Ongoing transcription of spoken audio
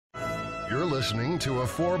You're listening to a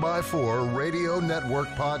 4x4 Radio Network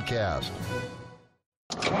podcast.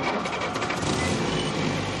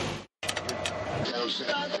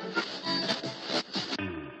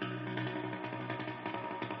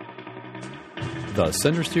 The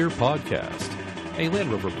Centresteer Podcast, a Land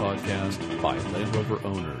Rover podcast by Land Rover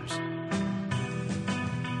owners.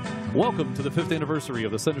 Welcome to the 5th anniversary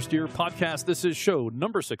of the Centresteer Podcast. This is show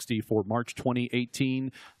number 60 for March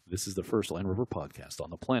 2018. This is the first Land Rover podcast on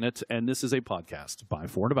the planet, and this is a podcast by,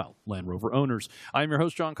 for, and about Land Rover owners. I'm your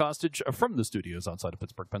host, John Kostic, from the studios outside of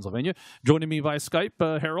Pittsburgh, Pennsylvania. Joining me via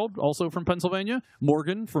Skype, Harold, also from Pennsylvania,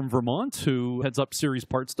 Morgan from Vermont, who heads up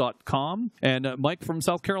SeriesParts.com, and Mike from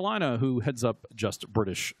South Carolina, who heads up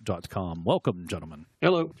JustBritish.com. Welcome, gentlemen.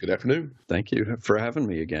 Hello. Good afternoon. Thank you for having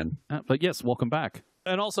me again. But yes, welcome back.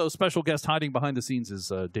 And also, special guest hiding behind the scenes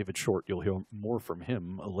is David Short. You'll hear more from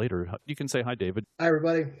him later. You can say hi, David. Hi,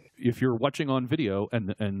 everybody. If you're watching on video,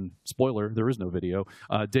 and spoiler, there is no video,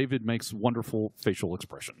 David makes wonderful facial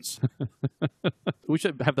expressions. We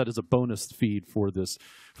should have that as a bonus feed for the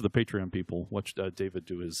Patreon people. Watch David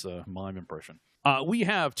do his mime impression. We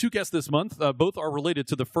have two guests this month. Both are related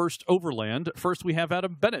to the first Overland. First, we have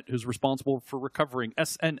Adam Bennett, who's responsible for recovering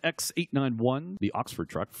SNX 891, the Oxford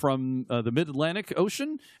truck, from the Mid-Atlantic Ocean,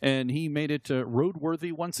 and he made it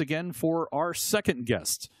roadworthy once again for our second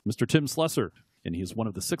guest, Mr. Tim Slessor, and he is one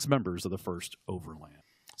of the 6 members of the first Overland.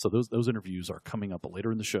 So those interviews are coming up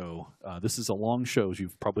later in the show. This is a long show, as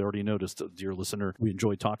you've probably already noticed, dear listener. We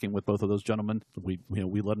enjoy talking with both of those gentlemen. We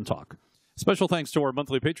let them talk. Special thanks to our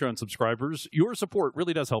monthly Patreon subscribers. Your support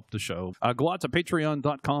really does help the show. Go out to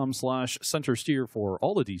patreon.com/Centresteer for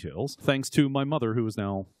all the details. Thanks to my mother, who is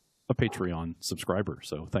now a Patreon subscriber.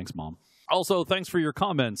 So thanks, Mom. Also, thanks for your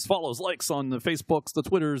comments, follows, likes on the Facebooks, the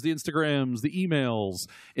Twitters, the Instagrams, the emails.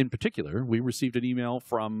 In particular, we received an email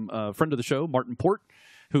from a friend of the show, Martin Port,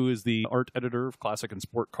 who is the art editor of Classic and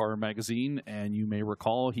Sport Car magazine, and you may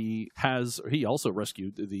recall he also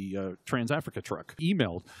rescued the Trans-Africa truck.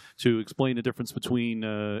 Emailed to explain the difference between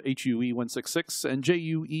HUE 166 and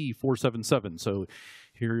JUE 477. So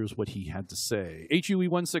here's what he had to say. HUE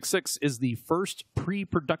 166 is the first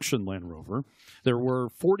pre-production Land Rover. There were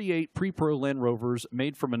 48 pre-pro Land Rovers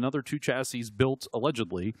made from another 2 chassis built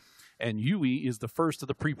allegedly, and UE is the first of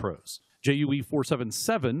the pre-pros. JUE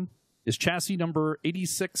 477 is chassis number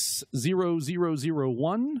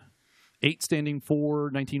 860001, 8 standing for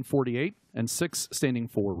 1948, and 6 standing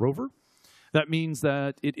for Rover. That means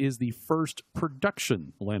that it is the first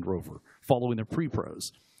production Land Rover, following the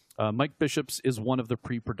pre-pros. Mike Bishop's is one of the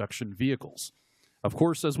pre-production vehicles. Of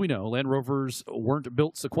course, as we know, Land Rovers weren't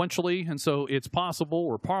built sequentially, and so it's possible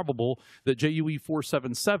or probable that JUE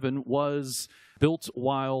 477 was built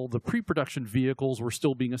while the pre-production vehicles were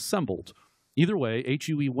still being assembled. Either way,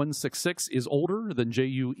 HUE 166 is older than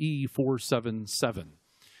JUE 477.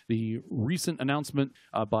 The recent announcement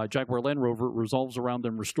by Jaguar Land Rover revolves around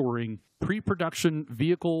them restoring pre-production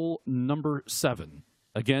vehicle number 7.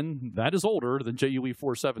 Again, that is older than JUE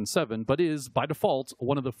 477, but is, by default,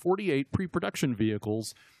 one of the 48 pre-production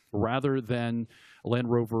vehicles rather than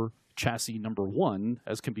Land Rover chassis number 1,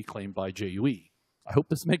 as can be claimed by JUE. I hope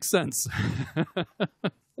this makes sense.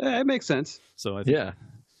 Yeah, it makes sense. So I think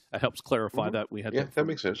that helps clarify that we had that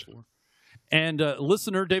makes sense. Before. And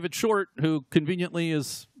listener David Short, who conveniently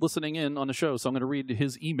is listening in on the show, so I'm going to read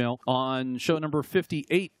his email on show number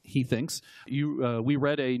 58, he thinks. We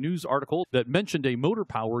read a news article that mentioned a motor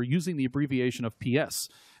power using the abbreviation of PS,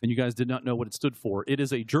 and you guys did not know what it stood for. It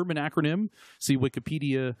is a German acronym. See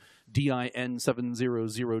Wikipedia, DIN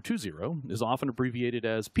 70020, is often abbreviated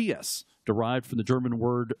as PS, derived from the German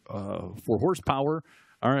word for horsepower.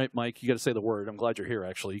 All right, Mike, you got to say the word. I'm glad you're here,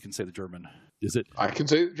 actually. You can say the German. Is it? I can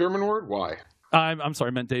say the German word? Why? I'm sorry,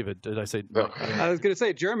 I meant David. Did I say? No. I was going to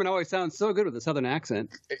say German always sounds so good with a southern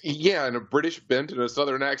accent. Yeah, and a British bent and a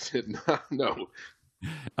southern accent. No.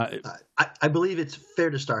 I believe it's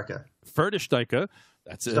Ferdestärke. Ferdestärke.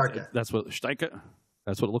 That's it. Starke. That's what Stärke.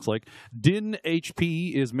 That's what it looks like. DIN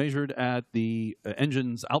HP is measured at the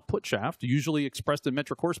engine's output shaft, usually expressed in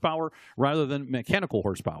metric horsepower rather than mechanical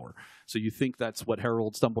horsepower. So you think that's what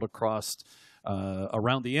Harold stumbled across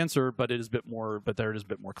around the answer, but it is a bit more. But there it is a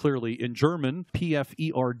bit more clearly in German.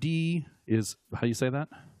 PFERD is, how do you say that?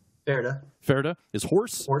 Ferde. Ferde is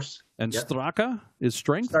horse. Horse. And Strake is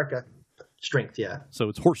strength. Starke. Strength, yeah. So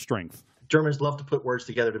it's horse strength. Germans love to put words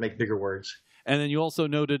together to make bigger words. And then you also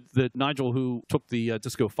noted that Nigel, who took the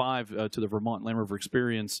Disco 5 to the Vermont Land Rover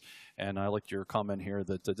experience, and I liked your comment here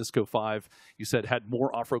that Disco 5, you said, had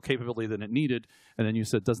more off-road capability than it needed. And then you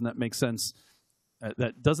said, doesn't that make sense?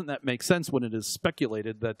 Doesn't that make sense when it is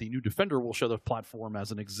speculated that the new Defender will show the platform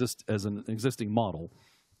as an existing model?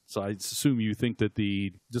 So I assume you think that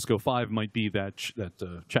the Disco 5 might be that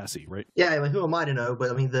chassis, right? Yeah, I mean, who am I to know?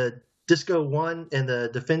 But I mean, the Disco 1 and the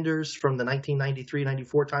Defenders from the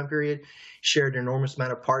 1993-94 time period shared an enormous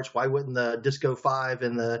amount of parts. Why wouldn't the Disco 5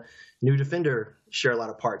 and the new Defender share a lot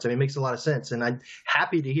of parts? I mean, it makes a lot of sense. And I'm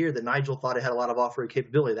happy to hear that Nigel thought it had a lot of off-road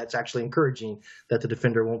capability. That's actually encouraging that the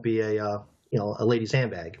Defender won't be a lady's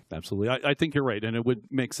handbag. Absolutely. I think you're right. And it would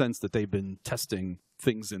make sense that they've been testing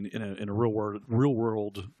things in a real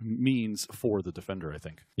world means for the Defender, I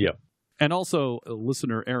think. Yeah. And also,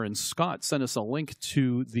 listener Aaron Scott sent us a link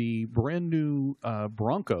to the brand new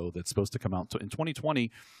Bronco that's supposed to come out in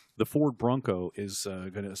 2020. The Ford Bronco is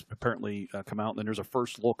going to apparently come out, and then there's a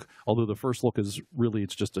first look, although the first look is really,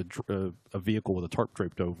 it's just a vehicle with a tarp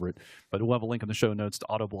draped over it. But we'll have a link in the show notes to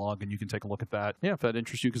Autoblog, and you can take a look at that. Yeah, if that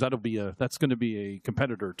interests you, because that's going to be a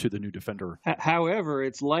competitor to the new Defender. However,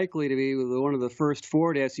 it's likely to be one of the first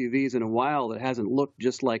Ford SUVs in a while that hasn't looked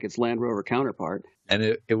just like its Land Rover counterpart. And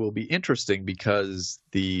it will be interesting because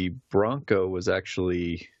the Bronco was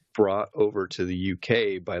actually brought over to the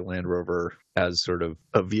UK by Land Rover as sort of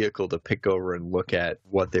a vehicle to pick over and look at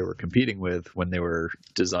what they were competing with when they were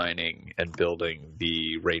designing and building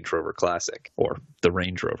the Range Rover Classic, or the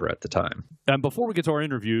Range Rover at the time. And before we get to our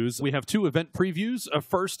interviews, we have 2 event previews.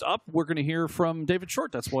 First up, we're going to hear from David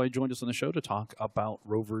Short. That's why he joined us on the show to talk about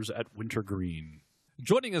Rovers at Wintergreen.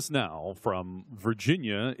 Joining us now from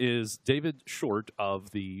Virginia is David Short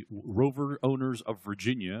of the Rover Owners of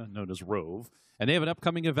Virginia, known as ROAV. And they have an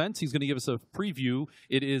upcoming event. He's going to give us a preview.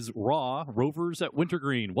 It is Rovers at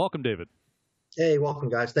Wintergreen. Welcome, David. Hey, welcome,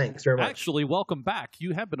 guys. Thanks very much. Actually, welcome back.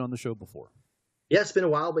 You have been on the show before. Yeah, it's been a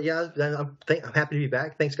while, but yeah, I'm happy to be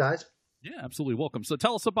back. Thanks, guys. Yeah, absolutely. Welcome. So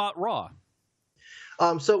tell us about RAW.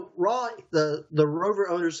 So RAW, the Rover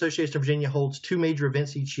Owners Association of Virginia holds 2 major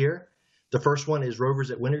events each year. The first one is Rovers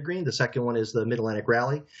at Wintergreen. The second one is the Mid-Atlantic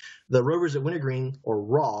Rally. The Rovers at Wintergreen, or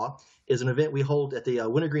RAW, is an event we hold at the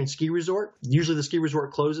Wintergreen Ski Resort. Usually the ski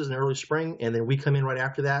resort closes in early spring, and then we come in right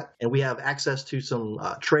after that. And we have access to some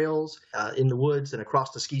trails in the woods and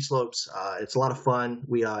across the ski slopes. It's a lot of fun.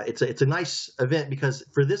 It's a nice event because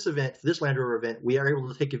for this Land Rover event, we are able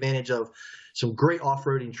to take advantage of some great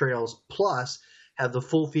off-roading trails, plus have the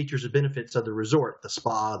full features and benefits of the resort, the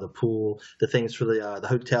spa, the pool, the things for the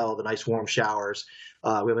hotel, the nice warm showers.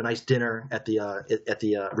 We have a nice dinner at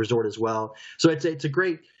the resort as well. So it's a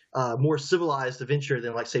great, more civilized adventure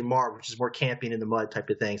than, like, say, Marv, which is more camping in the mud type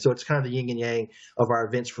of thing. So it's kind of the yin and yang of our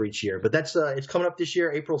events for each year. But that's it's coming up this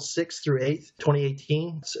year, April 6th through 8th,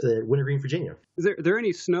 2018, it's, Wintergreen, Virginia. Is there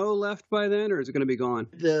any snow left by then, or is it going to be gone?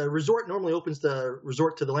 The resort normally opens the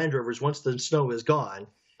resort to the Land Rovers once the snow is gone.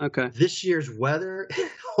 Okay. This year's weather,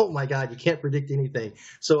 oh my God, you can't predict anything.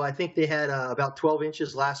 So I think they had about 12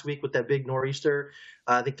 inches last week with that big nor'easter.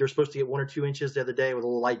 I think they're supposed to get 1 or 2 inches the other day with a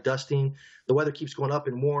little light dusting. The weather keeps going up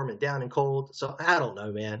and warm and down and cold. So I don't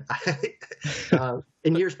know, man.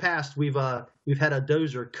 In years past, we've had a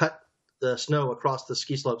dozer cut the snow across the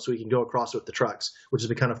ski slope so we can go across it with the trucks, which has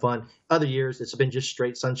been kind of fun. Other years, it's been just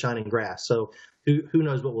straight sunshine and grass. So who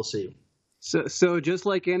knows what we'll see. So just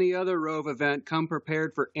like any other ROAV event, come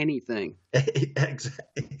prepared for anything.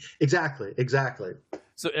 Exactly.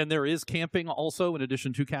 So, and there is camping also in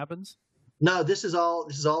addition to cabins? No, this is all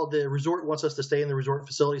the resort wants us to stay in the resort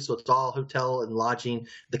facility, so it's all hotel and lodging,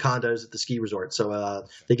 the condos at the ski resort. So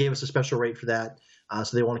they gave us a special rate for that.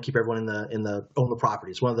 So they want to keep everyone on the property.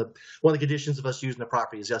 It's one of the conditions of us using the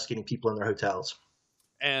property is us getting people in their hotels.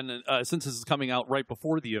 And since this is coming out right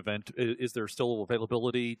before the event, is there still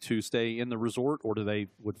availability to stay in the resort, or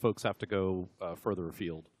would folks have to go further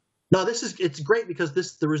afield? No, it's great because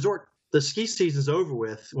the resort, the ski season's over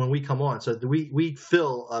with when we come on, so we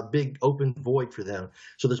fill a big open void for them.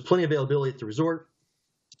 So there's plenty of availability at the resort.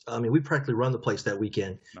 I mean, we practically run the place that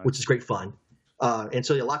weekend, nice. Which is great fun. And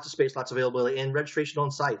so lots of space, lots of availability, and registration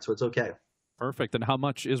on site, so it's okay. Perfect. And how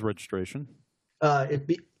much is registration?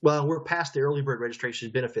 We're past the early bird registration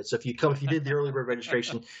benefits. So if you did the early bird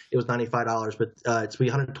registration, it was $95, but it's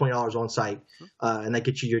 $120 on site, and that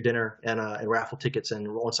gets you your dinner and raffle tickets and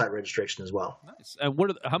on site registration as well. Nice. And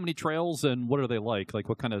how many trails and what are they like? Like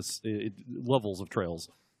what kind of levels of trails?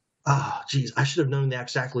 Geez, I should have known the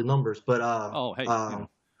exactly numbers, but I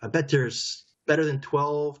bet there's better than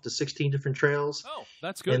 12 to 16 different trails. Oh,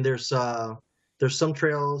 that's good. And there's some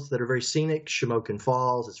trails that are very scenic. Shamokin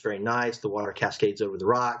Falls, it's very nice. The water cascades over the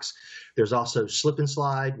rocks. There's also slip and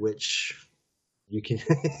slide, which you can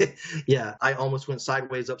 – I almost went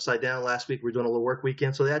sideways upside down last week. We were doing a little work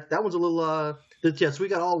weekend. So that one's a little so we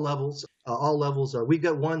got all levels. We've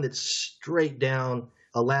got one that's straight down.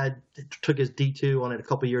 A lad took his D2 on it a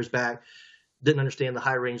couple years back. didn't understand the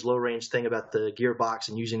high range, low range thing about the gearbox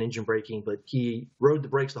and using engine braking, but he rode the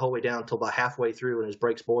brakes the whole way down until about halfway through and his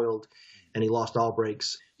brakes boiled and he lost all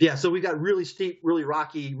brakes. Yeah, so we've got really steep, really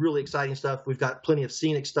rocky, really exciting stuff. We've got plenty of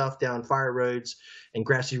scenic stuff down fire roads and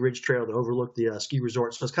grassy ridge trail to overlook the ski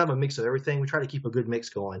resort. So it's kind of a mix of everything. We try to keep a good mix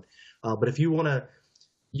going. But if you want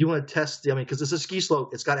to test, because it's a ski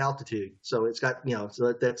slope, it's got altitude. So it's got,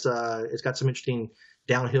 it's got some interesting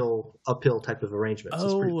downhill, uphill type of arrangements.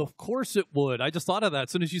 Oh, of course it would. I just thought of that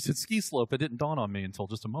as soon as you said ski slope. It didn't dawn on me until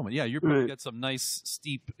just a moment. Yeah, you're probably got some nice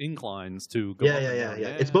steep inclines to go. Yeah.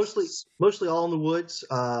 It's mostly all in the woods.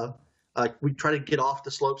 We try to get off the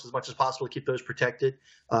slopes as much as possible to keep those protected,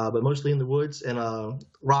 but mostly in the woods and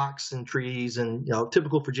rocks and trees and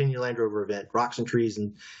typical Virginia Land Rover event: rocks and trees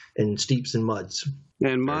and steeps and muds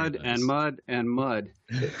and mud and mud and mud.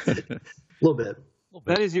 A little bit.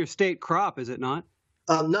 That is your state crop, is it not?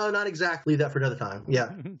 No, not exactly. That for another time.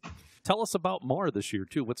 Yeah. Tell us about MAR this year,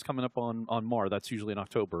 too. What's coming up on MAR? That's usually in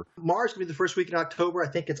October. MAR is going to be the first week in October. I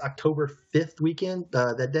think it's October 5th weekend,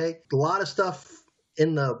 that day. A lot of stuff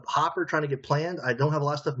in the hopper trying to get planned. I don't have a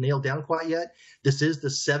lot of stuff nailed down quite yet. This is the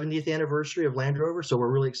 70th anniversary of Land Rover, so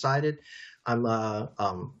we're really excited. I'm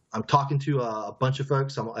talking to a bunch of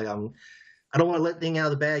folks. I don't want to let anything out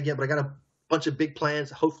of the bag yet, but I got a bunch of big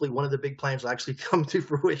plans. Hopefully one of the big plans will actually come to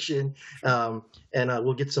fruition. And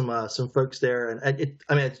we'll get some folks there. And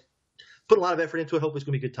I put a lot of effort into it. Hopefully it's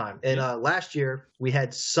going to be a good time. And last year we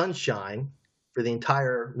had sunshine for the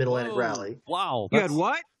entire Mid-Atlantic Rally. Wow. You had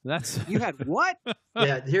what? You had what?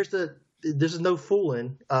 Yeah. This is no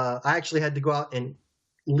fooling. I actually had to go out and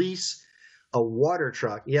lease a water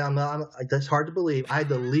truck. Yeah, that's hard to believe. I had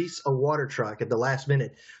to lease a water truck at the last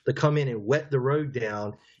minute to come in and wet the road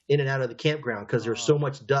down in and out of the campground because there's so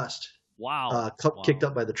much dust kicked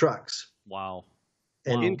up by the trucks. Wow.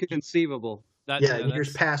 And inconceivable. In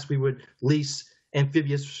years past, we would lease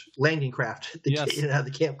amphibious landing craft to get in and out of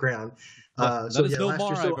the campground. Last year.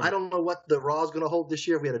 So I don't know what the RAW is going to hold this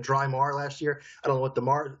year. We had a dry MAR last year. I don't know what the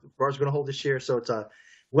MAR is going to hold this year. So it's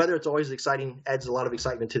weather, it's always exciting, adds a lot of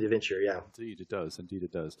excitement to the adventure, yeah. Indeed, it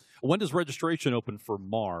does. When does registration open for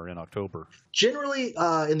MAR in October? Generally,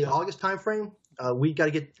 in the August timeframe. We got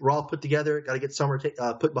to get RAW put together, got to get summer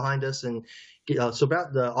put behind us, and so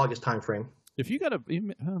about the August timeframe. If you got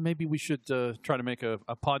maybe we should try to make a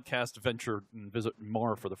podcast venture and visit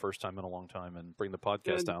MAR for the first time in a long time and bring the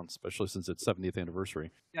podcast down, especially since it's 70th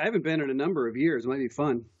anniversary. Yeah, I haven't been in a number of years. It might be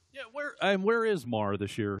fun. Yeah, where is MAR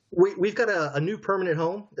this year? We've got a new permanent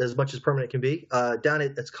home, as much as permanent can be, down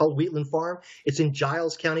at, it's called Wheatland Farm. It's in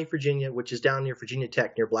Giles County, Virginia, which is down near Virginia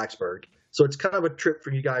Tech, near Blacksburg. So it's kind of a trip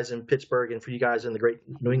for you guys in Pittsburgh and for you guys in the great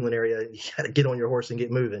New England area. You got to get on your horse and get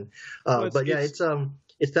moving.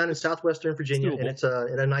 It's down in southwestern Virginia, and it's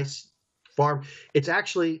a nice farm. It's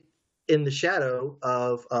actually in the shadow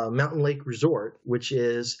of Mountain Lake Resort, which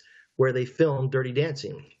is where they filmed Dirty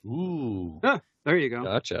Dancing. Ooh. There you go.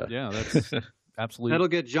 Gotcha. Yeah, that's absolutely. That'll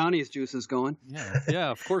get Johnny's juices going. Yeah,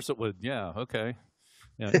 of course it would. Yeah, okay.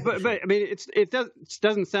 Yeah. but I mean, it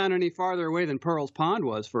doesn't sound any farther away than Pearl's Pond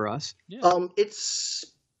was for us. Yeah. It's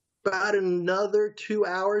about another 2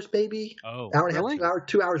 hours, maybe. Oh, hour and really? a half,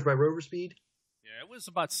 2 hours by rover speed. Yeah, it was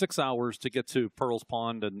about 6 hours to get to Pearl's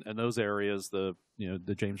Pond and those areas, the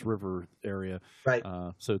James River area. Right.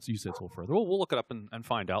 So you said it's a little further. We'll look it up and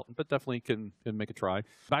find out, but definitely can make a try.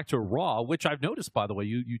 Back to RAW, which I've noticed, by the way,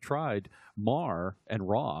 you tried MAR and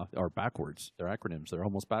RAW are backwards. They're acronyms. They're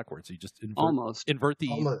almost backwards. You just invert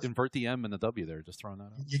the M and the W there. Just throwing that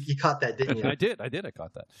out. You caught that, didn't you? I did. I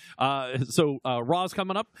caught that. So RAW's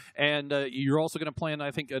coming up, and you're also going to plan,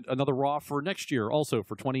 I think, another RAW for next year, also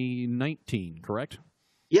for 2019, correct?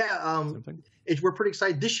 Yeah, we're pretty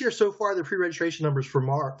excited. This year so far, the pre-registration numbers for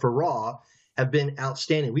RAW have been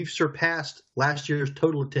outstanding. We've surpassed last year's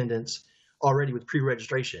total attendance already with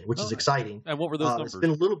pre-registration, which is exciting. And what were those numbers? It's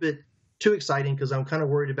been a little bit too exciting because I'm kind of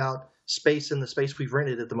worried about space in the space we've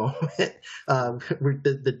rented at the moment,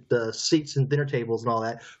 the seats and dinner tables and all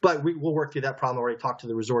that. But we'll work through that problem. I already talked to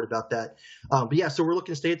the resort about that. But yeah, so we're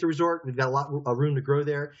looking to stay at the resort. We've got a lot of room to grow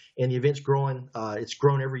there, and the event's growing. It's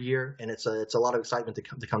grown every year, and it's a lot of excitement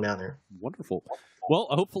to come down there. Wonderful. Well,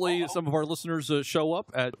 hopefully some of our listeners show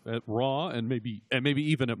up at RAW and maybe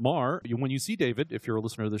even at MAR. When you see David, if you're a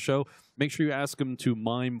listener to the show, make sure you ask him to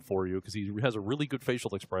mime for you because he has a really good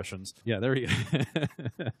facial expressions. Yeah, there he is.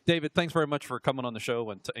 David, thanks very much for coming on the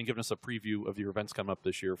show and giving us a preview of your events coming up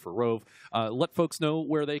this year for ROAV. Let folks know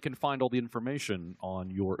where they can find all the information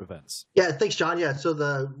on your events. Yeah, thanks, John. Yeah, so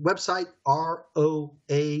the website, ROAV.org.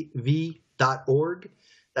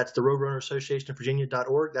 That's the Rover Owner Association of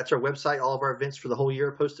Virginia.org. That's our website. All of our events for the whole year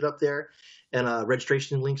are posted up there. and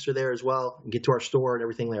registration links are there as well. You get to our store and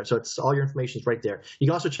everything there. So it's all your information is right there. You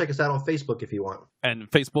can also check us out on Facebook if you want. And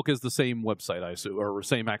Facebook is the same website, I assume, or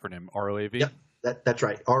same acronym, ROAV? Yep, that's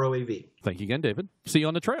right, ROAV. Thank you again, David. See you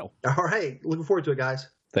on the trail. All right, looking forward to it, guys.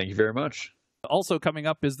 Thank you very much. Also coming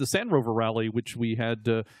up is the Sand Rover Rally, which we had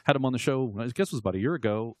him on the show, I guess it was about a year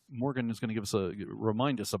ago. Morgan is going to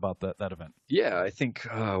remind us about that event. Yeah, I think,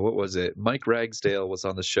 what was it? Mike Ragsdale was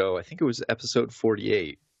on the show. I think it was episode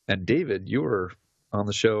 48. And David, you were on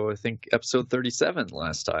the show, I think, episode 37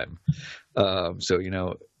 last time. So,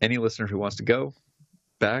 any listener who wants to go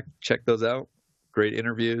back, check those out. Great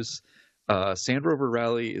interviews. Sand Rover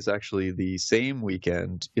Rally is actually the same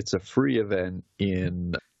weekend. It's a free event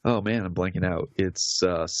in... Oh, man, I'm blanking out. It's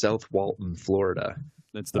South Walton, Florida.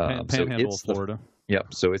 It's the panhandle of Florida.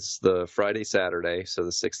 Yep. So it's the Friday, Saturday, so the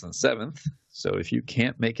 6th and 7th. So if you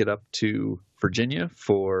can't make it up to Virginia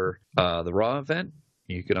for the RAW event,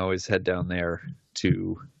 you can always head down there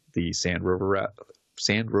to the Sand Rover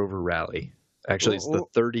Rally. Actually, it's the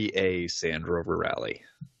 30A Sand Rover Rally.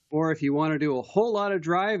 Or if you want to do a whole lot of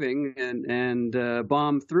driving and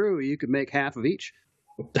bomb through, you could make half of each.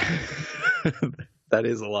 That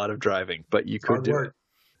is a lot of driving, but you could do it.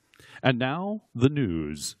 And now, the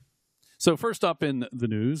news. So first up in the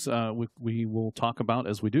news, we will talk about,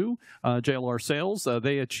 as we do, JLR sales.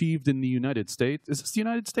 They achieved in the United States. Is this the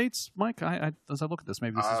United States, Mike? As I look at this,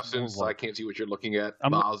 maybe this is since I can't see what you're looking at,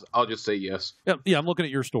 I'll just say yes. Yeah, I'm looking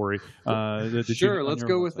at your story. Sure, let's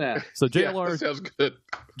go with that. So JLR sounds good.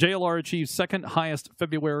 JLR achieved second highest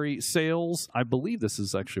February sales. I believe this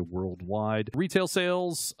is actually worldwide. Retail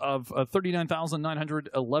sales of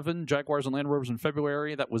 39,911 Jaguars and Land Rovers in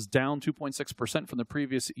February. That was down 2.6% from the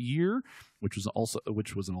previous year, which was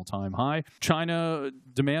an all-time high. China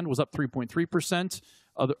demand was up 3.3%.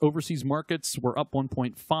 Other overseas markets were up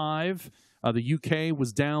 1.5%. The UK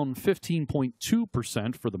was down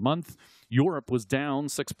 15.2% for the month. Europe was down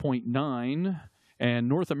 6.9%. And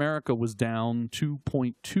North America was down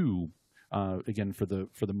 2.2%. Again, for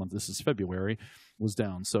the month, this is February, was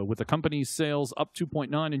down. So with the company's sales up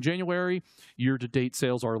 2.9% in January, year-to-date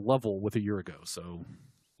sales are level with a year ago. So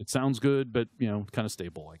it sounds good, but, kind of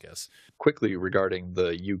stable, I guess. Quickly regarding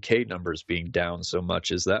the UK numbers being down so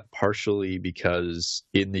much, is that partially because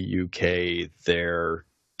in the UK, their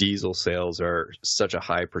diesel sales are such a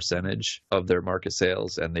high percentage of their market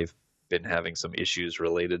sales, and they've been having some issues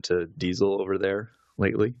related to diesel over there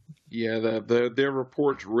lately? Yeah, their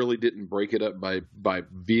reports really didn't break it up by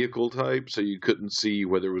vehicle type, so you couldn't see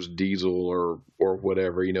whether it was diesel or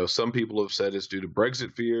whatever. Some people have said it's due to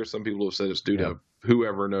Brexit fear. Some people have said it's due to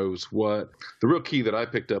whoever knows what. The real key that I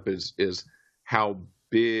picked up is how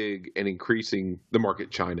big and increasing the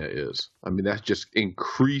market China is. I mean, that just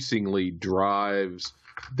increasingly drives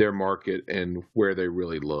their market and where they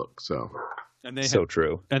really look. So. And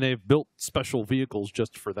true. And they've built special vehicles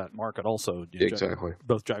just for that market also. Exactly.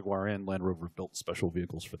 Both Jaguar and Land Rover built special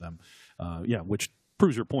vehicles for them. Which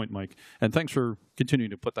proves your point, Mike. And thanks for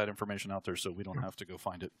continuing to put that information out there so we don't have to go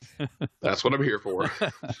find it. That's what I'm here for.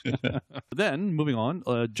 Then, moving on,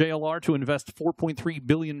 JLR to invest £4.3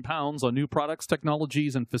 billion on new products,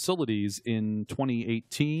 technologies, and facilities in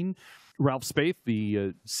 2018. Ralf Speth,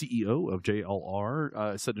 the CEO of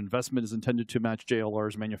JLR, said investment is intended to match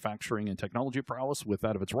JLR's manufacturing and technology prowess with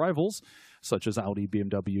that of its rivals, such as Audi,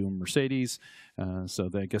 BMW, and Mercedes. So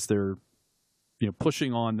I guess they're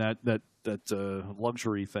pushing on that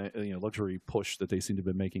luxury luxury push that they seem to have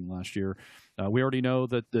been making last year. We already know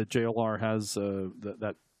that the JLR has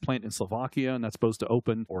that plant in Slovakia, and that's supposed to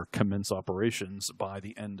open or commence operations by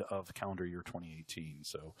the end of calendar year 2018.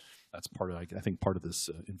 So that's part of this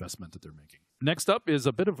investment that they're making. Next up is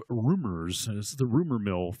a bit of rumors. This is the rumor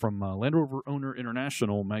mill from Land Rover Owner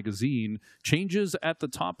International magazine. Changes at the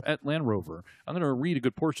top at Land Rover. I'm going to read a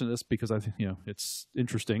good portion of this because I think it's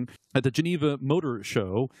interesting. At the Geneva Motor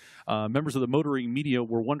Show, members of the motoring media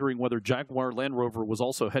were wondering whether Jaguar Land Rover was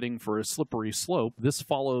also heading for a slippery slope. This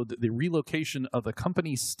followed the relocation of the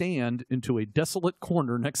company's stand into a desolate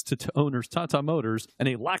corner next to owners Tata Motors and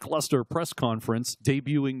a lackluster press conference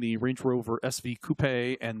debuting the Range Rover SV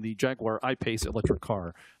Coupe and the Jaguar I-Pace electric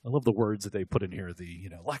car. I love the words that they put in here, the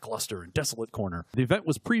lackluster and desolate corner. The event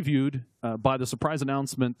was previewed by the surprise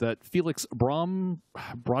announcement that Felix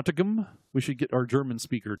Brautigam, we should get our German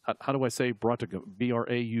speaker. How do I say Brautigam?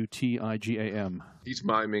 Brautigam. He's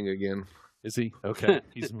miming again. Is he? Okay.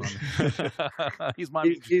 He's miming. He's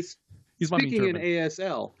miming. He's mommy Speaking in German.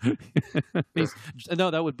 ASL.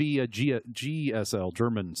 No, that would be a GSL,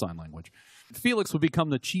 German Sign Language. Felix would become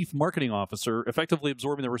the chief marketing officer, effectively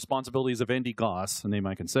absorbing the responsibilities of Andy Goss, a name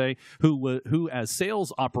I can say, who as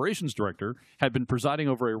sales operations director, had been presiding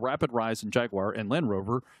over a rapid rise in Jaguar and Land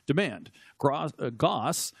Rover demand.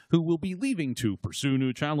 Goss, who will be leaving to pursue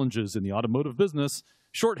new challenges in the automotive business,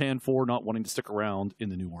 shorthand for not wanting to stick around in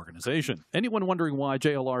the new organization. Anyone wondering why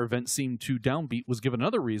JLR events seemed too downbeat was given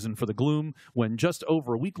another reason for the gloom when just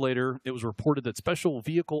over a week later, it was reported that Special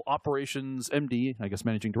Vehicle Operations MD, I guess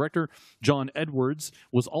Managing Director, John Edwards,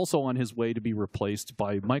 was also on his way to be replaced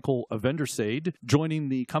by Michael Avendersade, joining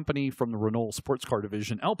the company from the Renault sports car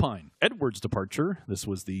division Alpine. Edwards' departure, this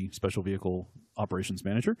was the Special Vehicle Operations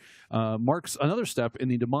Manager, marks another step in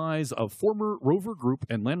the demise of former Rover Group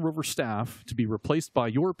and Land Rover staff to be replaced by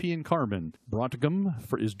European carmen. Broughtigam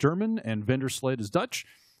is German and Vanderslade is Dutch,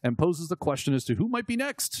 and poses the question as to who might be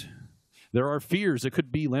next. There are fears it could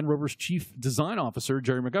be Land Rover's chief design officer,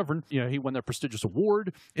 Jerry McGovern. He won that prestigious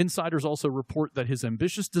award. Insiders also report that his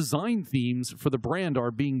ambitious design themes for the brand are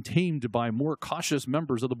being tamed by more cautious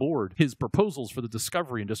members of the board. His proposals for the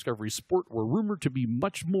Discovery and Discovery Sport were rumored to be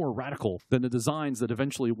much more radical than the designs that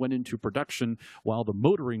eventually went into production, while the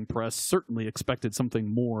motoring press certainly expected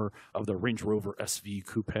something more of the Range Rover SV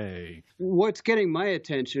Coupe. What's getting my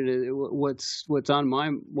attention, what's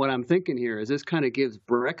on what I'm thinking here is this kind of gives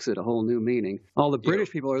Brexit a whole new meaning. All the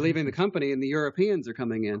British people are leaving the company and the Europeans are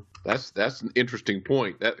coming in. That's an interesting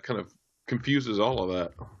point. That kind of confuses all of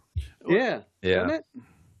that. Yeah. Doesn't it?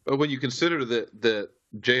 But when you consider that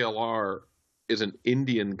JLR is an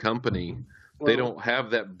Indian company, they don't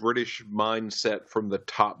have that British mindset from the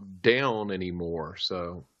top down anymore.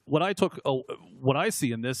 So what I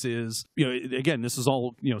see in this is, again, this is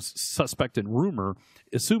all, suspect and rumor.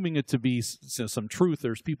 Assuming it to be some truth,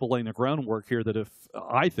 there's people laying the groundwork here that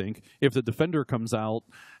if the Defender comes out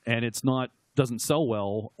and doesn't sell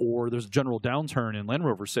well, or there's a general downturn in Land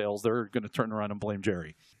Rover sales, they're going to turn around and blame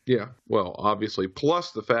Jerry. Yeah, well, obviously.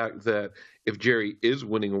 Plus the fact that if Jerry is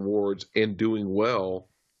winning awards and doing well,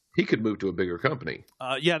 he could move to a bigger company.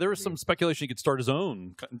 There is some speculation he could start his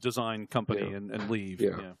own design company and leave.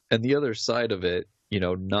 Yeah. And the other side of it,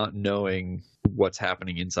 not knowing what's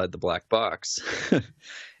happening inside the black box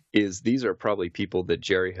is these are probably people that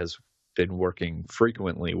Jerry has been working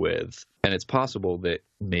frequently with. And it's possible that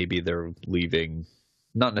maybe they're leaving,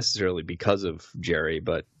 not necessarily because of Jerry,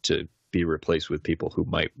 but to be replaced with people who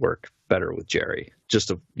might work better with Jerry, just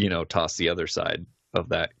to, toss the other side of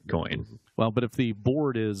that coin. Well, but if the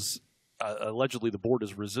board is allegedly the board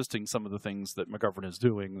is resisting some of the things that McGovern is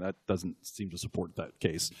doing, that doesn't seem to support that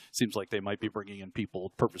case. Seems like they might be bringing in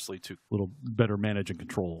people purposely to a little better manage and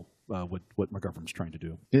control what McGovern's trying to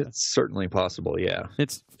do. It's certainly possible, yeah.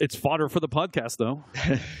 It's fodder for the podcast, though.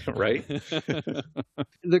 Right?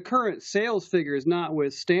 The current sales figures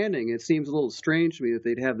notwithstanding, it seems a little strange to me that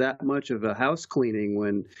they'd have that much of a house cleaning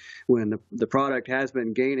when the product has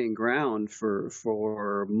been gaining ground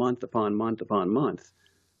for month upon month upon month.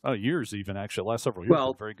 Years even, actually. Last several years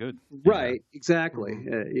been very good. Right, exactly.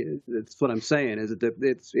 That's what I'm saying, is that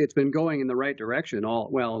it's been going in the right direction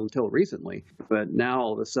until recently. But now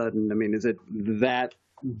all of a sudden, is it that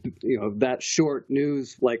short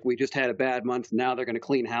news, like we just had a bad month, now they're going to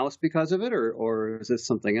clean house because of it, or is this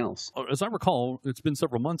something else? As I recall, it's been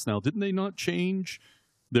several months now. Didn't they not change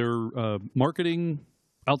their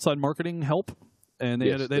outside marketing help? And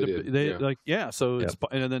they did. So it's,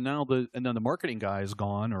 and then now the marketing guy is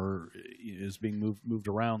gone or is being moved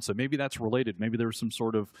around. So maybe that's related. Maybe there's some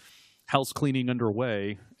sort of house cleaning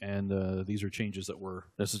underway, and these are changes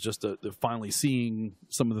this is just finally seeing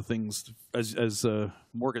some of the things, as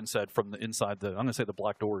Morgan said, from the inside I'm going to say the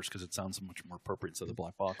black doors because it sounds much more appropriate to the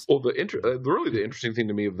black box. Well, the interesting thing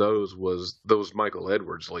to me of those was Michael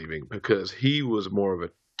Edwards leaving, because he was more of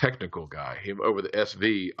a technical guy, him over the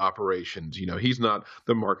SV operations. He's not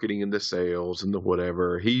the marketing and the sales and the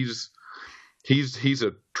whatever. He's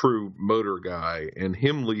a true motor guy, and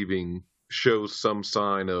him leaving shows some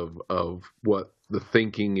sign of what the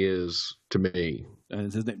thinking is to me.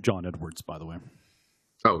 And his name John Edwards, by the way.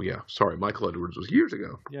 Oh yeah, sorry, Michael Edwards was years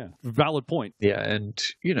ago. Yeah, valid point. Yeah, and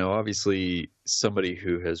obviously somebody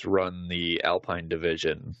who has run the Alpine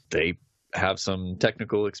division, they have some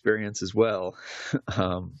technical experience as well,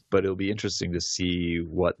 but it'll be interesting to see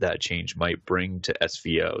what that change might bring to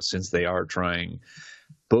SVO, since they are trying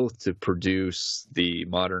both to produce the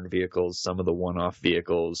modern vehicles, some of the one-off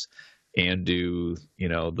vehicles, and do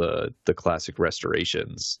the classic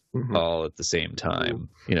restorations all at the same time.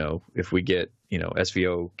 If we get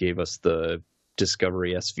SVO gave us the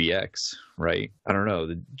Discovery SVX, right? I don't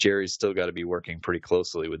know. Jerry's still got to be working pretty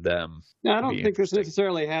closely with them. No, I don't think this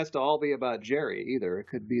necessarily has to all be about Jerry either. It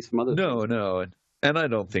could be some other things. No. And I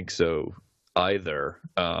don't think so either.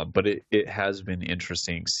 But it has been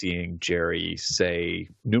interesting seeing Jerry say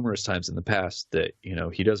numerous times in the past that,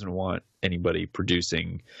 he doesn't want anybody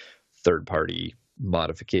producing third-party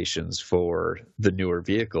modifications for the newer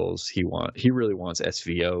vehicles. He really wants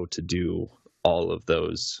SVO to do all of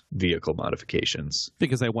those vehicle modifications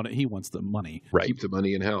because he wants the money, right? Keep the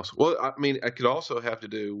money in house. Well, I mean, it could also have to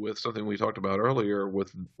do with something we talked about earlier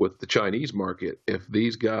with the Chinese market. If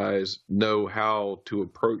these guys know how to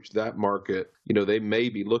approach that market, they may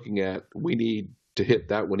be looking at, we need to hit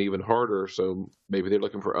that one even harder. So maybe they're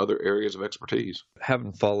looking for other areas of expertise.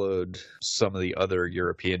 Haven't followed some of the other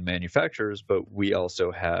European manufacturers, but we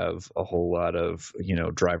also have a whole lot of,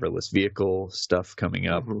 driverless vehicle stuff coming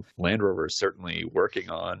up. Mm-hmm. Land Rover is certainly working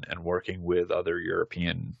with other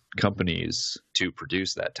European companies to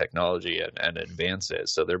produce that technology and advance it.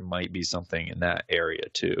 So there might be something in that area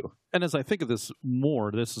too. And as I think of this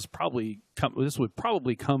more, this would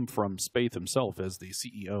probably come from Speth himself as the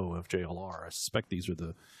CEO of JLR. I suspect these are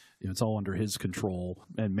it's all under his control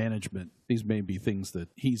and management. These may be things that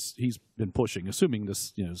he's been pushing, assuming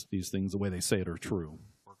these things, the way they say it, are true.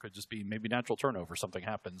 Or it could just be maybe natural turnover. Something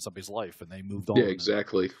happened in somebody's life and they moved on. Yeah,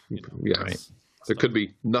 exactly. Yeah. Right. There could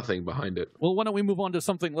be nothing behind it. Well, why don't we move on to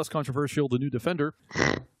something less controversial, the new Defender.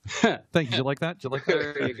 Thank you. Did you like that?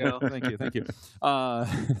 There you go. Thank you.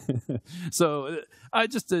 So I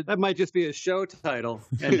just did. That might just be a show title.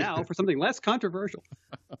 And now for something less controversial.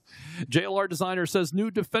 JLR designer says new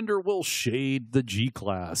Defender will shade the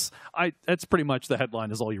G-Class. That's pretty much the headline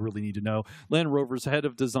is all you really need to know. Land Rover's head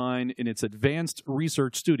of design in its advanced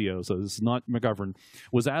research studio, so this is not McGovern,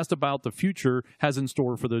 was asked about the future has in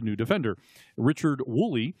store for the new Defender. Richard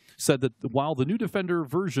Woolley said that while the new Defender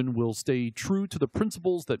version will stay true to the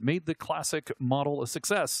principles that made the classic model a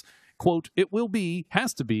success, quote, it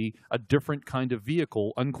has to be a different kind of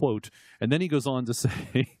vehicle, unquote. And then he goes on to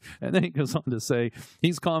say,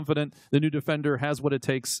 he's confident the new Defender has what it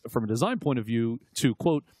takes from a design point of view to,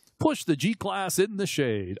 quote, push the G-Class in the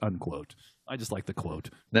shade, unquote. I just like the quote.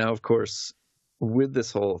 Now, of course, with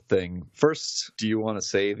this whole thing, first, do you want to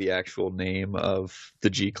say the actual name of the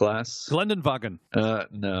G-Class? Geländewagen.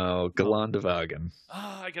 No, Geländewagen.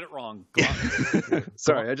 I get it wrong.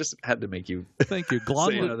 Sorry, I just had to make you Thank you.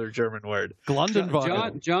 say another German word.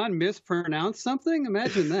 Geländewagen. John mispronounced something?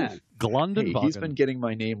 Imagine that. Geländewagen. Hey, he's been getting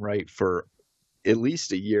my name right for at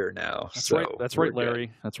least a year now. That's right. That's right, Larry.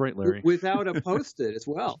 Good. That's right, Larry. Without a post-it as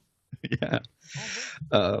well. Yeah.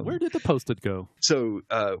 Where did the post-it go? So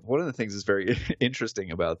one of the things that's very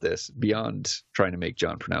interesting about this, beyond trying to make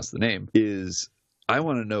John pronounce the name, is I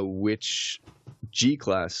want to know which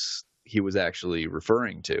G-Class he was actually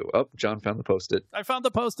referring to. Oh, John found the post-it. I found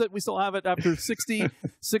the post-it. We still have it after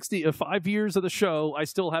 5 years of the show. I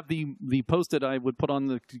still have the post-it I would put on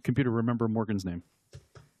the computer to remember Morgan's name.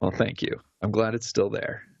 Well, thank you. I'm glad it's still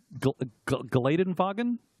there.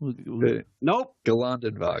 Geländewagen? Nope.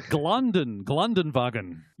 Geländewagen.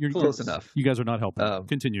 Geländewagen. You're close enough. You guys are not helping.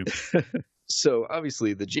 Continue. So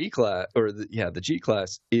obviously the G-Class, the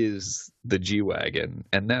G-Class is the G-Wagon,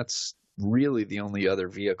 and that's really the only other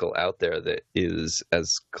vehicle out there that is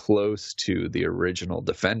as close to the original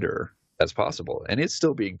Defender as possible. And it's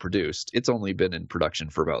still being produced. It's only been in production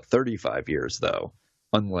for about 35 years, though,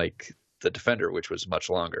 unlike the Defender, which was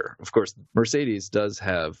much longer. Of course, Mercedes does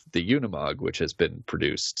have the Unimog, which has been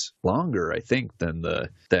produced longer, I think, than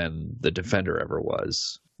the Defender ever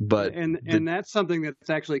was. But and that's something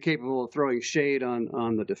that's actually capable of throwing shade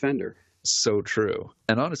on the Defender. So true.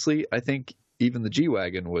 And honestly, I think even the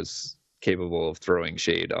G-Wagon was capable of throwing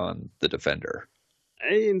shade on the Defender.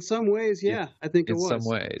 In some ways, yeah, I think it was. In some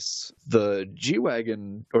ways. The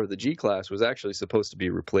G-Wagon, or the G-Class, was actually supposed to be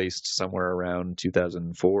replaced somewhere around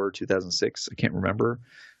 2004, 2006, I can't remember,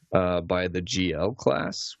 by the GL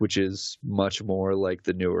class, which is much more like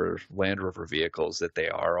the newer Land Rover vehicles, that they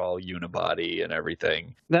are all unibody and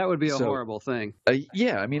everything. That would be a horrible thing.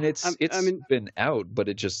 Yeah, I mean, it's been out, but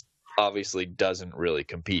it just obviously doesn't really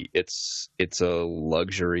compete. It's a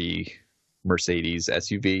luxury Mercedes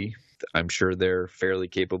SUV. I'm sure they're fairly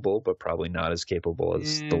capable, but probably not as capable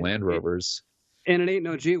as the Land Rovers. And it ain't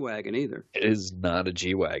no G-Wagon either. It is not a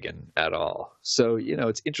G-Wagon at all. So,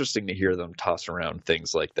 it's interesting to hear them toss around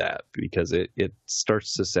things like that because it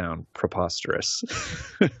starts to sound preposterous.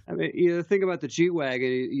 I mean, think about the G-Wagon.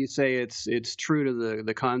 You say it's true to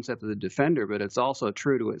the concept of the Defender, but it's also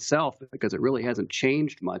true to itself because it really hasn't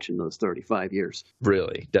changed much in those 35 years.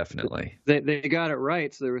 Really, definitely. They got it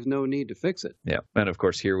right, so there was no need to fix it. Yeah. And of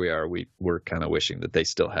course, here we are. We're kind of wishing that they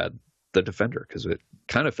still had the Defender because it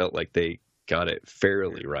kind of felt like they got it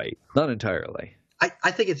fairly right. Not entirely.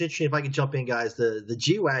 I think it's interesting if I could jump in, guys. The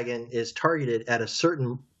G-Wagon is targeted at a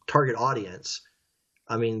certain target audience.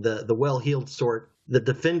 I mean, the well-heeled sort. The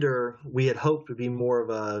Defender, we had hoped would be more of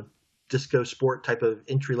a disco sport type of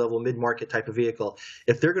entry-level mid-market type of vehicle.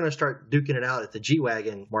 If they're going to start duking it out at the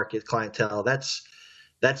G-Wagon market clientele, that's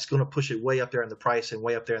going to push it way up there in the price and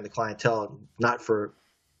way up there in the clientele, not for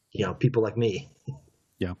people like me.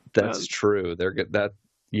 Yeah, that's true.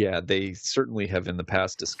 Yeah, they certainly have in the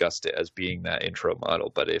past discussed it as being that intro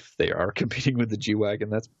model, but if they are competing with the G-Wagon,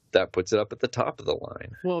 that puts it up at the top of the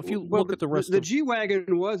line. Well, if you look at the rest the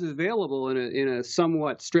G-Wagon was available in a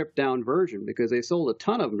somewhat stripped down version because they sold a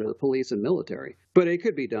ton of them to the police and military. But it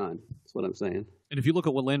could be done. That's what I'm saying. And if you look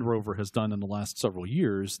at what Land Rover has done in the last several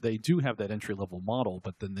years, they do have that entry-level model,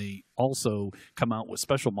 but then they also come out with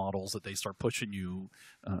special models that they start pushing you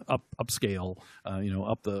upscale,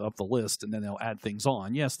 up the list, and then they'll add things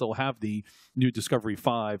on. Yes, they'll have the new Discovery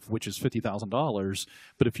 5, which is $50,000,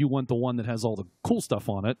 but if you want the one that has all the cool stuff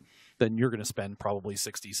on it, then you're going to spend probably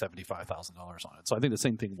 $60,000, $75,000 on it. So I think the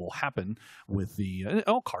same thing will happen with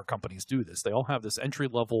all car companies do this. They all have this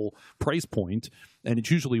entry-level price point, and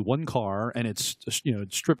it's usually one car, and it's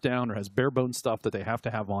stripped down or has bare bones stuff that they have to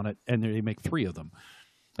have on it, and they make 3 of them.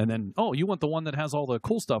 And then, you want the one that has all the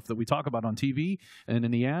cool stuff that we talk about on TV and in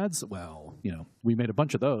the ads? Well, we made a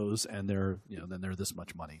bunch of those, and then they're this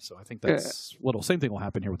much money. So I think that's same thing will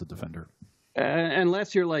happen here with the Defender.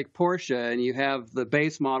 Unless you're like Porsche and you have the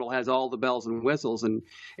base model has all the bells and whistles, and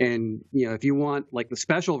if you want like the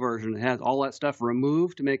special version that has all that stuff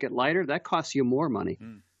removed to make it lighter, that costs you more money.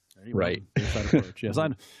 Right. That approach. Yes, I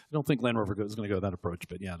don't think Land Rover is going to go that approach,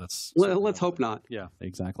 but yeah, that's. Well, let's hope not. Yeah,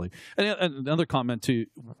 exactly. And another comment too,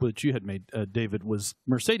 which you had made, David, was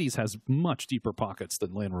Mercedes has much deeper pockets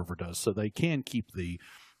than Land Rover does, so they can keep the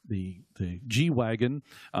G-Wagon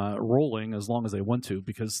rolling as long as they want to,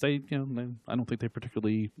 because I don't think they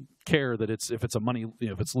particularly care that if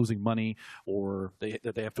it's losing money or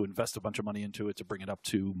that they have to invest a bunch of money into it to bring it up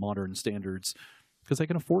to modern standards, because they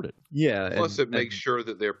can afford it. Yeah. Plus, it makes sure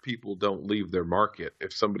that their people don't leave their market.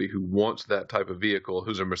 If somebody who wants that type of vehicle,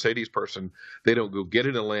 who's a Mercedes person, they don't go get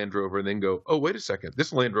in a Land Rover and then go, oh, wait a second,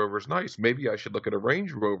 this Land Rover is nice. Maybe I should look at a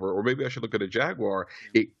Range Rover, or maybe I should look at a Jaguar.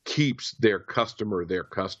 It keeps their customer their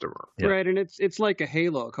customer. Yeah. Right, and it's like a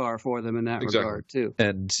halo car for them in that regard, too.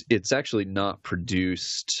 And it's actually not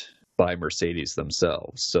produced by Mercedes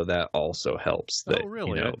themselves, so that also helps. That,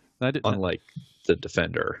 really? Unlike the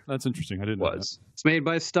Defender. That's interesting. I didn't know that. It's made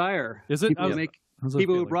by Steyr. Is it?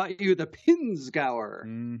 People who brought you the Pinsgauer.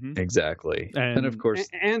 Mm-hmm. Exactly. And of course...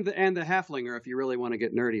 And the Haflinger, if you really want to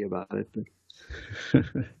get nerdy about it.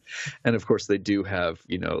 And of course, they do have,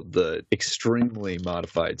 the extremely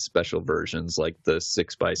modified special versions like the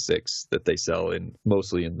 6x6 that they sell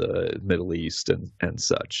mostly in the Middle East and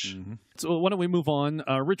such. Mm-hmm. So why don't we move on?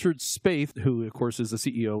 Richard Speth, who, of course, is the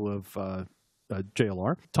CEO of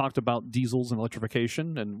JLR, talked about diesels and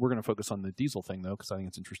electrification, and we're going to focus on the diesel thing, though, because I think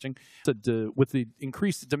it's interesting. Said, with the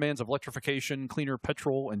increased demands of electrification, cleaner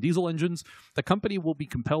petrol and diesel engines, the company will be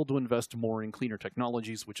compelled to invest more in cleaner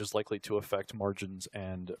technologies, which is likely to affect margins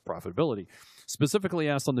and profitability. Specifically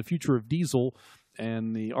asked on the future of diesel,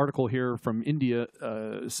 and the article here from India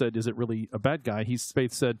said, is it really a bad guy?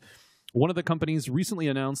 Speth said, one of the companies recently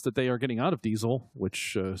announced that they are getting out of diesel,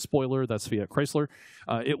 which, spoiler, that's Fiat Chrysler.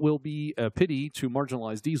 It will be a pity to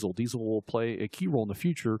marginalize diesel. Diesel will play a key role in the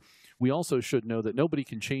future. We also should know that nobody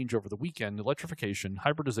can change over the weekend. Electrification,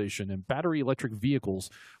 hybridization, and battery electric vehicles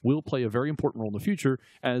will play a very important role in the future,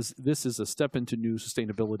 as this is a step into new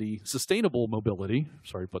sustainable mobility.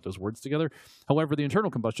 Sorry to put those words together. However, the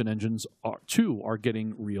internal combustion engines are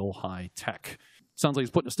getting real high tech. Sounds like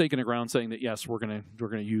he's putting a stake in the ground, saying that yes, we're gonna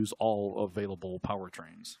use all available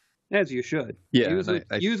powertrains. As you should. Yeah,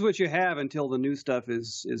 use what you have until the new stuff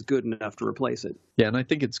is good enough to replace it. Yeah, and I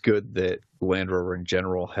think it's good that Land Rover in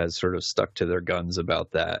general has sort of stuck to their guns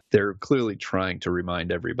about that. They're clearly trying to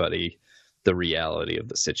remind everybody the reality of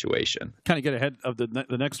the situation. Kind of get ahead of the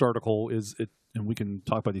next article is it, and we can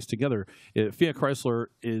talk about these together. Fiat Chrysler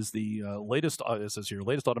is the latest, it says here,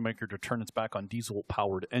 latest automaker to turn its back on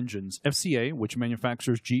diesel-powered engines. FCA, which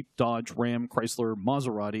manufactures Jeep, Dodge, Ram, Chrysler,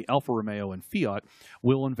 Maserati, Alfa Romeo, and Fiat,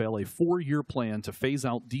 will unveil a 4-year plan to phase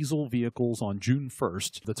out diesel vehicles on June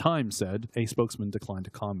 1st. The Times said. A spokesman declined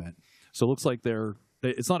to comment. So it looks like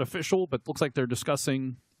it's not official, but looks like they're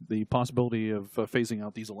discussing the possibility of phasing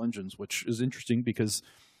out diesel engines, which is interesting because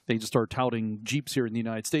they just started touting Jeeps here in the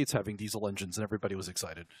United States having diesel engines, and everybody was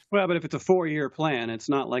excited. Well, but if it's a 4-year plan, it's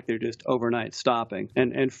not like they're just overnight stopping.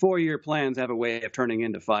 And 4-year plans have a way of turning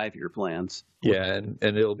into 5-year plans. Yeah, and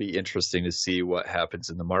it'll be interesting to see what happens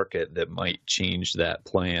in the market that might change that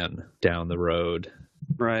plan down the road.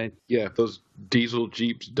 Right. Yeah, if those diesel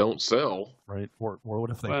Jeeps don't sell. Right. Or what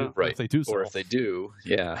if they do? Right. If they do sell? Or if they do,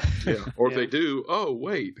 yeah. Yeah. Or if they do, oh,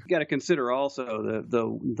 wait. You got to consider also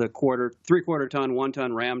the three-quarter ton,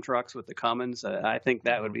 1-ton Ram trucks with the Cummins. I think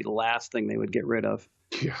that would be the last thing they would get rid of.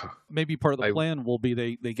 Yeah. Maybe part of the plan will be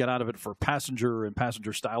they get out of it for passenger and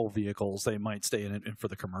passenger style vehicles. They might stay in it for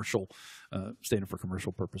the commercial, for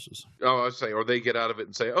commercial purposes. Oh, I was saying, or they get out of it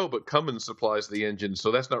and say, oh, but Cummins supplies the engine,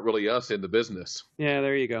 so that's not really us in the business. Yeah,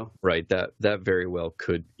 there you go. Right. That very well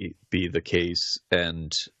could be the case.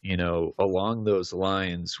 And, along those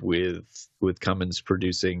lines with Cummins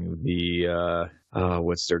producing the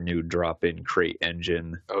what's their new drop-in crate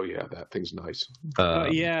engine? Oh yeah, that thing's nice.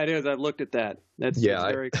 Yeah, it is. I've looked at that. That's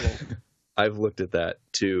very cool. I've looked at that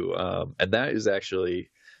too, and that is actually,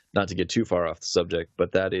 not to get too far off the subject,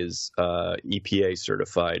 but that is EPA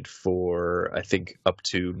certified for, I think, up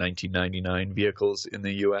to 1999 vehicles in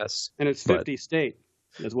the U.S. And it's 50 state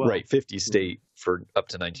as well. Right, 50 state for up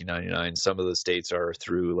to 1999. Some of the states are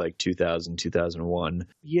through like 2000, 2001.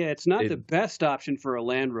 Yeah, it's not the best option for a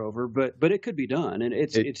Land Rover, but it could be done. And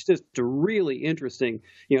it's just a really interesting,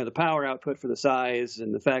 the power output for the size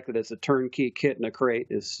and the fact that it's a turnkey kit in a crate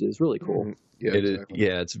is really cool. Yeah, exactly.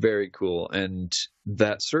 It's very cool. And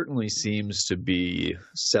that certainly seems to be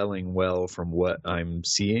selling well from what I'm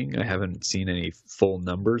seeing. I haven't seen any full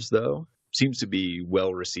numbers though. Seems to be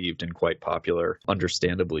well received and quite popular,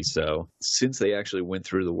 understandably so. Since they actually went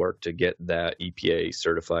through the work to get that EPA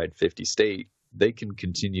certified 50 state, they can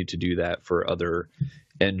continue to do that for other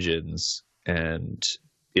engines. And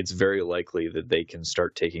it's very likely that they can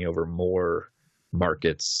start taking over more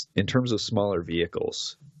markets in terms of smaller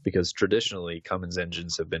vehicles, because traditionally Cummins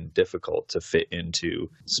engines have been difficult to fit into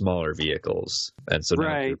smaller vehicles. And so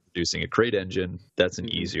now if you're producing a crate engine, that's an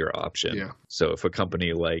easier option. Yeah. So if a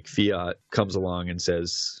company like Fiat comes along and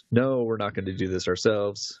says, no, we're not going to do this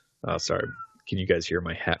ourselves. Oh, sorry. Can you guys hear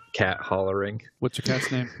my cat hollering? What's your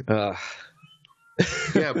cat's name?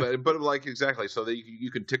 Yeah, but like exactly. So that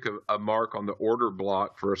you can tick a mark on the order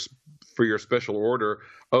block for your special order.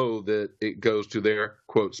 Oh, that it goes to their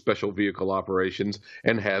quote special vehicle operations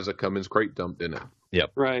and has a Cummins crate dumped in it.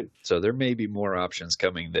 Yep. Right. So there may be more options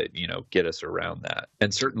coming that, get us around that.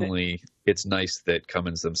 And certainly it's nice that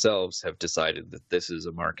Cummins themselves have decided that this is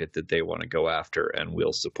a market that they want to go after and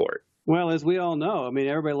will support. Well, as we all know,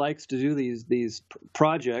 everybody likes to do these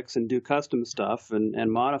projects and do custom stuff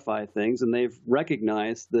and modify things, and they've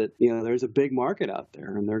recognized that there's a big market out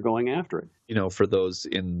there, and they're going after it. For those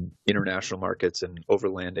in international markets and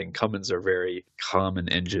overlanding, Cummins are very common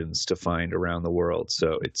engines to find around the world,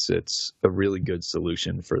 so it's a really good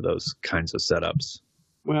solution for those kinds of setups.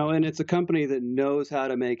 Well, and it's a company that knows how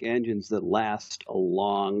to make engines that last a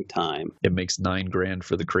long time. It makes $9,000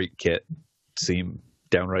 for the crate kit seem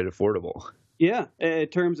downright affordable. Yeah, in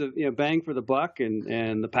terms of bang for the buck,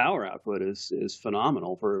 and the power output is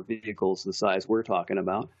phenomenal for vehicles the size we're talking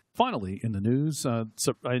about. Finally, in the news, so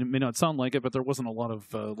it may not sound like it, but there wasn't a lot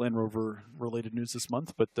of Land Rover related news this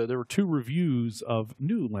month, but there were 2 reviews of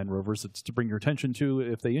new Land Rovers that's to bring your attention to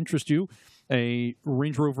if they interest you. A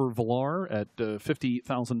Range Rover Velar at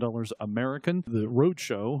 $50,000 American. The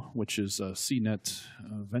Roadshow, which is a CNET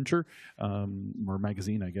venture, or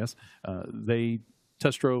magazine, I guess, they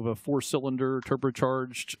test drove a 4-cylinder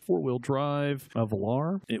turbocharged 4-wheel drive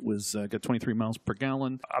Velar. It was got 23 miles per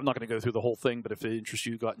gallon. I'm not going to go through the whole thing, but if it interests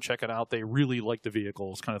you, go out and check it out. They really like the vehicle.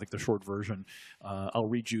 It's kind of like the short version. I'll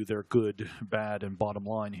read you their good, bad, and bottom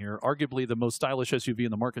line here. Arguably the most stylish SUV in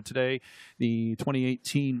the market today, the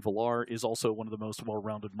 2018 Velar is also one of the most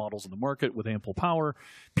well-rounded models in the market with ample power,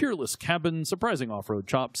 peerless cabin, surprising off-road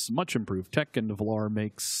chops, much improved tech, and the Velar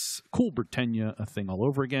makes cool Britannia a thing all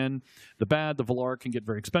over again. The bad, the Velar can can get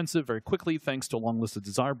very expensive very quickly thanks to a long list of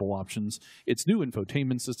desirable options. Its new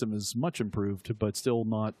infotainment system is much improved, but still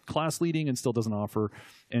not class-leading and still doesn't offer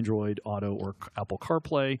Android Auto or Apple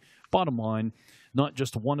CarPlay. Bottom line, not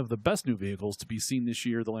just one of the best new vehicles to be seen this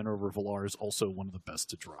year, the Land Rover Velar is also one of the best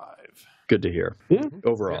to drive. Good to hear. Yeah.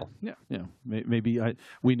 Overall. Yeah. Maybe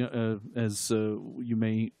we know, as you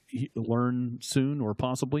may learn soon, or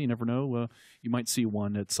possibly, you never know, you might see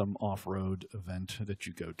one at some off-road event that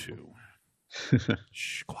you go to.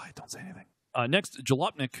 Shh, quiet, don't say anything. Next,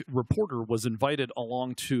 Jalopnik reporter was invited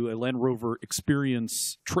along to a Land Rover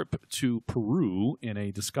experience trip to Peru in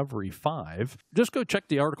a Discovery 5. Just go check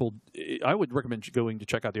the article. I would recommend going to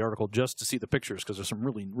check out the article just to see the pictures, because there's some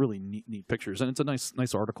really, really neat pictures. And it's a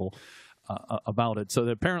nice article about it. So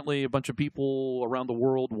apparently a bunch of people around the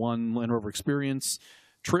world won Land Rover experience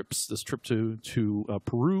trips, this trip to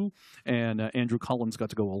Peru, and Andrew Collins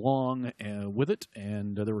got to go along with it,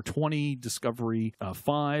 and there were 20 Discovery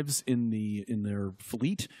 5s in their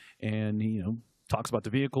fleet, and he talks about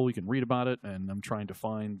the vehicle. You can read about it, and I'm trying to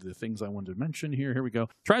find the things I wanted to mention here. Here we go.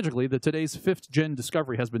 Tragically, today's 5th-gen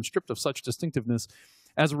Discovery has been stripped of such distinctiveness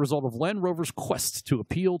as a result of Land Rover's quest to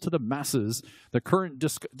appeal to the masses. The current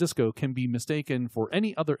Disco can be mistaken for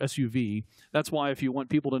any other SUV. That's why if you want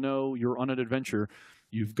people to know you're on an adventure,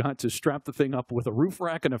 you've got to strap the thing up with a roof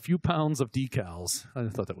rack and a few pounds of decals. I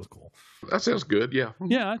thought that was cool. That sounds good, yeah.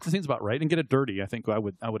 Yeah, that seems about right. And get it dirty. I think I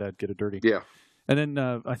would add get it dirty. Yeah. And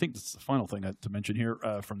then I think this is the final thing to mention here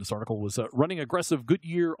from this article was running aggressive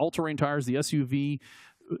Goodyear all-terrain tires. The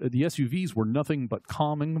SUVs were nothing but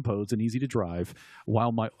calm and composed and easy to drive.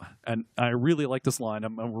 And I really like this line.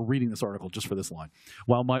 We're reading this article just for this line.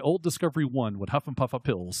 While my old Discovery 1 would huff and puff up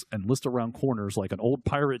hills and list around corners like an old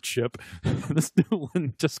pirate ship, this new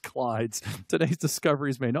one just glides. Today's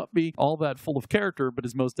Discoveries may not be all that full of character, but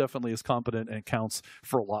is most definitely as competent and counts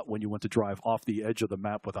for a lot when you want to drive off the edge of the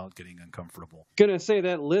map without getting uncomfortable. Gonna say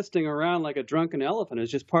that listing around like a drunken elephant is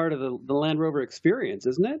just part of the Land Rover experience,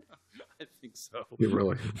 isn't it? I think so.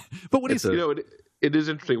 Really. But what it is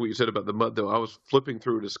interesting what you said about the mud, though. I was flipping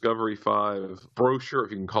through a Discovery 5 brochure,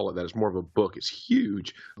 if you can call it that. It's more of a book. It's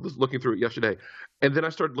huge. I was looking through it yesterday. And then I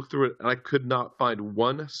started looking through it, and I could not find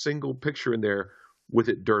one single picture in there with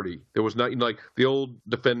it dirty. There was not, like the old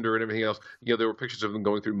Defender and everything else. There were pictures of them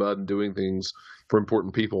going through mud and doing things for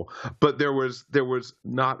important people. But there was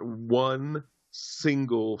not one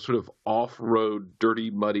single sort of off-road, dirty,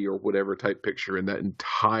 muddy, or whatever type picture in that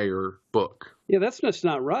entire book. Yeah, that's just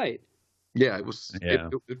not right. Yeah, it was. Yeah.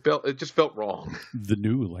 It just felt wrong. The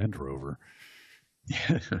new Land Rover.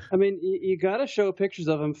 I mean, you got to show pictures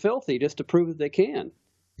of them filthy just to prove that they can.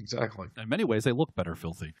 Exactly. In many ways, they look better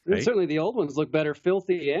filthy. Right? Certainly, the old ones look better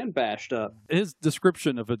filthy and bashed up. His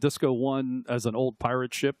description of a Disco 1 as an old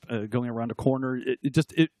pirate ship going around a corner,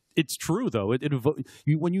 it's true, though.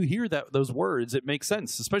 When you hear those words, it makes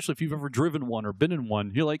sense, especially if you've ever driven one or been in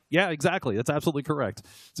one. You're like, yeah, exactly. That's absolutely correct.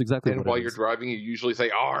 It's exactly what it is. And while you're driving, you usually say,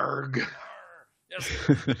 "Arg."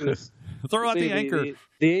 Yes. Throw out the anchor.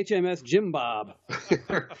 The HMS Jim Bob.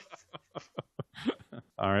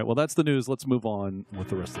 All right, well, that's the news. Let's move on with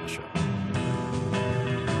the rest of the show.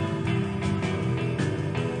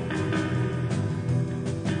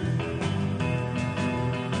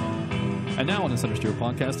 And now on the Centresteer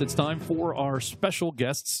podcast, it's time for our special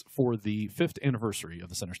guests for the 5th anniversary of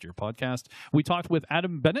the Centresteer podcast. We talked with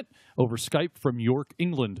Adam Bennett over Skype from York,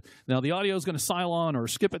 England. Now, the audio is going to silon or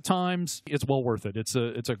skip at times. It's well worth it. It's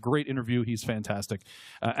a great interview. He's fantastic.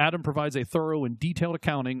 Adam provides a thorough and detailed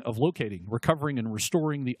accounting of locating, recovering, and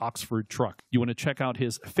restoring the Oxford truck. You want to check out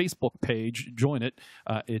his Facebook page, join it.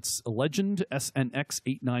 It's Legend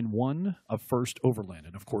SNX891 of First Overland.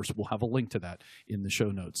 And, of course, we'll have a link to that in the show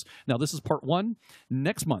notes. Now, this is part 1.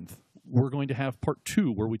 Next month, we're going to have part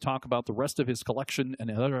 2, where we talk about the rest of his collection and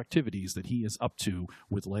other activities that he is up to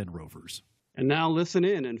with Land Rovers. And now listen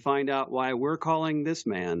in and find out why we're calling this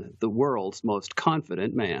man the world's most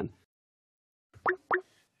confident man.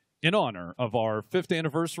 In honor of our 5th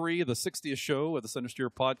anniversary, the 60th show of the Centresteer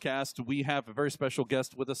podcast, we have a very special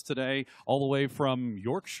guest with us today, all the way from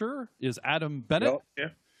Yorkshire, is Adam Bennett.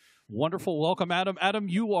 Yeah. Wonderful. Welcome, Adam. Adam,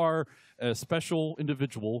 you are a special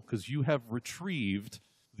individual because you have retrieved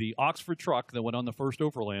the Oxford truck that went on the first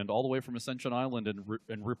Overland all the way from Ascension Island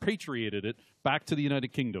and repatriated it back to the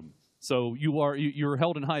United Kingdom. So you're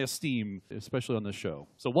held in high esteem, especially on this show.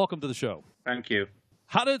 So welcome to the show. Thank you.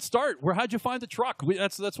 How did it start? How'd you find the truck?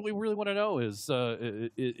 That's what we really want to know is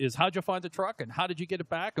how'd you find the truck and how did you get it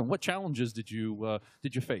back and what challenges did you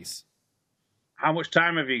face? How much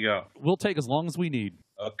time have you got? We'll take as long as we need.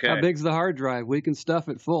 Okay. How big's the hard drive? We can stuff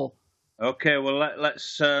it full. Okay, well let's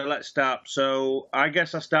start. So I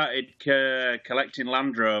guess I started collecting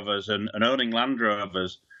Land Rovers and owning Land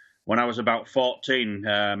Rovers when I was about 14.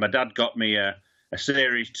 My dad got me a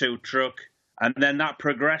Series 2 truck, and then that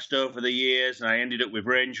progressed over the years, and I ended up with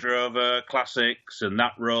Range Rover Classics, and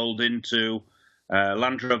that rolled into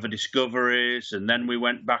Land Rover Discoveries, and then we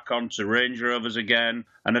went back onto Range Rovers again,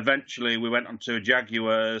 and eventually we went onto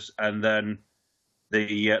Jaguars, and then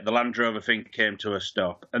the Land Rover thing came to a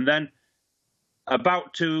stop, and then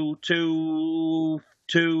about about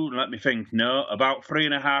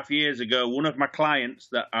 3.5 years ago, one of my clients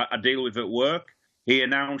that I deal with at work, he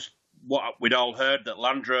announced what we'd all heard, that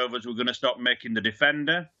Land Rovers were going to stop making the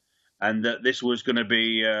Defender, and that this was going to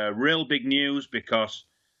be real big news because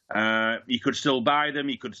you could still buy them,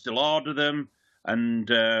 you could still order them, and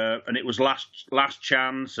it was last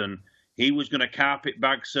chance, and he was going to carpet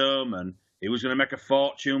bag some, and he was going to make a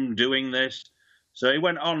fortune doing this. So he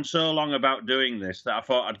went on so long about doing this that I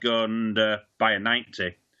thought I'd go and buy a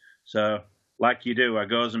 90. So, like you do, I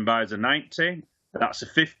goes and buys a 90. That's a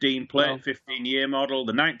 15-year model.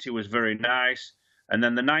 The 90 was very nice. And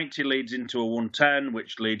then the 90 leads into a 110,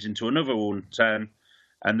 which leads into another 110.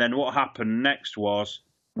 And then what happened next was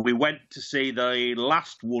we went to see the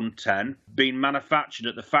last 110 being manufactured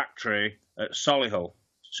at the factory at Solihull.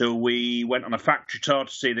 So we went on a factory tour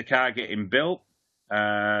to see the car getting built.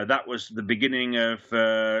 That was the beginning of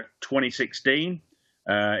 2016.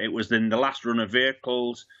 It was in the last run of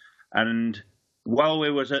vehicles. And while we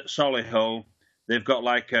was at Solihull, they've got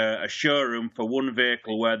like a showroom for one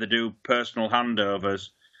vehicle where they do personal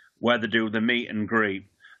handovers, where they do the meet and greet.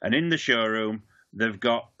 And in the showroom, they've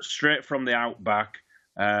got straight from the Outback,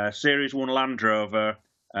 Series 1 Land Rover,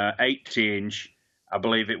 80-inch, I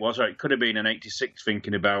believe it was, or it could have been an 86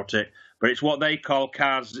 thinking about it. But it's what they call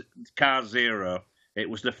Car Zero. It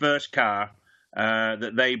was the first car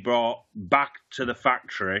that they brought back to the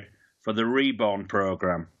factory for the Reborn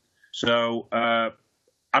program. So I'd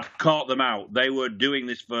caught them out. They were doing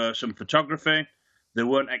this for some photography. They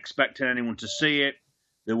weren't expecting anyone to see it.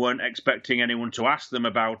 They weren't expecting anyone to ask them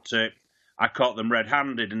about it. I caught them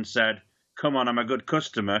red-handed and said, "Come on, I'm a good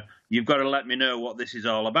customer. You've got to let me know what this is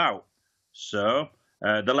all about." So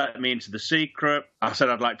they let me into the secret. I said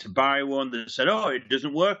I'd like to buy one. They said, "Oh, it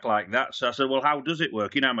doesn't work like that." So I said, "Well, how does it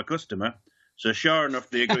work? You know, I'm a customer." So sure enough,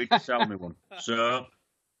 they agreed to sell me one. So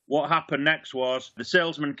what happened next was the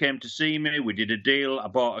salesman came to see me. We did a deal. I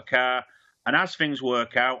bought a car. And as things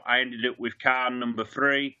work out, I ended up with car number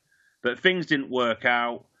 3. But things didn't work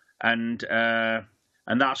out, and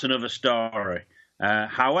that's another story.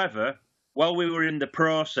 However, while we were in the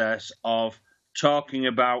process of talking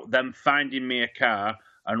about them finding me a car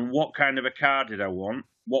and what kind of a car did I want,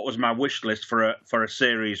 what was my wish list for a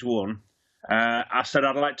Series 1, I said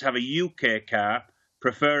I'd like to have a UK car,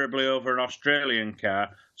 preferably over an Australian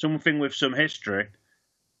car, something with some history.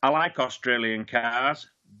 I like Australian cars,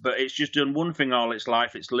 but it's just done one thing all its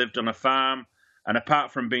life. It's lived on a farm, and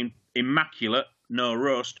apart from being immaculate, no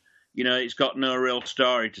rust, you know, it's got no real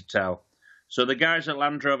story to tell. So the guys at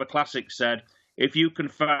Land Rover Classics said, if you can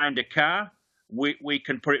find a car, we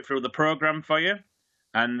can put it through the program for you,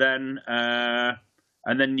 and then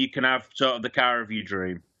you can have sort of the car of your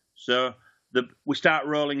dream. So we start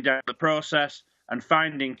rolling down the process, and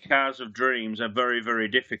finding cars of dreams are very, very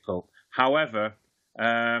difficult. However,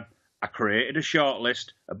 I created a short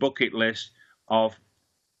list, a bucket list of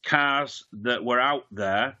cars that were out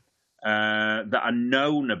there that are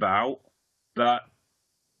known about, but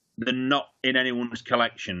they're not in anyone's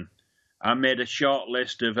collection. I made a short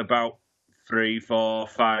list of about 3, 4,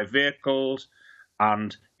 5 vehicles,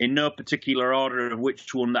 and in no particular order of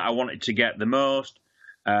which one that I wanted to get the most.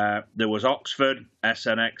 There was Oxford,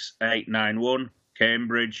 SNX 891,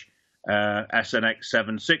 Cambridge, SNX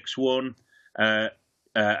 761,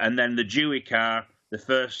 and then the Dewey car, the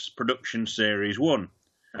first production Series 1,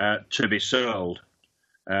 to be sold.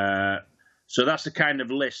 So that's the kind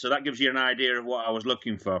of list. So that gives you an idea of what I was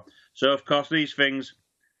looking for. So, of course, these things,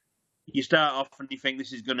 you start off and you think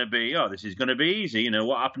this is going to be easy. You know,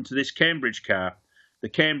 what happened to this Cambridge car? The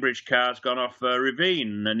Cambridge car's gone off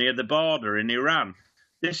Ravine near the border in Iran.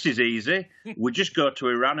 This is easy. We just go to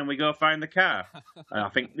Iran and we go find the car. I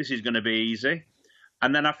think this is going to be easy.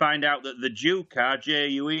 And then I find out that the Jew car,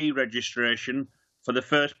 JUE registration for the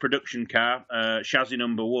first production car, chassis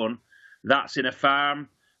number 1, that's in a farm.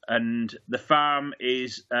 And the farm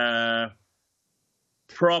is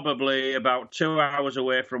probably about 2 hours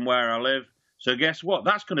away from where I live. So guess what?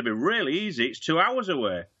 That's going to be really easy. It's 2 hours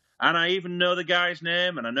away. And I even know the guy's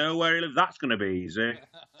name and I know where he lives. That's going to be easy.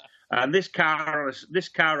 And this car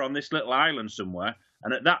on this little island somewhere,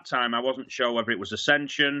 and at that time I wasn't sure whether it was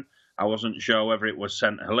Ascension, I wasn't sure whether it was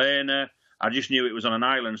St. Helena. I just knew it was on an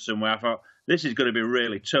island somewhere. I thought, this is going to be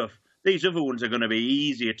really tough. These other ones are going to be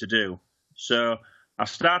easier to do. So I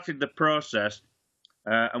started the process,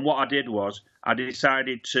 and what I did was I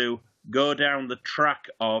decided to go down the track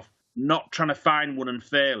of not trying to find one and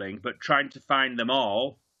failing, but trying to find them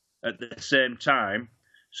all at the same time,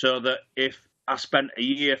 so that if I spent a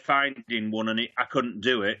year finding one and I couldn't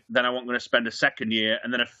do it, then I wasn't going to spend a second year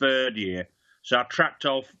and then a third year. So I tracked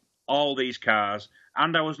off all these cars,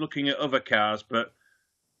 and I was looking at other cars, but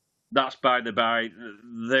that's by the by.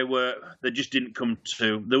 They just didn't come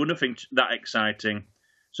to. There were nothing that exciting.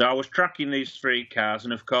 So I was tracking these three cars,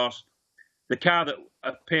 and of course, the car that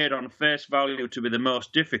appeared on face value to be the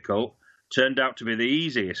most difficult turned out to be the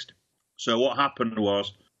easiest. So what happened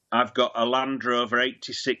was, I've got a Land Rover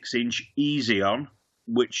 86-inch Easy On,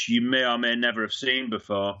 which you may or may never have seen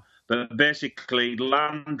before. But basically,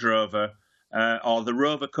 Land Rover, or the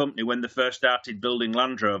Rover company, when they first started building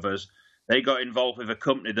Land Rovers, they got involved with a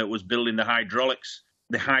company that was building the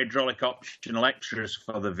hydraulic optional extras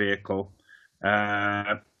for the vehicle,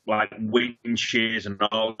 like winches and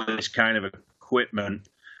all this kind of equipment.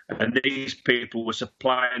 And these people were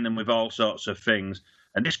supplying them with all sorts of things.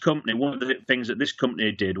 And this company, one of the things that this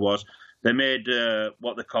company did was they made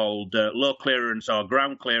what they called low clearance or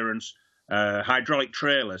ground clearance hydraulic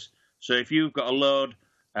trailers. So if you've got a load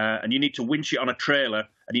and you need to winch it on a trailer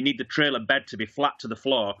and you need the trailer bed to be flat to the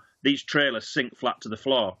floor, these trailers sink flat to the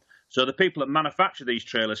floor. So the people that manufacture these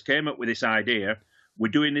trailers came up with this idea. We're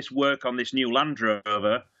doing this work on this new Land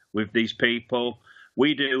Rover with these people.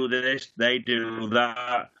 We do this, they do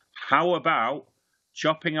that. How about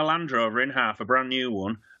chopping a Land Rover in half, a brand new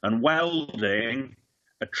one, and welding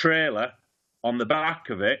a trailer on the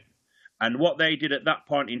back of it? And what they did at that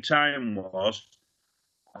point in time was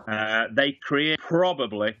they created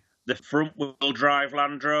probably the front-wheel drive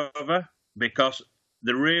Land Rover, because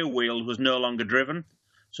the rear wheel was no longer driven.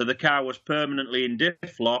 So the car was permanently in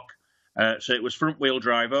diff lock, so it was front-wheel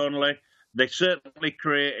drive only. They certainly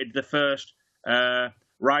created the first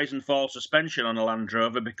rise and fall suspension on a Land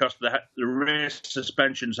Rover, because the rear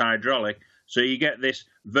suspension's hydraulic, so you get this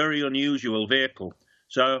very unusual vehicle.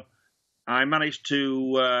 So I managed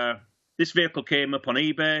to, this vehicle came up on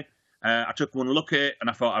eBay. I took one look at it and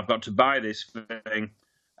I thought, I've got to buy this thing.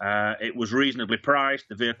 It was reasonably priced.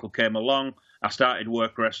 The vehicle came along. I started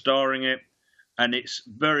work restoring it, and it's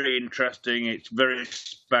very interesting. It's very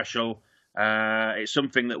special. It's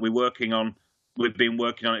something that we're working on. We've been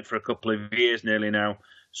working on it for a couple of years nearly now.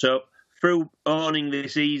 So through owning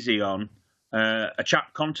this Easy On, a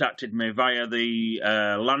chap contacted me via the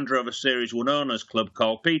Land Rover Series 1 Owners Club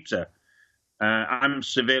called Peter. I'm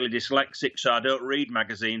severely dyslexic, so I don't read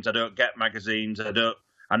magazines. I don't get magazines. I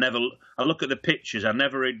look at the pictures. I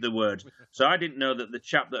never read the words. So I didn't know that the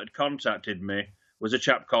chap that had contacted me was a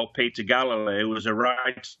chap called Peter Galloway, who was a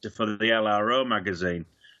writer for the LRO magazine.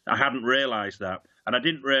 I hadn't realised that. And I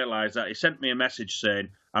didn't realise that. He sent me a message saying,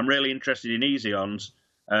 I'm really interested in Easy-Ons.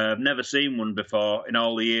 I've never seen one before in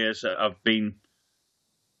all the years that I've been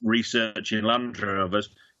researching Land Rovers.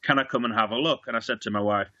 Can I come and have a look? And I said to my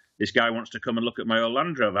wife, this guy wants to come and look at my old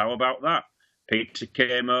Land Rover. How about that? Peter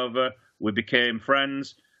came over. We became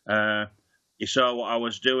friends. He saw what I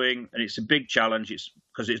was doing. And it's a big challenge.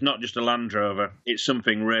 Because it's not just a Land Rover. It's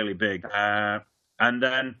something really big. And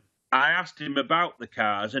then I asked him about the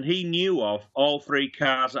cars, and he knew of all three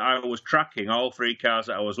cars that I was tracking, all three cars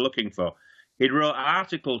that I was looking for. He'd wrote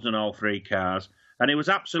articles on all three cars, and he was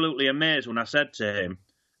absolutely amazed when I said to him,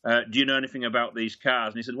 do you know anything about these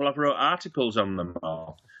cars? And he said, well, I've wrote articles on them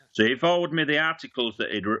all. So he forwarded me the articles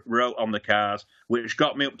that he'd wrote on the cars, which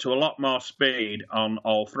got me up to a lot more speed on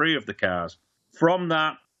all three of the cars. From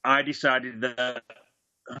that, I decided that,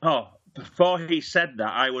 before he said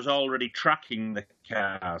that, I was already tracking the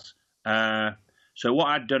cars. So what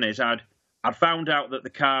I'd done is I'd found out that the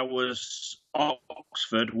car was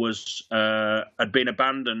Oxford had been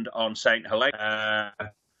abandoned on St. Helena.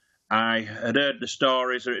 I had heard the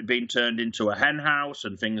stories that it had been turned into a hen house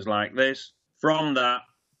and things like this. From that,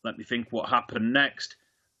 let me think what happened next.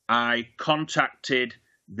 I contacted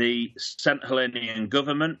the St. Helenian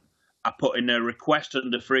government. I put in a request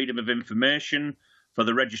under Freedom of Information for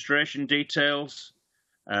the registration details.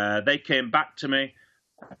 They came back to me,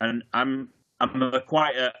 and I'm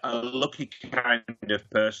quite a lucky kind of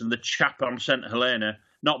person. The chap on St. Helena,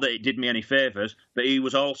 not that it did me any favours, but he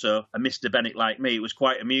was also a Mr. Bennett like me. It was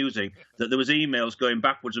quite amusing that there was emails going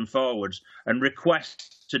backwards and forwards and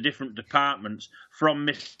requests to different departments from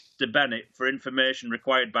Mr. Bennett for information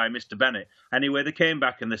required by Mr. Bennett. Anyway, they came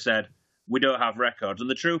back and they said, we don't have records. And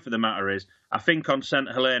the truth of the matter is, I think on St.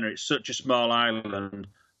 Helena, it's such a small island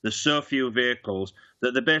there's so few vehicles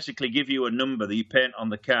that they basically give you a number that you paint on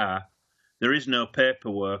the car. There is no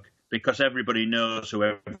paperwork because everybody knows who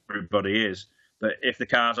everybody is. But if the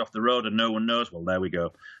car's off the road and no one knows, well, there we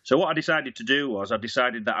go. So what I decided to do was I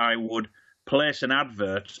decided that I would place an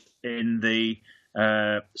advert in the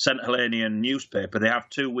St. Helenian newspaper. They have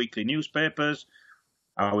 2 weekly newspapers.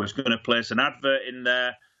 I was going to place an advert in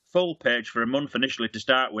there, full page for a month initially to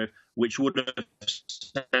start with, which would have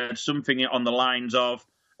said something on the lines of,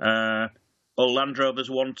 all Land Rovers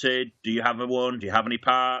wanted, do you have one, do you have any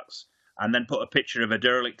parts? And then put a picture of a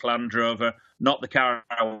derelict Land Rover, not the car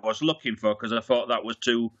I was looking for because I thought that was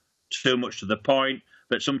too much to the point,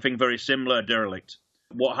 but something very similar, derelict.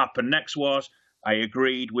 What happened next was I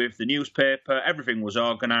agreed with the newspaper, everything was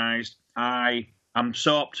organised. I am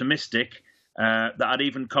so optimistic that I'd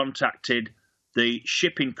even contacted the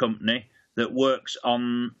shipping company that works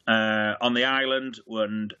on the island,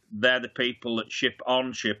 and they're the people that ship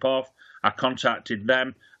on, ship off. I contacted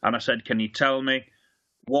them and I said, can you tell me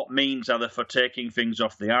what means are there for taking things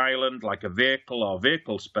off the island, like a vehicle or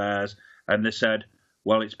vehicle spares? And they said,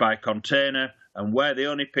 well, it's by container, and we're the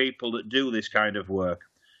only people that do this kind of work.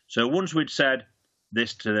 So once we'd said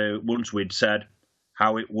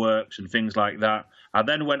how it works and things like that, I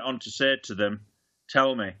then went on to say to them,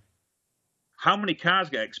 tell me, how many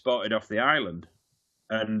cars get exported off the island?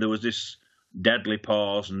 And there was this deadly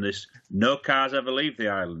pause and this, no cars ever leave the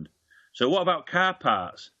island. So what about car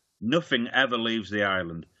parts? Nothing ever leaves the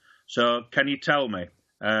island. So can you tell me,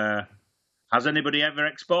 has anybody ever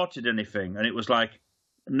exported anything? And it was like,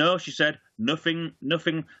 no, she said, nothing.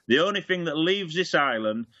 The only thing that leaves this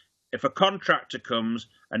island, if a contractor comes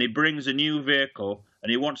and he brings a new vehicle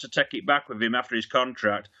and he wants to take it back with him after his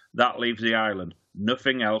contract, that leaves the island.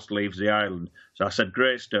 Nothing else leaves the island. So I said,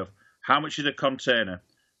 great stuff. How much is a container?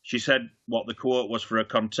 She said what the quote was for a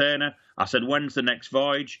container. I said, when's the next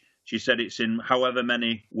voyage? She said it's in however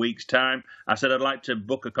many weeks' time. I said, I'd like to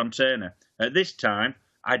book a container. At this time,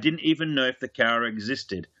 I didn't even know if the car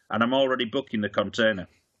existed, and I'm already booking the container.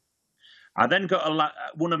 I then got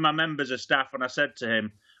one of my members of staff, and I said to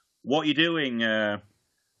him, what are you doing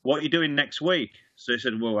next week? So he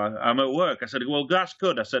said, well, I'm at work. I said, well, that's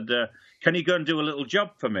good. I said, can you go and do a little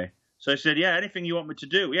job for me? So he said, yeah, anything you want me to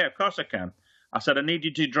do. Yeah, of course I can. I said, I need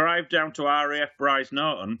you to drive down to RAF Bryce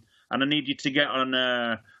Norton, and I need you to get on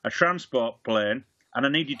a transport plane, and I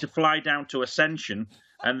need you to fly down to Ascension,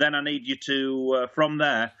 and then I need you to, from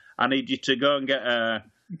there, I need you to go and get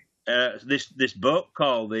this boat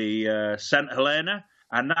called the St. Helena,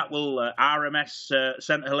 and that will, RMS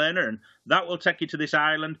St. Helena, and that will take you to this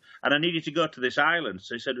island, and I need you to go to this island.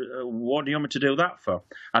 So he said, what do you want me to do that for?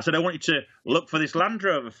 I said, I want you to look for this Land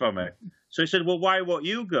Rover for me. So he said, well, why won't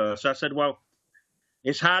you go? So I said, well,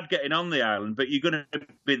 it's hard getting on the island, but you're going to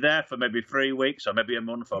be there for maybe 3 weeks or maybe a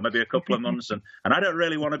month or maybe a couple of months. And I don't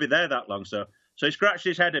really want to be there that long. So he scratched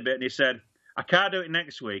his head a bit and he said, I can't do it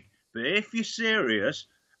next week, but if you're serious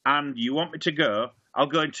and you want me to go, I'll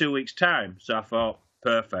go in 2 weeks' time. So I thought,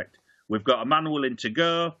 perfect. We've got a man willing to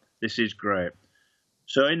go. This is great.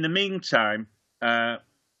 So in the meantime,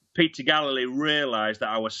 Peter Galilee realised that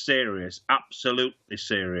I was serious, absolutely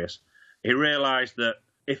serious. He realised that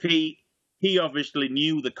if he obviously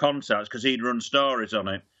knew the contacts because he'd run stories on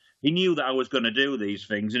it. He knew that I was going to do these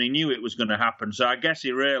things and he knew it was going to happen. So I guess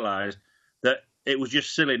he realised that it was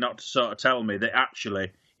just silly not to sort of tell me that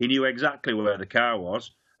actually he knew exactly where the car was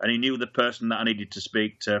and he knew the person that I needed to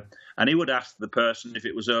speak to. And he would ask the person if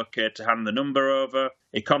it was okay to hand the number over.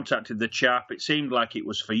 He contacted the chap. It seemed like it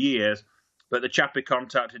was for years, but the chap he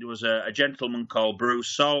contacted was a gentleman called Bruce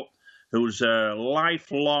Salt, who's a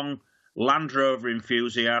lifelong Land Rover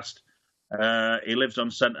enthusiast. He lives on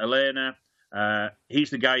St. Helena. He's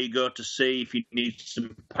the guy you go to see if you need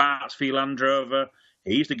some parts for your Land Rover.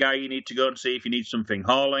 He's the guy you need to go and see if you need something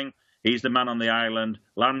hauling. He's the man on the island.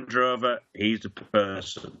 Land Rover, he's the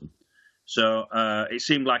person. So it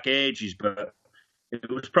seemed like ages, but it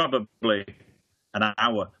was probably an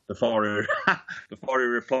hour before he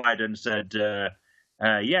replied and said,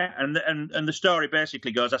 yeah. And the story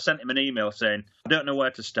basically goes, I sent him an email saying, I don't know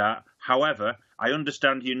where to start. However, I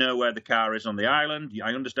understand you know where the car is on the island.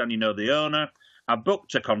 I understand you know the owner. I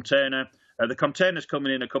booked a container. The container's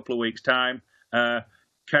coming in a couple of weeks' time.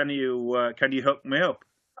 Can you hook me up?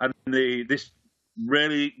 And this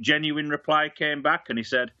really genuine reply came back, and he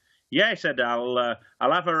said, yeah. He said, I'll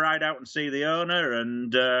have a ride out and see the owner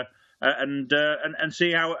and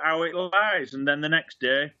see how it lies. And then the next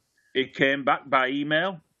day, he came back by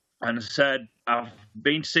email and said, I've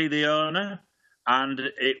been to see the owner. And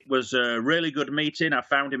it was a really good meeting. I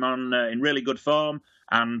found him in really good form,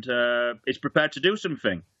 and he's prepared to do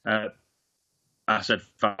something. I said,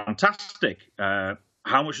 fantastic. How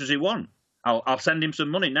much does he want? I'll send him some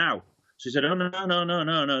money now. So he said, oh,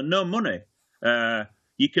 no money.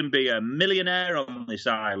 You can be a millionaire on this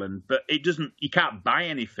island, but you can't buy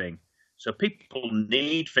anything. So people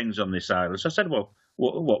need things on this island. So I said, well,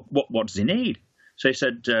 what does he need? So he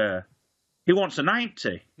said, he wants a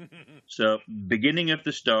 90. So beginning of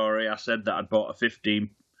the story, I said that I'd bought a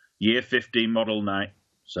year 15 model 90.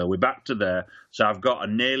 So we're back to there. So I've got a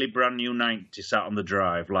nearly brand new 90 sat on the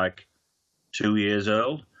drive, like 2 years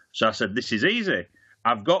old. So I said, this is easy.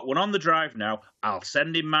 I've got one on the drive now. I'll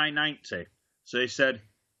send him my 90. So he said,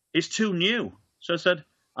 it's too new. So I said,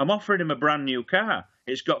 I'm offering him a brand new car.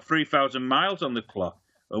 It's got 3,000 miles on the clock.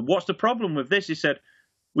 What's the problem with this? He said,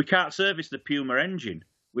 we can't service the Puma engine.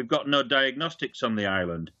 We've got no diagnostics on the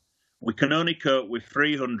island. We can only cope with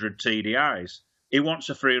 300 TDIs. He wants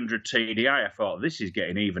a 300 TDI. I thought, this is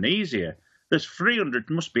getting even easier. There's 300,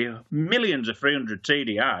 must be millions of 300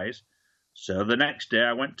 TDIs. So the next day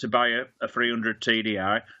I went to buy a 300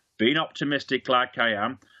 TDI. Being optimistic like I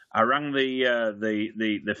am, I rang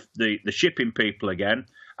the shipping people again,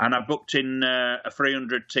 and I booked in a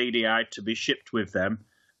 300 TDI to be shipped with them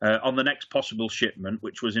on the next possible shipment,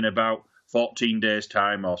 which was in about 14 days'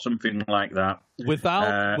 time or something like that.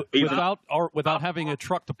 Without having a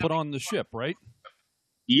truck to put on the ship, right?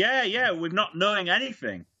 Yeah, with not knowing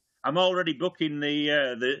anything. I'm already booking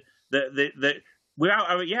I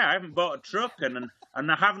haven't bought a truck and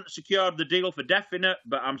I haven't secured the deal for definite,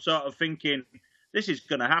 but I'm sort of thinking this is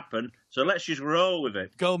going to happen, so let's just roll with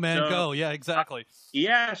it. Go, man, go. Yeah, exactly.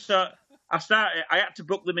 So I had to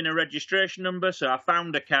book them in a registration number, so I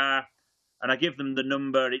found a car and I give them the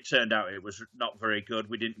number. It turned out it was not very good.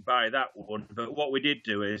 We didn't buy that one, but what we did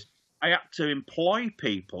do is I had to employ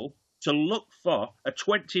people to look for a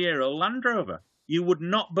 20-year-old Land Rover. You would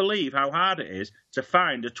not believe how hard it is to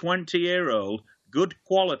find a 20-year-old good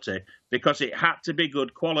quality, because it had to be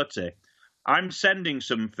good quality. I'm sending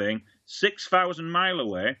something 6,000 miles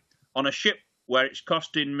away on a ship where it's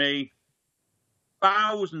costing me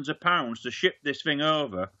thousands of pounds to ship this thing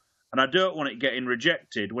over, and I don't want it getting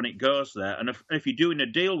rejected when it goes there. And if you're doing a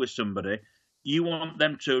deal with somebody, you want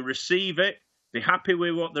them to receive it, be happy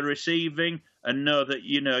with what they're receiving, and know that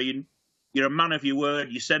you're a man of your word.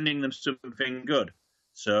 You're sending them something good.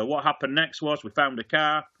 So what happened next was we found a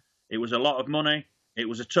car. It was a lot of money. It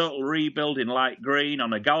was a total rebuild in light green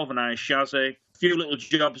on a galvanized chassis. A few little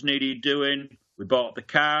jobs needed doing. We bought the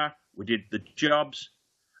car. We did the jobs.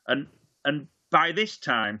 And by this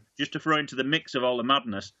time, just to throw into the mix of all the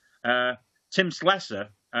madness, Tim Slessor,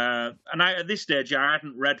 at this stage, I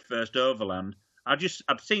hadn't read First Overland. I'd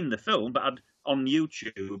seen the film on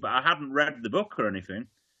YouTube, but I hadn't read the book or anything.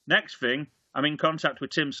 Next thing, I'm in contact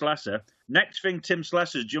with Tim Slessor. Next thing, Tim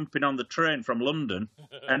Slessor's jumping on the train from London,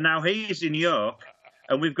 and now he's in York,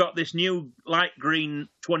 and we've got this new light green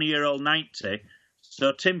 20-year-old 90,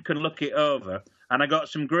 so Tim can look it over. And I got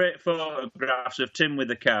some great photographs of Tim with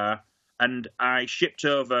the car, and I shipped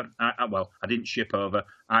over, I didn't ship over,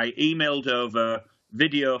 I emailed over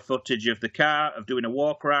video footage of the car, of doing a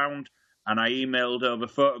walk around, and I emailed over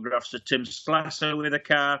photographs of Tim Slessor with the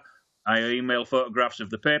car. I emailed photographs of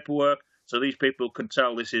the paperwork, so these people could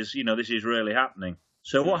tell this is really happening.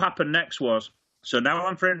 So what happened next was, so now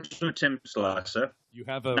I'm friends with Tim Slessor.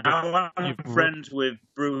 Now I'm friends with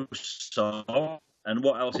Bruce Saul, and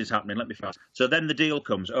what else is happening? Let me find. So then the deal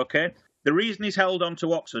comes, okay? The reason he's held on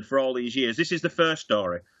to Oxford for all these years, this is the first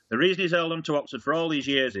story. The reason he's held on to Oxford for all these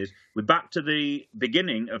years is, we're back to the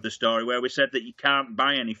beginning of the story where we said that you can't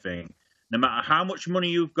buy anything. No matter how much money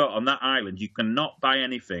you've got on that island, you cannot buy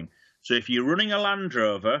anything. So if you're running a Land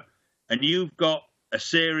Rover and you've got a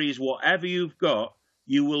series, whatever you've got,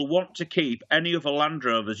 you will want to keep any other Land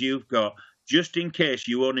Rovers you've got, just in case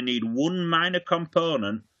you only need one minor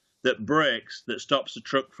component that breaks, that stops the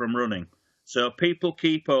truck from running. So people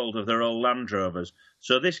keep hold of their old Land Rovers.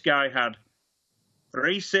 So this guy had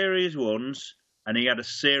 3 Series 1s and he had a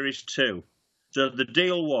Series 2. So the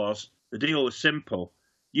deal was simple.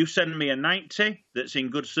 You send me a 90 that's in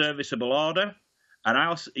good serviceable order,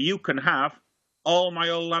 and you can have all my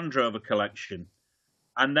old Land Rover collection.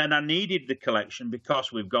 And then I needed the collection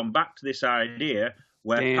because we've gone back to this idea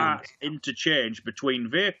where parts interchange between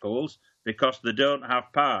vehicles because they don't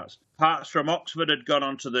have parts. Parts from Oxford had gone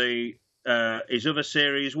onto his other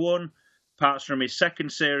Series 1. Parts from his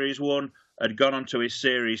second Series 1 had gone onto his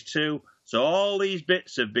Series 2. So all these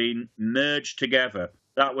bits have been merged together.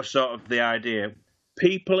 That was sort of the idea.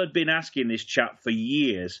 People had been asking this chap for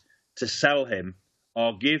years to sell him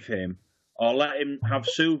or give him or let him have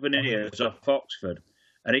souvenirs off Oxford.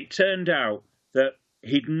 And it turned out that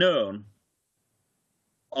he'd known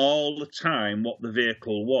all the time what the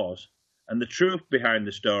vehicle was. And the truth behind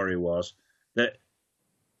the story was that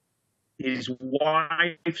his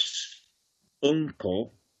wife's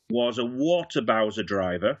uncle was a water bowser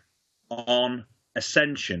driver on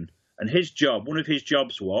Ascension. And his job, one of his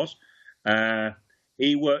jobs was,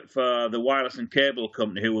 he worked for the wireless and cable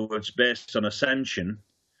company who was based on Ascension.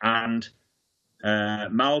 And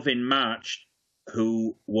Malvin March,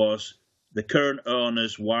 who was the current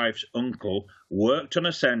owner's wife's uncle, worked on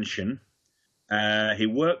Ascension. He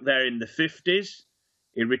worked there in the 50s.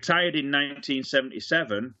 He retired in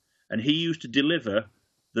 1977, and he used to deliver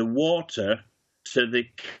the water to the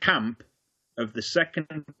camp of the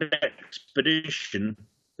second expedition,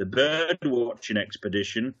 the bird watching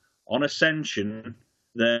expedition on Ascension,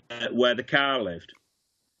 where the car lived.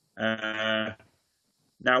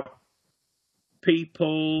 Now,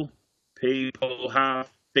 people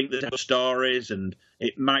think there's stories, and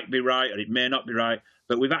it might be right or it may not be right,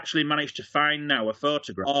 but we've actually managed to find now a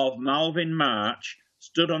photograph of Malvin March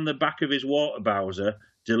stood on the back of his water bowser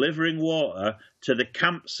delivering water to the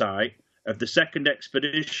campsite of the second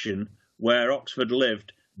expedition where Oxford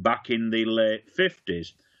lived back in the late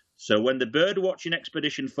 50s. So when the bird watching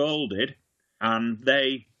expedition folded, and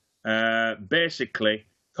they basically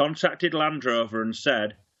contacted Land Rover and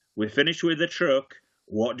said, "We're finished with the truck.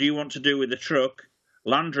 What do you want to do with the truck?"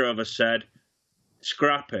 Land Rover said,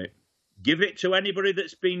 "Scrap it. Give it to anybody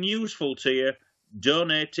that's been useful to you.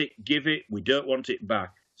 Donate it. Give it. We don't want it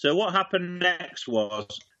back." So what happened next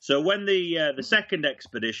was, so when the second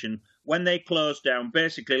expedition, when they closed down,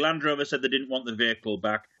 basically Land Rover said they didn't want the vehicle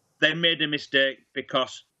back. They made a mistake,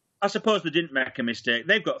 because I suppose they didn't make a mistake.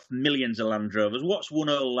 They've got millions of Land Rovers. What's one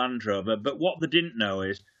old Land Rover? But what they didn't know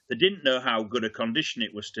is they didn't know how good a condition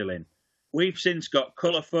it was still in. We've since got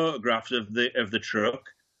colour photographs of the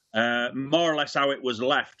truck, more or less how it was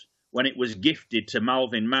left when it was gifted to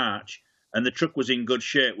Malvin March, and the truck was in good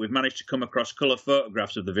shape. We've managed to come across colour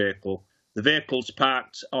photographs of the vehicle. The vehicle's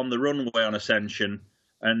parked on the runway on Ascension,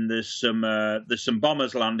 and there's some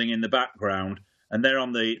bombers landing in the background, and they're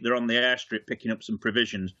on the airstrip picking up some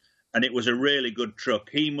provisions. And it was a really good truck.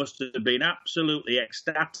 He must have been absolutely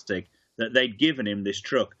ecstatic that they'd given him this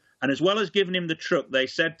truck. And as well as giving him the truck, they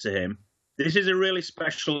said to him, "This is a really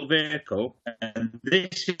special vehicle, and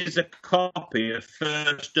this is a copy of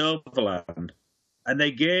First Overland." And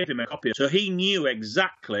they gave him a copy. So he knew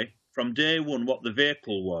exactly from day one what the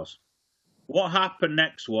vehicle was. What happened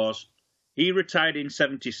next was he retired in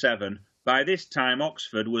 77. By this time,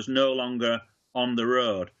 Oxford was no longer on the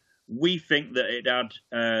road. We think that it had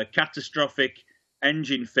catastrophic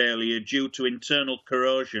engine failure due to internal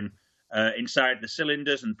corrosion inside the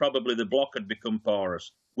cylinders, and probably the block had become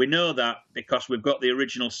porous. We know that because we've got the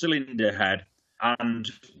original cylinder head, and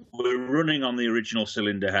we're running on the original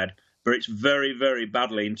cylinder head, but it's very, very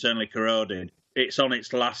badly internally corroded. It's on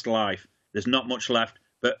its last life. There's not much left,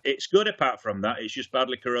 but it's good apart from that. It's just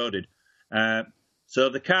badly corroded. So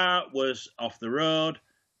the car was off the road,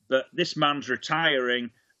 but this man's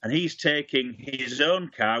retiring, and he's taking his own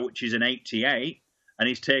car, which is an 88, and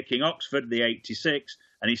he's taking Oxford, the 86,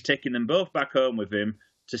 and he's taking them both back home with him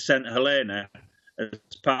to St Helena as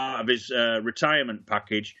part of his retirement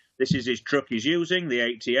package. This is his truck he's using, the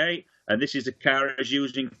 88, and this is the car he's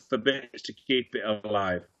using for bits to keep it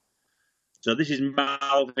alive. So this is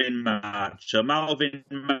Malvin March. So Malvin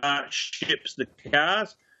March ships the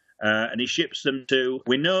cars, and he ships them to.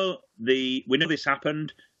 We know this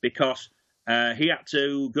happened because he had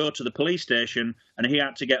to go to the police station, and he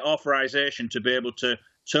had to get authorization to be able to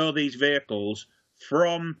tow these vehicles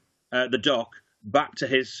from the dock back to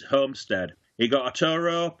his homestead. He got a tow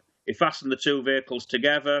rope, he fastened the two vehicles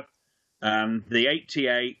together, and the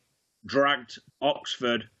 88 dragged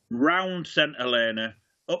Oxford round St Helena,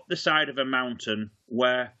 up the side of a mountain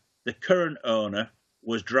where the current owner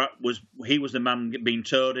was the man being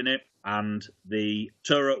towed in it, and the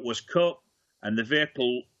tow rope was cut, and the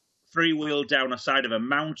vehicle three-wheeled down a side of a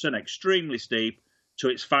mountain, extremely steep, to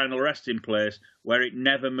its final resting place, where it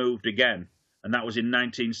never moved again. And that was in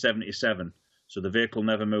 1977. So the vehicle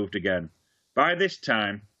never moved again. By this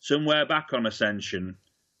time, somewhere back on Ascension,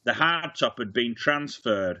 the hardtop had been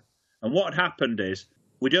transferred. And what had happened is,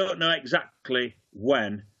 we don't know exactly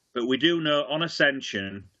when, but we do know on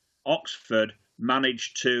Ascension, Oxford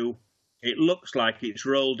managed to, it looks like it's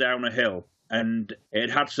rolled down a hill. And it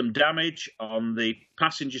had some damage on the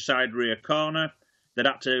passenger side rear corner.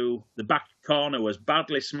 The back corner was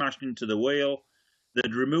badly smashed into the wheel.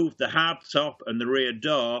 They'd removed the hardtop and the rear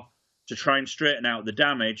door to try and straighten out the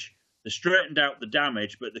damage. They straightened out the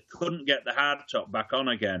damage, but they couldn't get the hardtop back on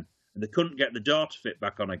again. And they couldn't get the door to fit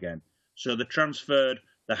back on again. So they transferred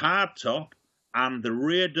the hardtop and the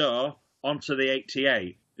rear door onto the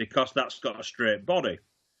 88 because that's got a straight body.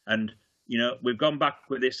 And, we've gone back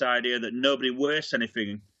with this idea that nobody wastes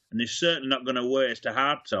anything, and they're certainly not going to waste a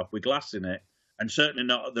hardtop with glass in it, and certainly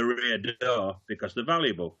not at the rear door because they're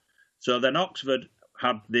valuable. So then Oxford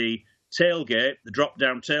had the tailgate, the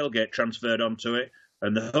drop-down tailgate transferred onto it,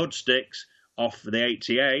 and the hood sticks off the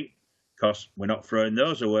 88, because we're not throwing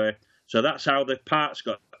those away. So that's how the parts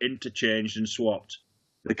got interchanged and swapped.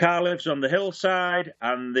 The car lives on the hillside,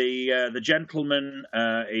 and the gentleman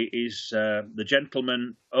the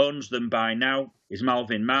gentleman owns them by now. Is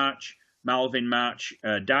Malvin March. Malvin March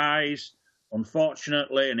dies,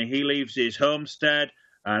 unfortunately, and he leaves his homestead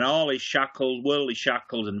and all his shackles, worldly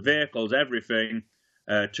shackles and vehicles, everything,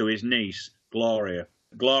 to his niece, Gloria.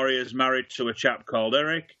 Gloria's married to a chap called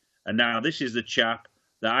Eric, and now this is the chap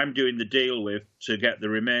that I'm doing the deal with to get the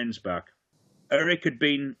remains back. Eric had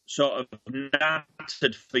been sort of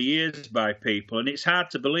nattered for years by people, and it's hard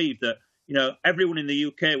to believe that, everyone in the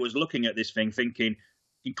UK was looking at this thing thinking,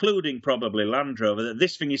 including probably Land Rover, that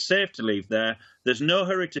this thing is safe to leave there. There's no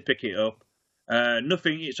hurry to pick it up.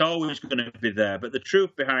 Nothing, it's always going to be there. But the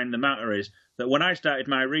truth behind the matter is that when I started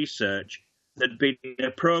my research, there'd been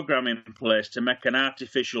a program in place to make an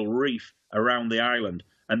artificial reef around the island,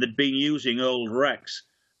 and they'd been using old wrecks,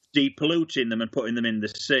 depolluting them and putting them in the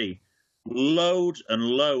sea. Loads and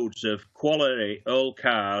loads of quality old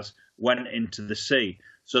cars went into the sea.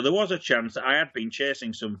 So there was a chance that I had been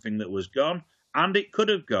chasing something that was gone, and it could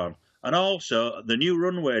have gone. And also, the new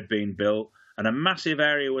runway had been built, and a massive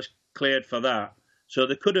area was cleared for that. So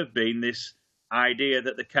there could have been this idea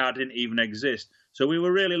that the car didn't even exist. So we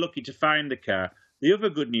were really lucky to find the car. The other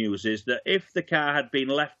good news is that if the car had been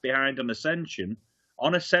left behind on Ascension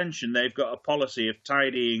they've got a policy of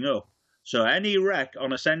tidying up. So any wreck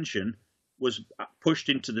on Ascension was pushed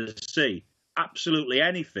into the sea. Absolutely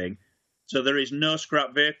anything. So there is no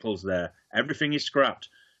scrap vehicles there. Everything is scrapped.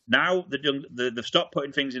 Now they've stopped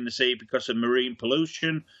putting things in the sea because of marine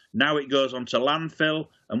pollution. Now it goes on to landfill.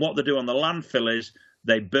 And what they do on the landfill is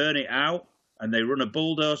they burn it out and they run a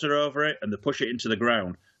bulldozer over it and they push it into the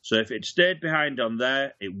ground. So if it stayed behind on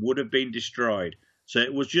there, it would have been destroyed. So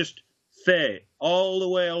it was just fate. All the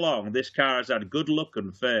way along, this car has had good luck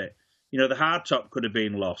and fate. The hardtop could have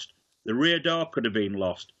been lost. The rear door could have been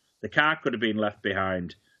lost. The car could have been left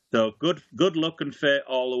behind. So good luck and fate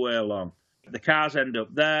all the way along. The cars end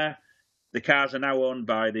up there. The cars are now owned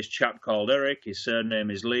by this chap called Eric. His surname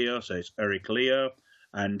is Leo, so it's Eric Leo.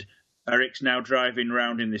 And Eric's now driving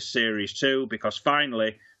around in this Series 2 because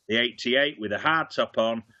finally, the 88 with a hardtop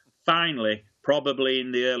on, finally, probably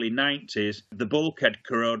in the early 90s, the bulkhead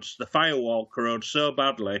corrodes, the firewall corrodes so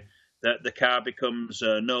badly that the car becomes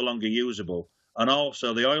no longer usable. And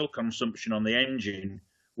also the oil consumption on the engine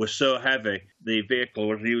was so heavy, the vehicle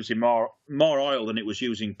was using more oil than it was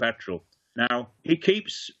using petrol. Now, he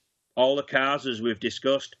keeps all the cars, as we've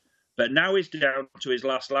discussed, but now he's down to his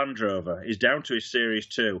last Land Rover. He's down to his Series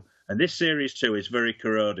 2, and this Series 2 is very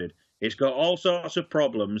corroded. It's got all sorts of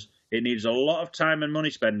problems. It needs a lot of time and money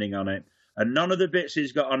spending on it, and none of the bits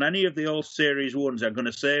he's got on any of the old Series 1s are going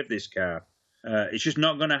to save this car. It's just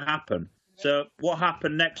not going to happen. So what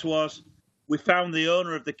happened next was we found the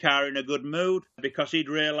owner of the car in a good mood because he'd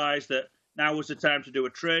realised that now was the time to do a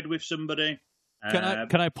trade with somebody.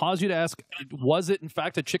 Can I pause you to ask, was it in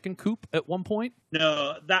fact a chicken coop at one point?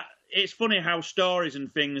 No, it's funny how stories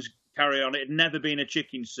and things carry on. It had never been a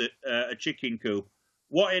chicken coop.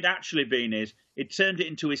 What it actually been is it turned it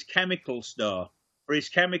into his chemical store for his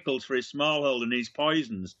chemicals for his smallhold and his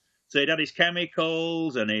poisons. So he'd had his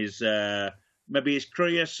chemicals and his maybe his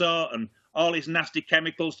creosote and all his nasty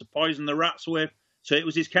chemicals to poison the rats with. So it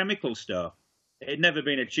was his chemical store. It had never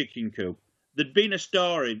been a chicken coop. There'd been a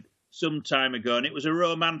story some time ago, and it was a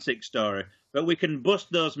romantic story. But we can bust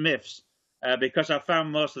those myths because I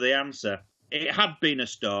found most of the answer. It had been a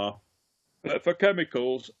store for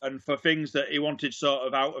chemicals and for things that he wanted sort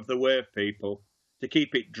of out of the way of people, to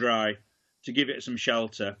keep it dry, to give it some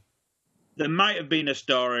shelter. There might have been a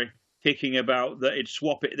story kicking about that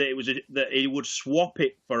that he would swap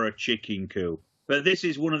it for a chicken coop. But this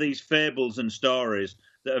is one of these fables and stories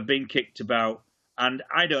that have been kicked about, and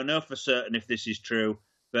I don't know for certain if this is true,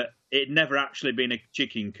 but it never actually been a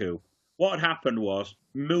chicken coop. What had happened was,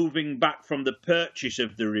 moving back from the purchase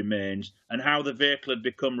of the remains and how the vehicle had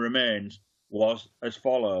become remains was as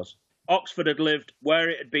follows. Oxford had lived where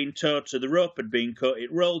it had been towed to, the rope had been cut,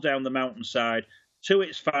 it rolled down the mountainside to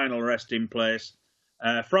its final resting place.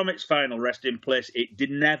 From its final resting place, it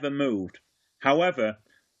never moved. However,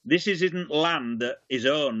 this isn't land that is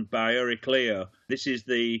owned by Eric Leo. This is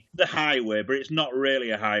the highway, but it's not really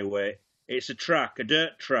a highway. It's a track, a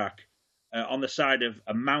dirt track, on the side of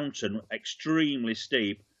a mountain, extremely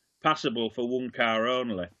steep, passable for one car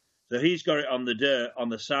only. So he's got it on the dirt on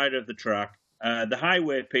the side of the track. The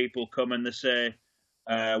highway people come and they say,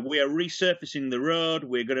 we are resurfacing the road.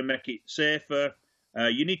 We're going to make it safer.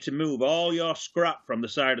 You need to move all your scrap from the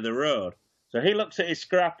side of the road. So he looks at his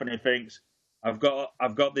scrap and he thinks, I've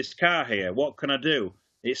got this car here. What can I do?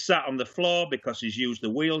 It's sat on the floor because he's used the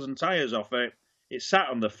wheels and tyres off it. It's sat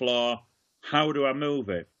on the floor. How do I move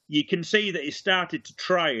it? You can see that he started to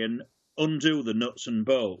try and undo the nuts and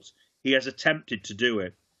bolts. He has attempted to do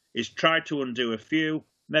it. He's tried to undo a few,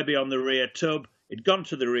 maybe on the rear tub. He'd gone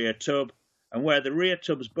to the rear tub, and where the rear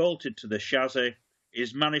tub's bolted to the chassis,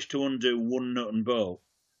 he's managed to undo one nut and bolt.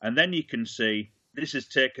 And then you can see this has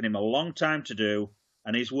taken him a long time to do,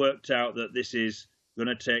 and he's worked out that this is going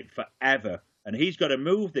to take forever. And he's got to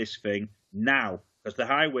move this thing now, because the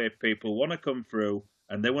highway people want to come through,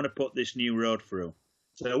 and they want to put this new road through.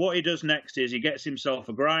 So what he does next is he gets himself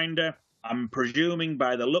a grinder. I'm presuming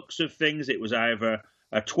by the looks of things it was either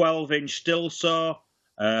a 12-inch still saw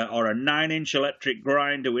or a 9-inch electric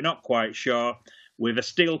grinder, we're not quite sure, with a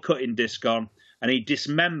steel cutting disc on, and he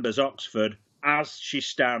dismembers Oxford as she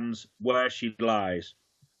stands where she lies.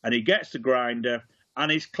 And he gets the grinder,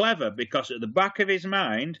 and he's clever because at the back of his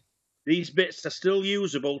mind, these bits are still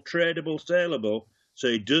usable, tradable, saleable, so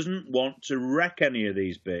he doesn't want to wreck any of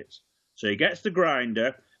these bits. So he gets the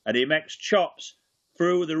grinder, and he makes chops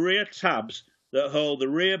through the rear tabs that hold the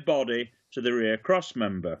rear body to the rear cross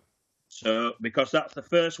member. So, because that's the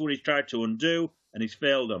first one he's tried to undo, and he's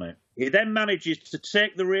failed on it. He then manages to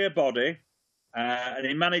take the rear body, and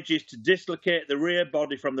he manages to dislocate the rear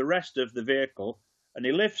body from the rest of the vehicle, and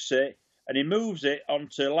he lifts it, and he moves it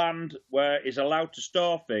onto land where he's allowed to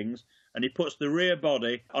store things, and he puts the rear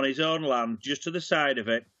body on his own land, just to the side of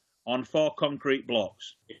it, on 4 concrete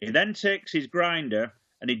blocks. He then takes his grinder,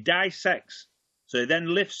 and he dissects. So he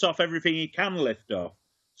then lifts off everything he can lift off.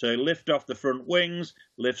 So he lifts off the front wings,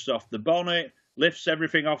 lifts off the bonnet, lifts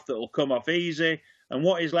everything off that will come off easy. And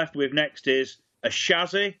what he's left with next is a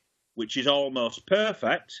chassis, which is almost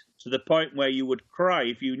perfect, to the point where you would cry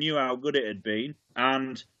if you knew how good it had been,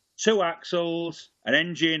 and 2 axles, an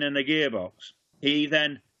engine and a gearbox. He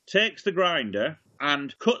then takes the grinder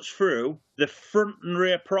and cuts through the front and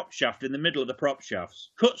rear prop shaft in the middle of the prop shafts,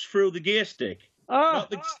 cuts through the gear stick.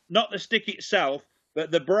 Not the stick itself,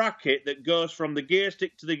 but the bracket that goes from the gear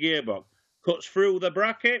stick to the gearbox. Cuts through the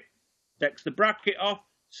bracket, takes the bracket off,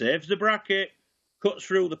 saves the bracket, cuts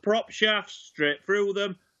through the prop shafts, straight through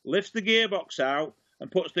them, lifts the gearbox out,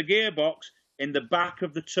 and puts the gearbox in the back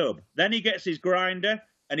of the tub. Then he gets his grinder,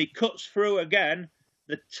 and he cuts through again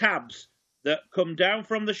the tabs that come down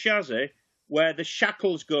from the chassis where the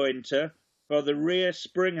shackles go into for the rear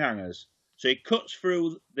spring hangers. So he cuts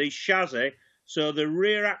through the chassis, so the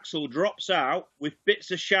rear axle drops out with bits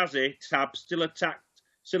of chassis tabs still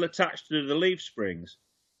attached to the leaf springs.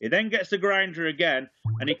 He then gets the grinder again,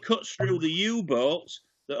 and he cuts through the U-bolts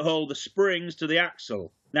that hold the springs to the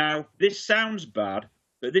axle. Now, this sounds bad,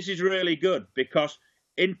 but this is really good, because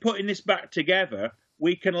in putting this back together,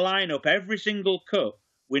 we can line up every single cut.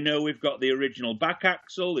 We know we've got the original back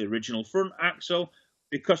axle, the original front axle,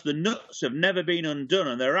 because the nuts have never been undone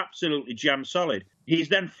and they're absolutely jam solid. He's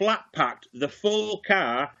then flat packed the full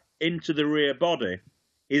car into the rear body.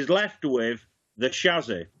 He's left with the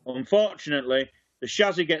chassis. Unfortunately, the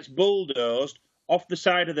chassis gets bulldozed off the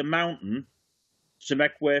side of the mountain to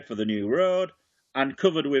make way for the new road, and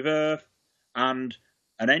covered with earth, and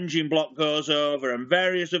an engine block goes over, and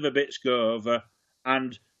various other bits go over,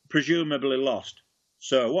 and presumably lost.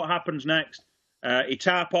 So what happens next? He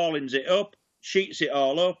tarpaulins it up, sheets it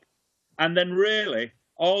all up, and then really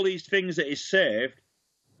all these things that he's saved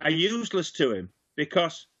are useless to him,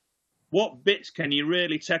 because what bits can you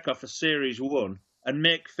really take off a Series 1 and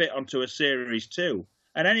make fit onto a Series 2?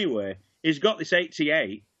 And anyway, he's got this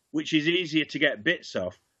 88, which is easier to get bits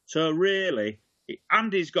off. So really,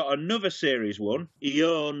 and he's got another Series 1. He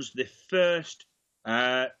owns the first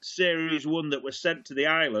Series 1 that was sent to the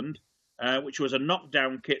island, which was a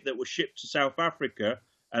knockdown kit that was shipped to South Africa,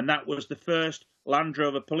 and that was the first Land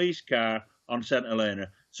Rover police car on St Helena.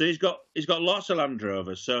 So he's got lots of Land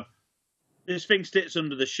Rovers. So this thing sits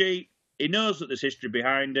under the sheet. He knows that there's history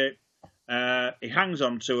behind it. He hangs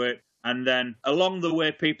on to it, and then along the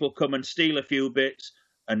way, people come and steal a few bits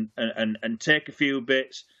and take a few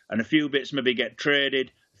bits, and a few bits maybe get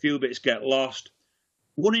traded, a few bits get lost.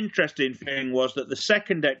 One interesting thing was that the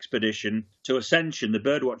second expedition to Ascension, the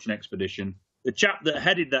birdwatching expedition, the chap that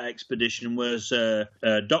headed that expedition was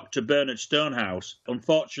Dr. Bernard Stonehouse.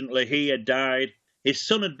 Unfortunately, he had died. His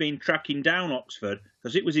son had been tracking down Oxford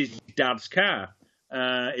because it was his dad's car.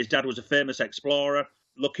 His dad was a famous explorer.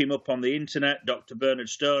 Look him up on the internet, Dr. Bernard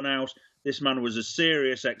Stonehouse. This man was a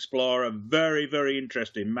serious explorer, very, very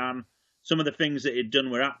interesting man. Some of the things that he'd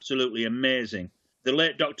done were absolutely amazing. The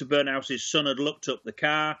late Dr. Burnhouse's son had looked up the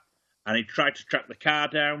car and he tried to track the car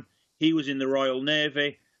down. He was in the Royal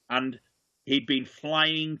Navy and he'd been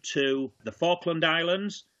flying to the Falkland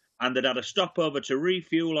Islands and they'd had a stopover to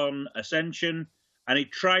refuel on Ascension, and he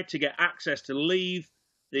tried to get access to leave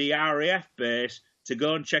the RAF base to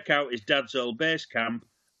go and check out his dad's old base camp,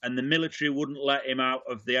 and the military wouldn't let him out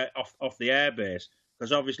of the off the airbase,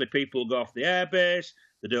 because obviously people go off the airbase,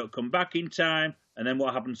 they don't come back in time, and then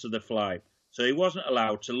what happens to the flight? So he wasn't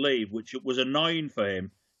allowed to leave, which was annoying for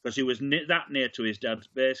him because he was that near to his dad's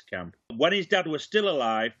base camp. When his dad was still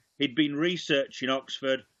alive, he'd been researching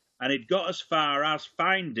Oxford, and he'd got as far as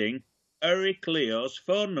finding Eric Leo's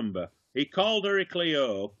phone number. He called Eric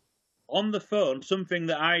Leo on the phone, something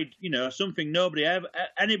that something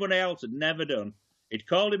anybody else had never done. He'd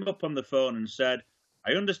called him up on the phone and said,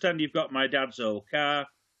 I understand you've got my dad's old car.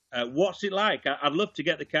 What's it like? I'd love to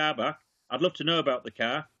get the car back. I'd love to know about the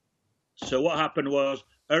car. So what happened was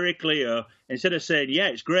Eric Leo, instead of saying, yeah,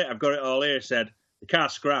 it's great, I've got it all here, said, the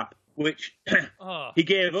car's scrap, which he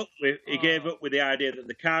gave up with. He gave up with the idea that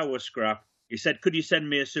the car was scrap. He said, could you send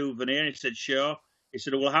me a souvenir? And he said, sure. He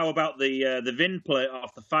said, well, how about the VIN plate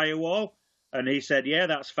off the firewall? And he said, yeah,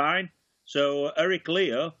 that's fine. So Eric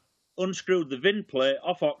Leo unscrewed the VIN plate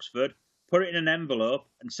off Oxford, put it in an envelope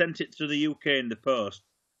and sent it to the UK in the post,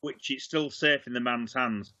 which is still safe in the man's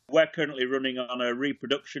hands. We're currently running on a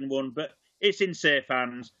reproduction one, but it's in safe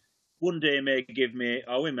hands. One day he may give me,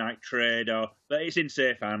 or we might trade, but it's in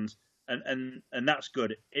safe hands, and that's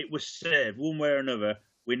good. It was saved one way or another.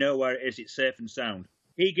 We know where it is. It's safe and sound.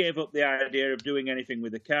 He gave up the idea of doing anything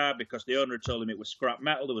with the car because the owner had told him it was scrap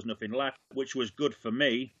metal, there was nothing left, which was good for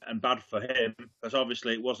me and bad for him, because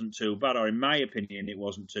obviously it wasn't too bad, or in my opinion, it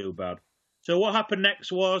wasn't too bad. So what happened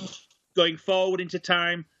next was, going forward into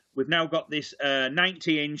time, we've now got this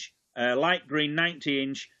 90-inch, light green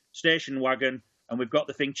 90-inch station wagon, and we've got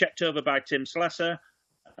the thing checked over by Tim Slessor.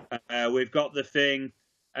 We've got the thing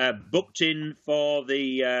booked in for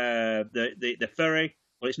the ferry.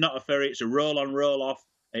 Well, it's not a ferry, it's a roll-on, roll-off.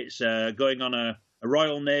 It's going on a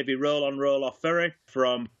Royal Navy roll-on, roll-off ferry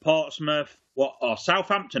from Portsmouth, or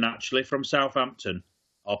Southampton, actually, from Southampton,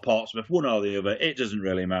 or Portsmouth, one or the other. It doesn't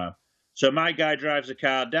really matter. So my guy drives the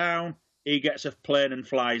car down. He gets a plane and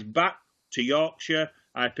flies back to Yorkshire.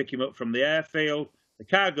 I pick him up from the airfield. The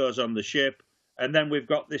car goes on the ship. And then we've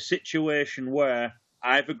got this situation where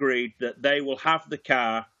I've agreed that they will have the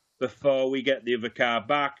car before we get the other car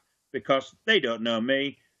back, because they don't know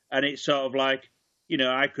me. And it's sort of like,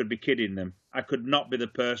 I could be kidding them. I could not be the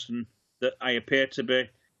person that I appear to be.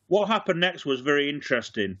 What happened next was very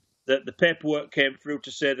interesting. That the paperwork came through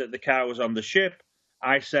to say that the car was on the ship.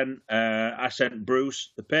 I sent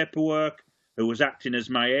Bruce the paperwork, who was acting as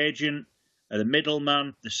my agent, the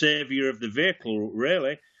middleman, the saviour of the vehicle,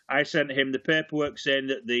 really. I sent him the paperwork saying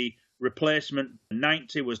that the replacement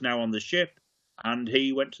 90 was now on the ship, and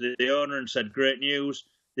he went to the owner and said, great news,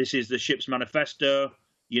 this is the ship's manifesto,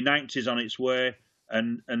 your 90's on its way.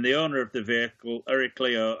 And the owner of the vehicle, Eric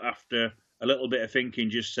Leo, after a little bit of thinking,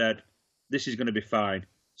 just said, this is going to be fine.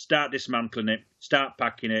 Start dismantling it, start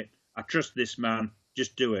packing it. I trust this man.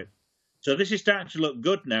 Just do it. So this is starting to look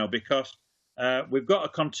good now, because we've got a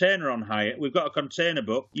container on hire. We've got a container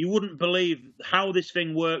book. You wouldn't believe how this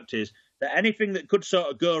thing worked, is that anything that could sort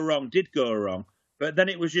of go wrong did go wrong. But then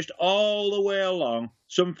it was just all the way along,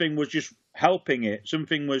 something was just helping it.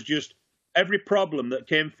 Something was just, every problem that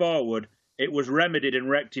came forward, it was remedied and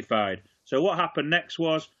rectified. So what happened next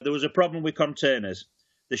was, there was a problem with containers.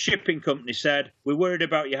 The shipping company said, we're worried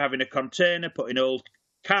about you having a container, putting old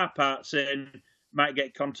car parts in, might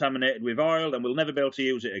get contaminated with oil, and we'll never be able to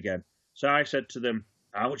use it again. So I said to them,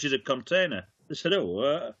 how much is a container? They said,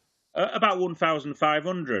 about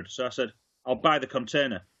 1,500. So I said, I'll buy the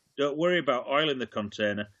container. Don't worry about oil in the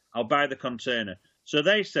container. I'll buy the container. So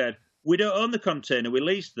they said, we don't own the container, we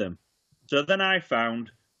lease them. So then I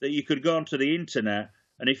found that you could go onto the internet,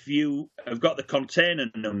 and if you have got the container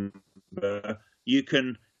number, you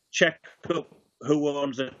can check up who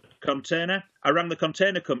owns the container. I rang the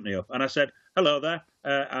container company up and I said, hello there,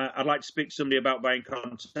 I'd like to speak to somebody about buying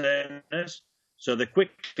containers. So they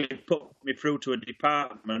quickly put me through to a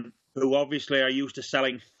department who obviously are used to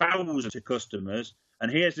selling thousands to customers,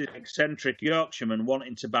 and here's this eccentric Yorkshireman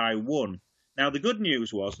wanting to buy one. Now, the good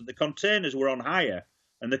news was that the containers were on hire,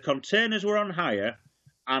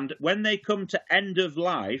 and when they come to end of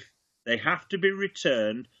life, they have to be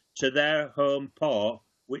returned to their home port,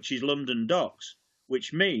 which is London Docks,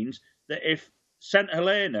 which means that if St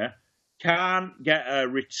Helena can't get a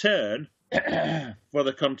return for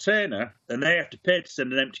the container, then they have to pay to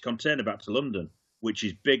send an empty container back to London, which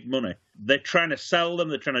is big money. They're trying to sell them.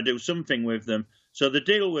 They're trying to do something with them. So the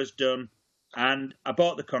deal was done, and I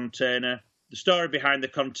bought the container. The story behind the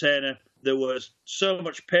container, there was so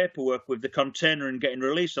much paperwork with the container and getting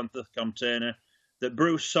released onto the container that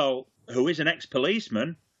Bruce Salt, who is an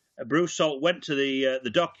ex-policeman, Bruce Salt went to the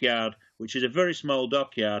dockyard, which is a very small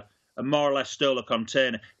dockyard, and more or less stole a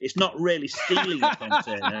container. It's not really stealing a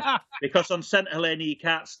container, because on St Helena you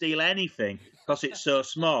can't steal anything because it's so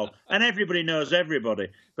small, and everybody knows everybody.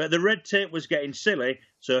 But the red tape was getting silly,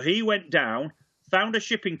 so he went down, found a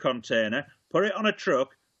shipping container, put it on a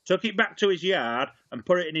truck, took it back to his yard, and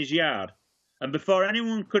put it in his yard. And before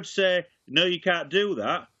anyone could say, no, you can't do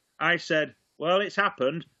that, I said, well, it's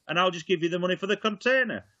happened, and I'll just give you the money for the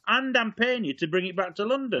container, and I'm paying you to bring it back to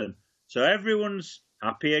London. So everyone's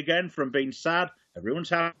happy again from being sad. Everyone's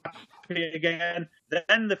happy again.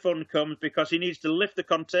 Then the fun comes because he needs to lift the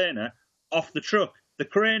container off the truck. The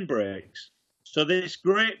crane breaks. So this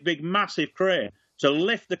great big massive crane to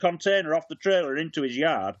lift the container off the trailer into his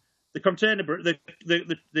yard, the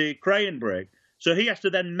crane break. So he has to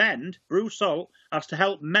then mend, Bruce Salt has to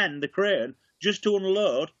help mend the crane just to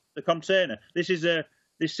unload the container. This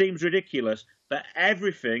seems ridiculous, but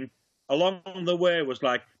everything along the way was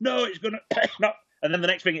like, no, it's going to, not. And then the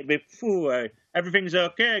next thing it'd be, everything's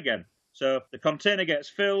okay again. So the container gets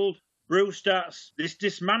filled. Bruce starts this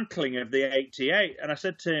dismantling of the 88. And I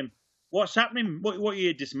said to him, what's happening? What are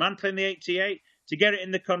you dismantling the 88? To get it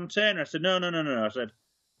in the container? I said, no. I said,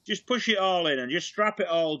 just push it all in and just strap it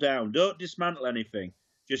all down. Don't dismantle anything.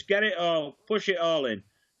 Just get it all, push it all in.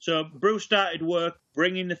 So Bruce started work,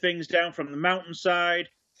 bringing the things down from the mountainside,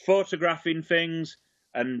 photographing things,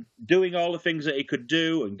 and doing all the things that he could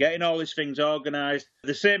do and getting all these things organised. At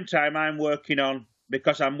the same time, I'm working on,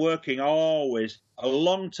 because I'm working always a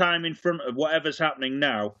long time in front of whatever's happening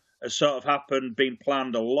now, has sort of happened, been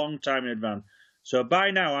planned a long time in advance. So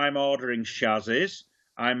by now I'm ordering chassis,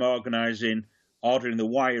 I'm ordering the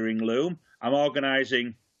wiring loom, I'm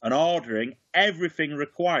organising and ordering everything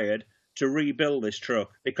required to rebuild this truck,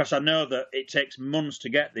 because I know that it takes months to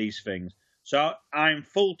get these things. So I'm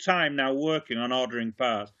full-time now working on ordering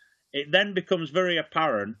parts. It then becomes very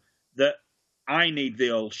apparent that I need the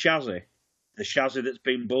old chassis, the chassis that's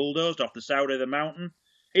been bulldozed off the side of the mountain.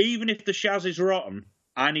 Even if the chassis is rotten,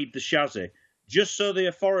 I need the chassis, just so the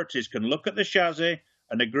authorities can look at the chassis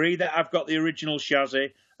and agree that I've got the original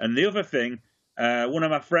chassis. And the other thing, one of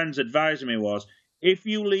my friends advised me was, if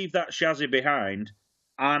you leave that chassis behind,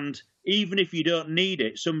 and even if you don't need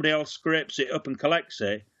it, somebody else scrapes it up and collects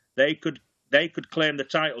it, they could claim the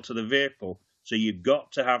title to the vehicle. So you've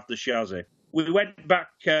got to have the chassis. We went back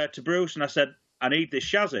to Bruce and I said, I need this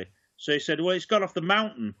chassis. So he said, well, it's gone off the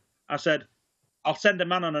mountain. I said, I'll send a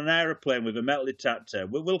man on an aeroplane with a metal detector.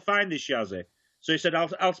 We'll find this chassis. So he said,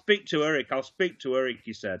 I'll speak to Eric.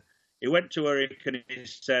 He said. He went to Eric and he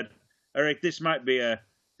said, Eric, this might be a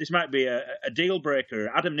deal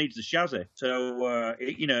breaker. Adam needs the chassis. So,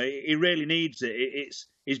 he really needs it.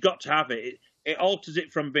 He's got to have it. It alters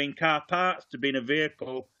it from being car parts to being a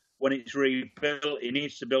vehicle. When it's rebuilt, he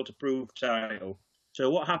needs to be able to prove title.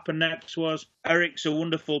 So what happened next was, Eric's a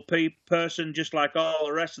wonderful person, just like all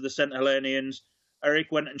the rest of the St Helenians.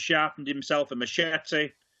 Eric went and sharpened himself a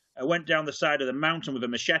machete, went down the side of the mountain with a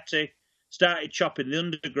machete, started chopping the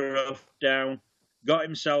undergrowth down, got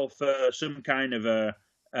himself some kind of a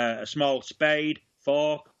small spade,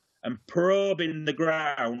 fork, and probing the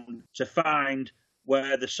ground to find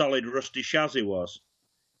where the solid rusty chassis was.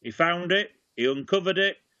 He found it, he uncovered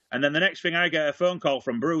it, and then the next thing I get a phone call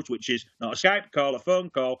from Bruce, which is not a Skype call, a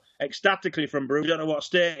phone call, ecstatically from Bruce. Don't know what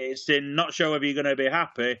state it's in, not sure whether you're going to be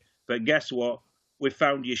happy, but guess what? We've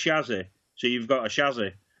found your chassis, so you've got a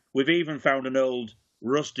chassis. We've even found an old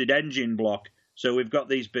rusted engine block, so we've got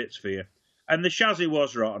these bits for you. And the chassis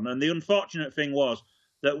was rotten, and the unfortunate thing was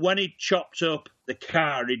that when he chopped up the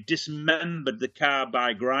car, he dismembered the car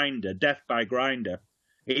by grinder, death by grinder.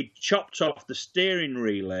 He'd chopped off the steering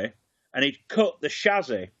relay, and he'd cut the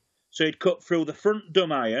chassis. So he'd cut through the front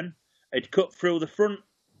dumb iron, he'd cut through the front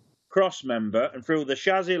cross member and through the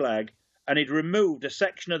chassis leg, and he'd removed a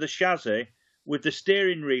section of the chassis with the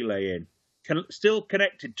steering relay in, still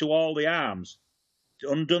connected to all the arms,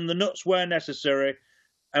 undone the nuts where necessary.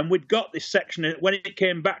 And we'd got this section, when it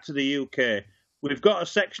came back to the UK, we've got a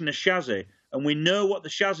section of chassis, and we know what the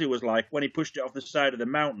chassis was like when he pushed it off the side of the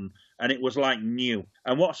mountain, and it was like new.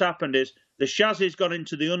 And what's happened is the chassis has gone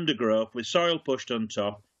into the undergrowth with soil pushed on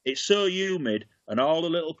top. It's so humid, and all the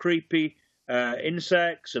little creepy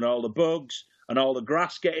insects and all the bugs and all the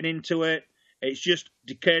grass getting into it. It's just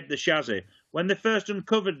decayed the chassis. When they first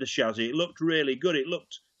uncovered the chassis, it looked really good. It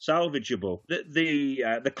looked salvageable.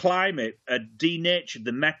 The climate had denatured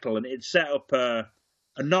the metal, and it set up a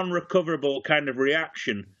non-recoverable kind of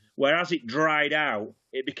reaction, where as it dried out,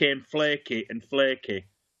 it became flaky and flaky.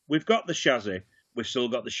 We've got the chassis. We've still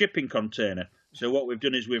got the shipping container. So what we've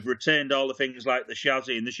done is we've retained all the things like the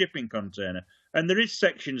chassis and the shipping container. And there is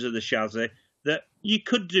sections of the chassis that you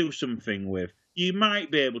could do something with. You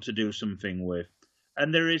might be able to do something with.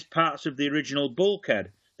 And there is parts of the original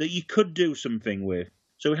bulkhead that you could do something with.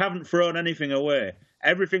 So we haven't thrown anything away.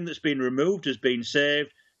 Everything that's been removed has been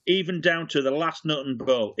saved, even down to the last nut and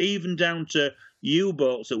bolt, even down to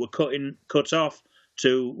U-bolts that were cut off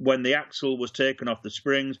to when the axle was taken off the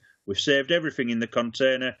springs. We've saved everything in the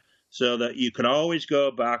container so that you can always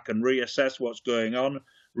go back and reassess what's going on,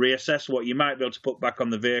 reassess what you might be able to put back on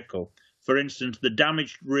the vehicle. For instance, the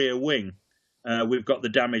damaged rear wing. We've got the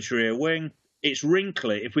damaged rear wing. It's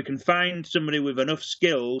wrinkly. If we can find somebody with enough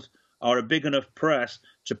skills or a big enough press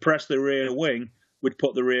to press the rear wing, we'd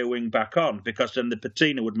put the rear wing back on, because then the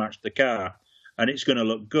patina would match the car and it's going to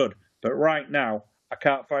look good. But right now, I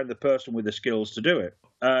can't find the person with the skills to do it.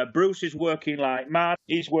 Bruce is working like mad.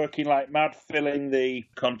 He's working like mad, filling the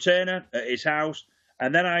container at his house.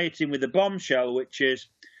 And then I hit him with a bombshell, which is,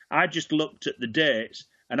 I just looked at the dates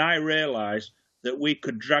and I realised that we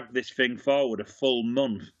could drag this thing forward a full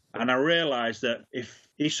month. And I realised that if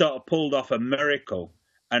he sort of pulled off a miracle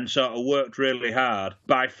and sort of worked really hard,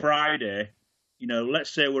 by Friday, let's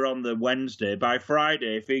say we're on the Wednesday, by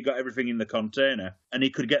Friday, if he got everything in the container and he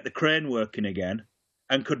could get the crane working again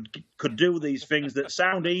and could do these things that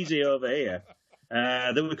sound easy over here,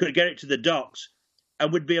 that we could get it to the docks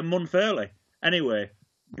and we'd be a month early. Anyway,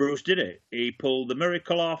 Bruce did it. He pulled the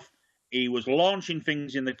miracle off. He was launching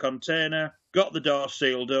things in the container, got the door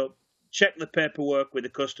sealed up, checked the paperwork with the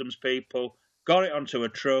customs people, got it onto a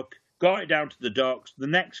truck, got it down to the docks. The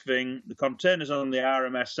next thing, the container's on the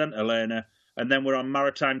RMS Centresteer, and then we're on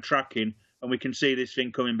maritime tracking, and we can see this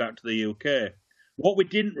thing coming back to the UK. What we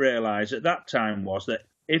didn't realise at that time was that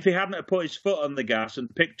if he hadn't put his foot on the gas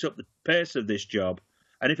and picked up the pace of this job,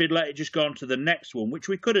 and if he'd let it just go on to the next one, which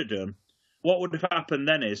we could have done, what would have happened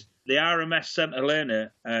then is the RMS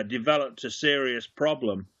Centresteer developed a serious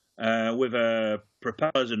problem with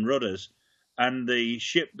propellers and rudders, and the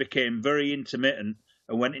ship became very intermittent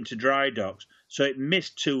and went into dry docks, so it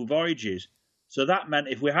missed 2 voyages. So that meant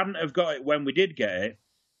if we hadn't have got it when we did get it,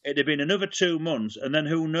 it'd have been another 2 months, and then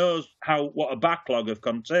who knows what a backlog of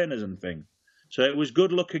containers and things. So it was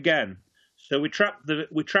good luck again. So we tracked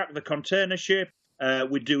the container ship.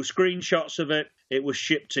 We do screenshots of it. It was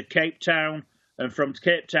shipped to Cape Town, and from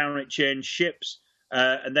Cape Town it changed ships,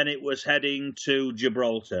 and then it was heading to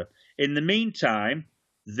Gibraltar. In the meantime,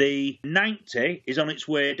 the 90 is on its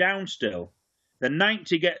way down still. The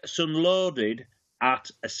 90 gets unloaded at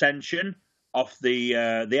Ascension off the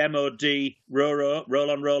MOD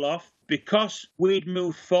roll on, roll off, because we'd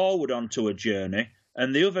moved forward onto a journey,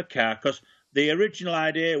 and the other car, because the original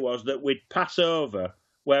idea was that we'd pass over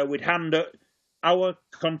where we'd hand our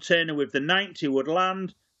container with the 90 would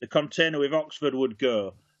land, the container with Oxford would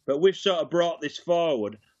go. But we've sort of brought this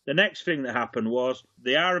forward. The next thing that happened was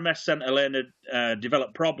the RMS Centresteer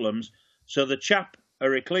developed problems, so the chap,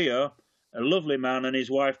 Heraclio, a lovely man, and his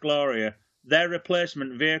wife Gloria, their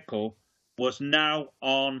replacement vehicle was now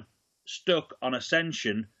stuck on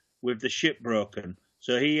Ascension with the ship broken.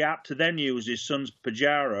 So he had to then use his son's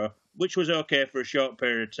Pajero, which was okay for a short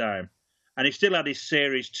period of time. And he still had his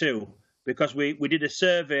Series 2, because we did a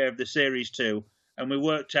survey of the Series 2, and we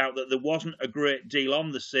worked out that there wasn't a great deal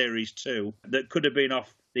on the Series 2 that could have been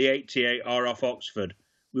off the 88 or off Oxford.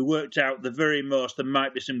 We worked out the very most there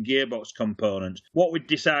might be some gearbox components. What I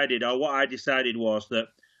decided was that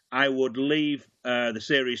I would leave the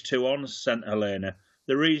Series 2 on Centresteer.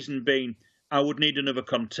 The reason being, I would need another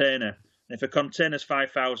container. And if a container's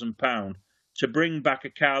 £5,000, to bring back a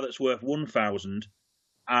car that's worth £1,000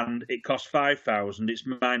 and it costs £5,000, it's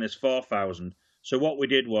minus £4,000. So what we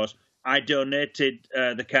did was, I donated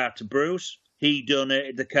the car to Bruce. He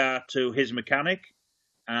donated the car to his mechanic,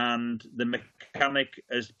 and the mechanic,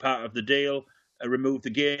 as part of the deal, removed the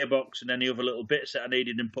gearbox and any other little bits that I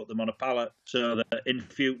needed and put them on a pallet, so that in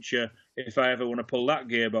future, if I ever want to pull that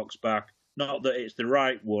gearbox back, not that it's the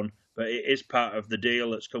right one, but it is part of the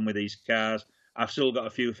deal that's come with these cars, I've still got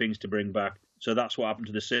a few things to bring back. So that's what happened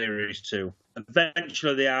to the Series 2.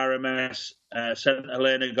 Eventually, the RMS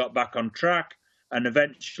Centresteer got back on track, and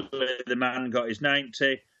eventually the man got his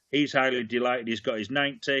 90. He's highly delighted he's got his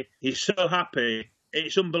 90. He's so happy.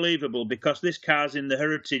 It's unbelievable, because this car's in the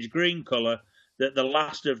heritage green colour. that the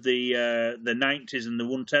last of the 90s and the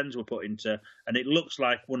 110s were put into, and it looks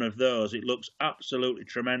like one of those. It looks absolutely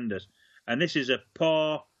tremendous. And this is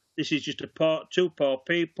just two poor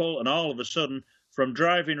people, and all of a sudden, from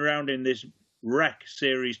driving around in this wreck,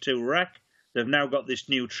 Series 2 wreck, they've now got this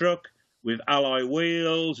new truck with alloy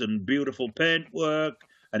wheels and beautiful paintwork,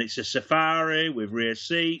 and it's a safari with rear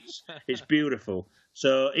seats. It's beautiful.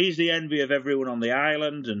 So he's the envy of everyone on the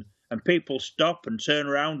island, and people stop and turn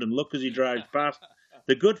around and look as he drives past.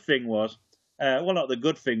 The good thing was, well, not the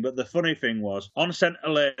good thing, but the funny thing was, on Centre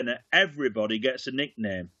Lane, everybody gets a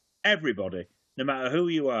nickname. Everybody, no matter who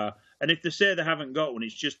you are. And if they say they haven't got one,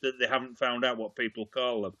 it's just that they haven't found out what people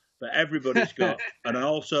call them. But everybody's got an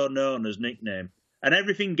also known as nickname. And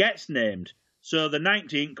everything gets named. So the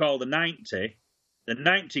 90 ain't called the 90. The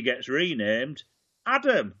 90 gets renamed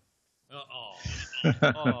Adam.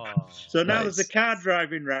 So now there's a car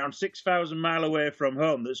driving round 6,000 miles away from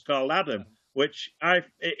home that's called Adam, which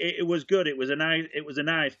it was good. It was a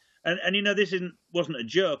nice. And you know, this wasn't a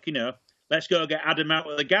joke. You know, let's go get Adam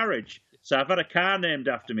out of the garage. So I've had a car named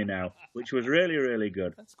after me now, which was really, really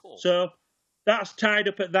good. That's cool. So that's tied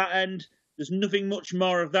up at that end. There's nothing much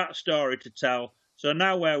more of that story to tell. So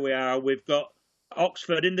now where we are, we've got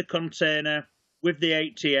Oxford in the container with the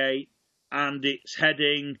 88, and it's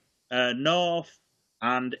heading north,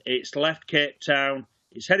 and it's left Cape Town.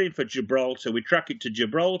 It's heading for Gibraltar. We track it to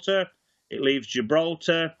Gibraltar. It leaves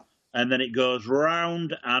Gibraltar, and then it goes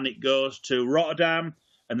round, and it goes to Rotterdam.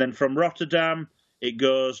 And then from Rotterdam, it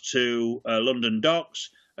goes to London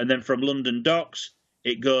Docks. And then from London Docks,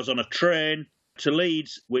 it goes on a train to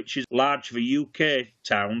Leeds, which is large for UK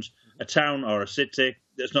towns, a town or a city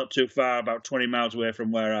that's not too far, about 20 miles away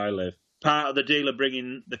from where I live. Part of the deal of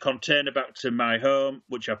bringing the container back to my home,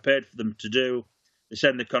 which I paid for them to do, they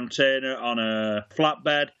send the container on a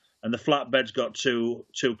flatbed, and the flatbed's got two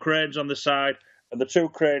cranes on the side, and the two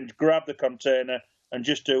cranes grab the container and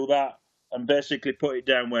just do that and basically put it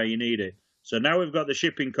down where you need it. So now we've got the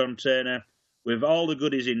shipping container with all the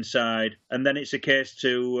goodies inside, and then it's a case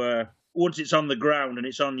to, once it's on the ground and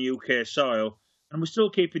it's on UK soil, and we're still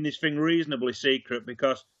keeping this thing reasonably secret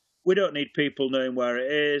because we don't need people knowing where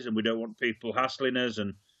it is, and we don't want people hassling us.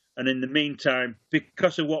 And in the meantime,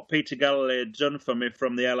 because of what Peter Galloway had done for me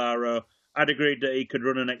from the LRO, I'd agreed that he could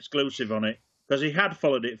run an exclusive on it because he had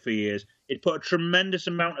followed it for years. He'd put a tremendous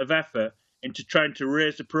amount of effort into trying to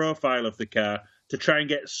raise the profile of the car to try and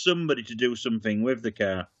get somebody to do something with the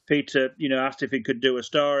car. Peter, asked if he could do a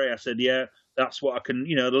story. I said, yeah, that's what I can,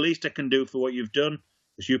 the least I can do for what you've done,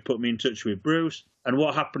 because you put me in touch with Bruce. And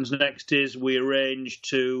what happens next is we arrange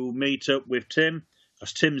to meet up with Tim,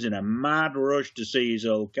 because Tim's in a mad rush to see his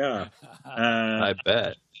old car. I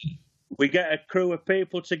bet. We get a crew of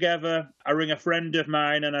people together. I ring a friend of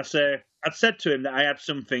mine and I'd said to him that I had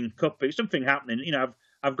something happening.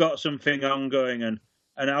 I've got something ongoing, and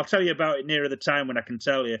I'll tell you about it nearer the time when I can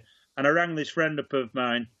tell you. And I rang this friend up of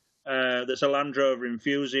mine that's a Land Rover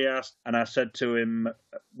enthusiast, and I said to him,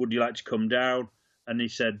 would you like to come down? And he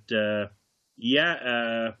said,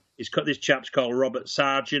 yeah. This chap's called Robert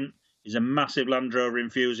Sargent. He's a massive Land Rover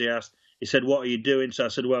enthusiast. He said, what are you doing? So I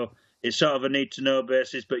said, well, it's sort of a need-to-know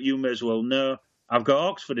basis, but you may as well know. I've got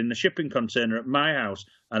Oxford in the shipping container at my house,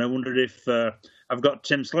 and I wondered if I've got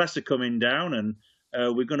Tim Slessor coming down, and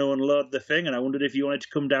we're going to unload the thing, and I wondered if you wanted to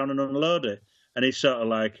come down and unload it. And he's sort of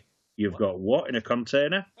like, you've got what in a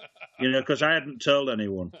container? Because I hadn't told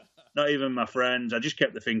anyone, not even my friends. I just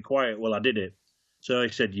kept the thing quiet while I did it. So he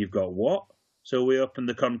said, you've got what? So we opened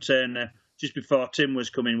the container. Just before Tim was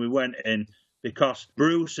coming, we went in because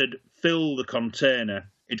Bruce had filled the container.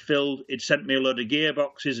 He'd sent me a load of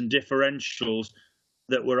gearboxes and differentials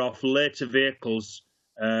that were off later vehicles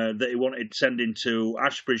that he wanted sending to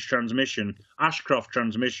Ashcroft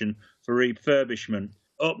transmission for refurbishment.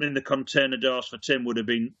 Opening the container doors for Tim would have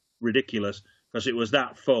been ridiculous because it was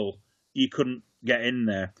that full. You couldn't get in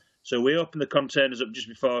there. So we opened the containers up just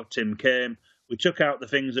before Tim came. We took out the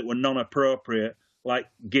things that were non-appropriate, like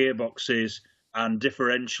gearboxes and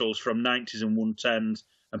differentials from 90s and 110s,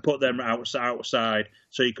 and put them outside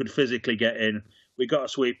so you could physically get in. We got a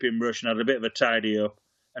sweeping brush and had a bit of a tidy up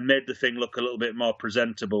and made the thing look a little bit more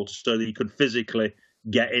presentable so that you could physically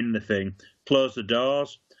get in the thing. Close the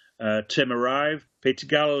doors. Tim arrived. Peter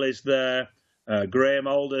Galloway's there. Graham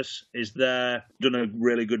Aldous is there. Done a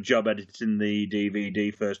really good job editing the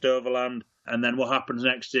DVD First Overland. And then what happens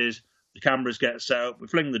next is the cameras get set up. We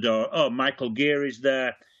fling the door. Oh, Michael Geary's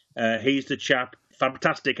there. He's the chap,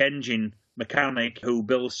 fantastic engine mechanic who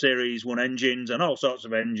builds Series 1 engines and all sorts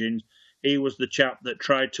of engines. He was the chap that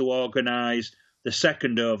tried to organise the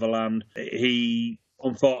second Overland.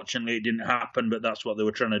 Unfortunately, it didn't happen, but that's what they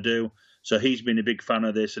were trying to do. So he's been a big fan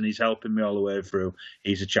of this, and he's helping me all the way through.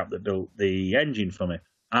 He's a chap that built the engine for me.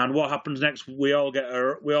 And what happens next? We all get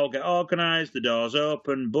organised. The doors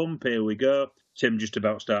open. Bump, here we go. Tim just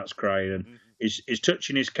about starts crying, and he's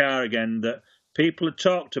touching his car again that people had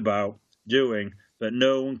talked about doing, but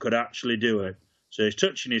no one could actually do it. So he's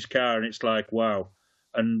touching his car, and it's like, wow.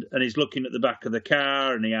 And he's looking at the back of the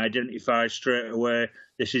car, and he identifies straight away,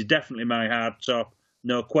 this is definitely my hardtop,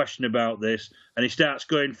 no question about this. And he starts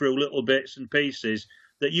going through little bits and pieces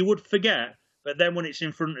that you would forget, but then when it's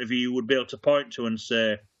in front of you, you would be able to point to and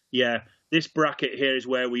say, yeah, this bracket here is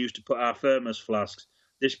where we used to put our thermos flasks.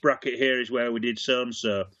 This bracket here is where we did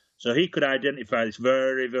so-and-so. So he could identify this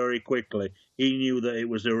very, very quickly. He knew that it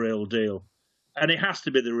was the real deal. And it has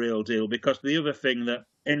to be the real deal, because the other thing that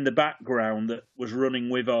in the background that was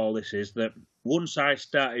running with all this is that once I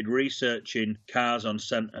started researching cars on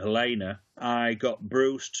St Helena, I got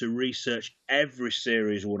Bruce to research every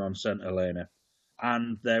Series 1 on St Helena.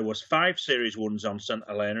 And there was 5 Series 1s on St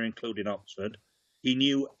Helena, including Oxford. He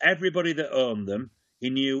knew everybody that owned them.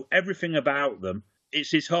 He knew everything about them.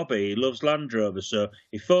 It's his hobby. He loves Land Rovers, so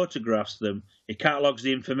he photographs them. He catalogues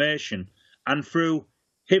the information. And through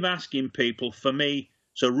him asking people for me,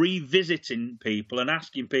 so revisiting people and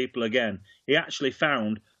asking people again, he actually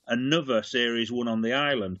found another Series 1 on the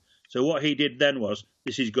island. So what he did then was,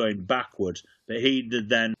 this is going backwards, but he'd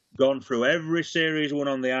then gone through every Series 1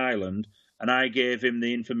 on the island, and I gave him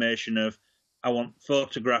the information of, I want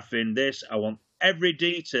photographing this, I want every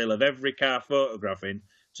detail of every car photographing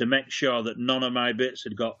to make sure that none of my bits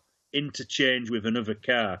had got interchange with another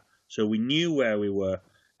car. So we knew where we were.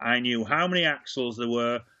 I knew how many axles there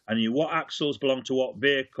were. I knew what axles belonged to what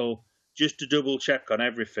vehicle, just to double check on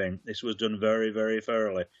everything. This was done very, very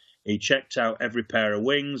thoroughly. He checked out every pair of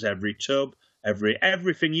wings, every tub,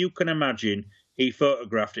 everything you can imagine. He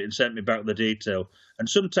photographed it and sent me back the detail. And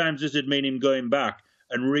sometimes this would mean him going back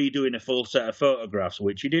and redoing a full set of photographs,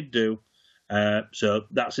 which he did do. So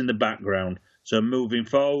that's in the background. So moving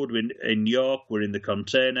forward, in York, we're in the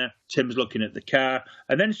container. Tim's looking at the car.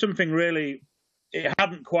 And then something really, it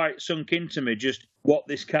hadn't quite sunk into me just what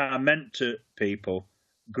this car meant to people.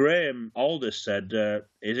 Graham Aldous said,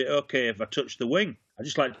 is it okay if I touch the wing? I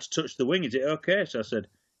just like to touch the wing. Is it okay? So I said,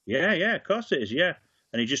 yeah, of course it is, yeah.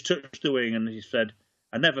 And he just touched the wing and he said,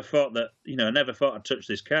 I never thought I'd touch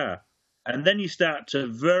this car. And then you start to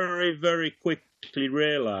very, very quickly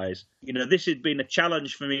realise, this had been a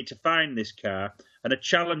challenge for me to find this car and a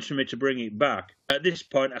challenge for me to bring it back. At this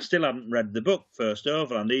point, I still hadn't read the book, First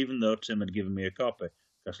Overland, even though Tim had given me a copy.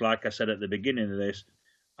 Because like I said at the beginning of this,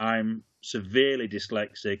 I'm severely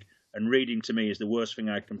dyslexic, and reading to me is the worst thing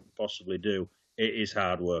I can possibly do. It is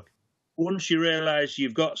hard work. Once you realise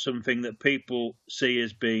you've got something that people see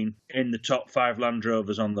as being in the top 5 Land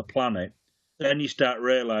Rovers on the planet, then you start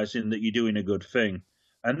realising that you're doing a good thing.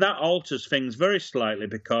 And that alters things very slightly,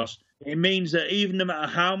 because it means that even no matter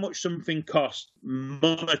how much something costs,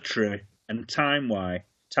 monetary and time-wise,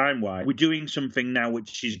 we're doing something now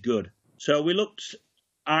which is good. So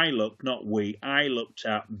I looked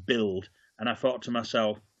at build, and I thought to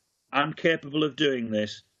myself, I'm capable of doing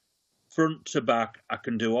this front to back. I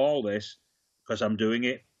can do all this because I'm doing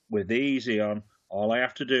it with the easy on. All I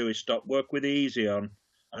have to do is stop work with the easy on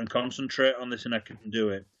and concentrate on this, and I can do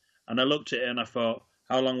it. And I looked at it and I thought,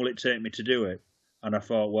 how long will it take me to do it? And I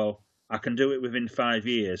thought, well, I can do it within 5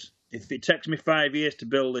 years. If it takes me 5 years to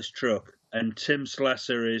build this truck and Tim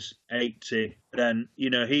Slessor is 80, then,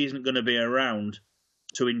 he isn't going to be around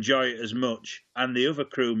to enjoy it as much. And the other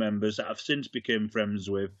crew members that I've since become friends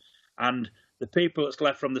with, and the people that's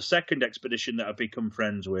left from the second expedition that I've become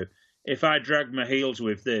friends with, if I drag my heels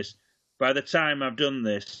with this, by the time I've done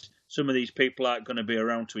this, some of these people aren't going to be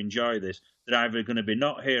around to enjoy this. They're either going to be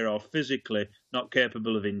not here or physically not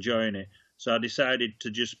capable of enjoying it. So I decided to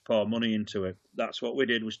just pour money into it. That's what we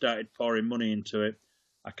did. We started pouring money into it.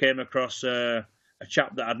 I came across a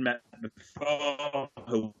chap that I'd met before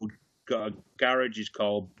who got a garage. He's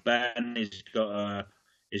called Ben. He's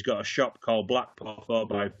got a shop called Blackpool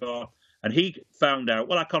 4x4. And he found out,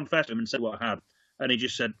 well, I confessed to him and said what I had. And he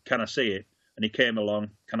just said, can I see it? And he came along,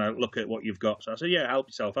 can I look at what you've got? So I said, yeah, help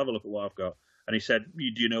yourself, have a look at what I've got. And he said, do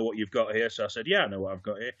you know what you've got here? So I said, yeah, I know what I've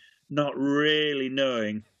got here. Not really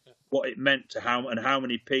knowing what it meant to how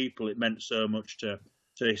many people it meant so much to.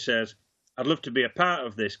 So he says, I'd love to be a part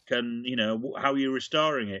of this. How are you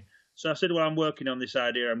restoring it? So I said, well, I'm working on this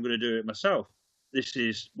idea. I'm going to do it myself. This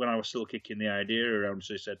is when I was still kicking the idea around.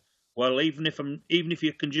 So he said, well, even if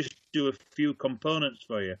you can just do a few components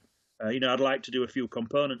for you, I'd like to do a few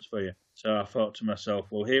components for you. So I thought to myself,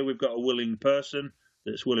 well, here we've got a willing person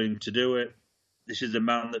that's willing to do it. This is the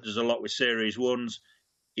man that does a lot with Series 1s.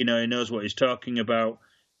 he knows what he's talking about.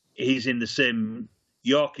 He's in the same.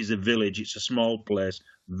 York is a village. It's a small place,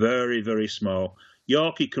 very, very small.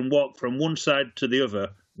 York, he can walk from one side to the other,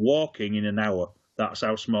 walking in an hour. That's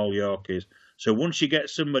how small York is. So once you get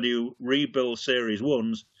somebody who rebuilds Series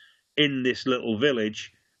 1s in this little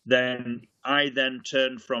village, then I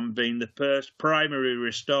turn from being the first primary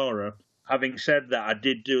restorer. Having said that, I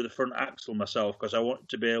did do the front axle myself because I wanted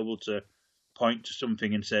to be able to point to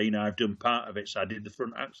something and say, I've done part of it, so I did the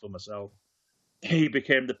front axle myself. He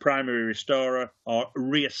became the primary restorer or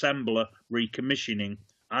reassembler, recommissioning.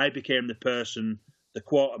 I became the person, the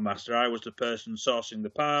quartermaster. I was the person sourcing the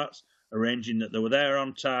parts, arranging that they were there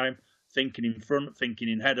on time, thinking in front, thinking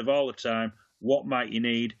in head of all the time. What might you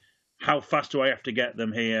need? How fast do I have to get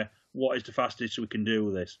them here? What is the fastest we can do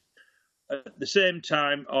with this? At the same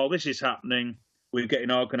time, all this is happening. We're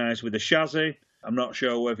getting organised with a chassis. I'm not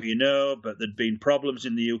sure whether you know, but there'd been problems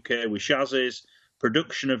in the UK with chassis.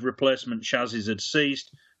 Production of replacement chassis had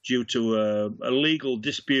ceased due to a legal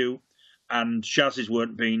dispute, and chassis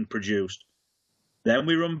weren't being produced. Then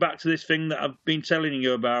we run back to this thing that I've been telling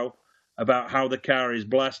you about how the car is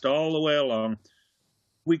blessed all the way along.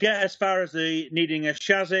 We get as far as needing a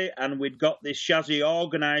chassis, and we'd got this chassis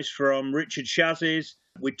organised from Richard Chassis.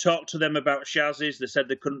 We talked to them about chassis. They said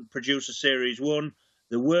they couldn't produce a Series 1.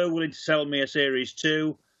 They were willing to sell me a Series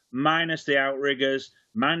 2, minus the outriggers,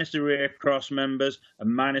 minus the rear cross members,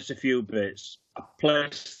 and minus a few bits. I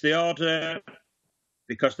placed the order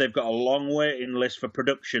because they've got a long waiting list for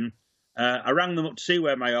production. I rang them up to see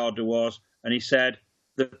where my order was, and he said,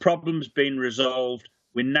 the problem's been resolved.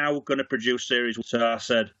 We're now going to produce Series 1. So I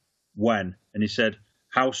said, when? And he said,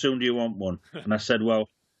 how soon do you want one? And I said, well,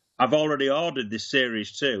 I've already ordered this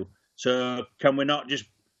Series 2, so can I not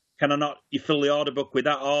you fill the order book with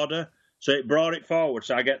that order? So it brought it forward,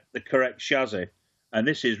 so I get the correct chassis. And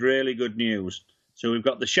this is really good news. So we've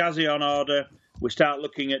got the chassis on order. We start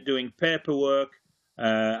looking at doing paperwork.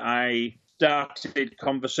 I started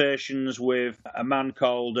conversations with a man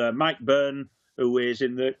called Mike Byrne, who is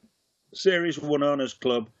in the Series 1 Owners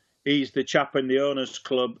Club. He's the chap in the Owners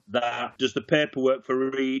Club that does the paperwork for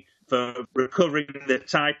recovering the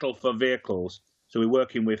title for vehicles. So we're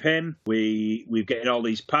working with him. We're getting all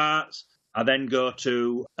these parts. I then go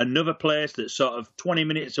to another place that's sort of 20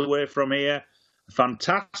 minutes away from here. A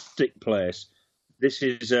fantastic place. This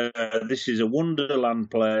is a Wonderland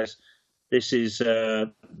place. This is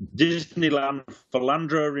Disneyland for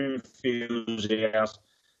Land Rover enthusiasts.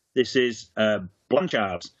 This is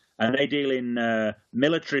Blanchard's, and they deal in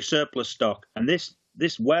military surplus stock. And this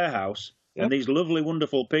warehouse and these lovely,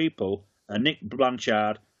 wonderful people, Nick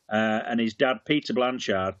Blanchard and his dad, Peter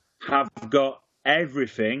Blanchard, have got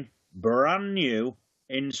everything brand new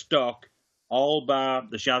in stock, all bar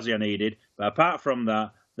the chassis I needed. But apart from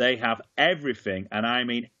that, they have everything, and I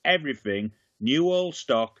mean everything, new old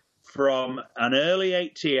stock, from an early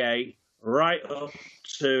 88 right up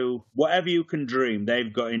to whatever you can dream,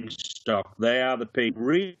 they've got in stock. They are the people.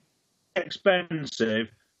 Really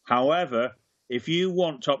expensive. However, if you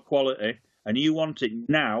want top quality and you want it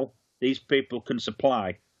now, these people can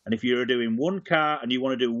supply. And if you're doing one car and you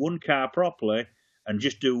want to do one car properly and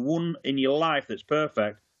just do one in your life that's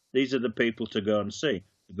perfect, these are the people to go and see.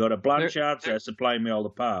 Go to Blanchard's, they're supplying me all the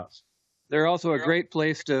parts. They're also a great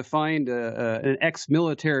place to find an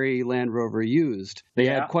ex-military Land Rover used. They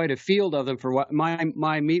had quite a field of them for what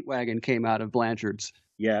my meat wagon came out of Blanchard's.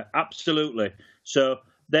 Yeah, absolutely. So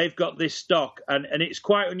they've got this stock, and it's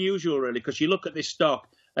quite unusual, really, because you look at this stock,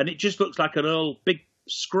 and it just looks like an old big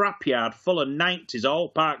scrapyard full of 90s all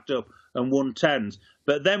parked up and 110s.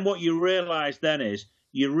 But then what you realise then is,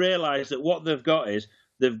 that what they've got is,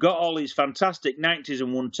 they've got all these fantastic 90s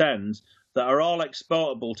and 110s that are all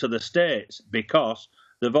exportable to the States because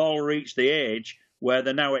they've all reached the age where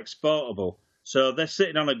they're now exportable. So they're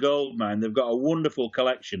sitting on a gold mine. They've got a wonderful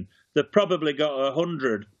collection. They've probably got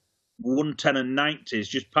 100 110 and 90s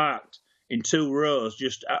just parked in 2 rows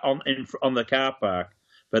just on the car park.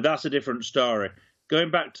 But that's a different story.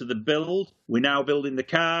 Going back to the build, we're now building the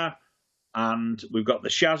car, and we've got the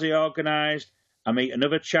chassis organised. I meet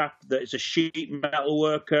another chap that is a sheet metal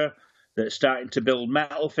worker that's starting to build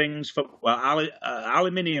metal things for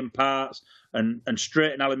aluminium parts and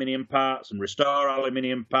straighten aluminium parts and restore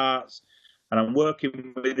aluminium parts. And I'm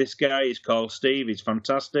working with this guy. He's called Steve. He's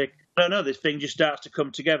fantastic. I don't know. This thing just starts to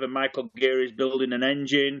come together. Michael Geary's building an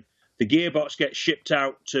engine. The gearbox gets shipped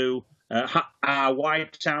out to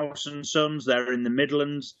Whitehouse and Sons. They're in the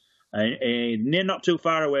Midlands, not too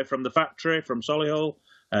far away from the factory, from Solihull.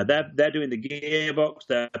 They're doing the gearbox.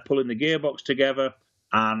 They're pulling the gearbox together.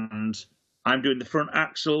 And I'm doing the front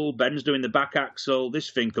axle, Ben's doing the back axle. This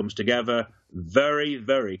thing comes together very,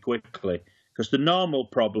 very quickly. Because the normal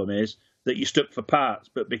problem is that you're stuck for parts.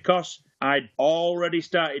 But because I'd already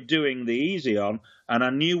started doing the easy on, and I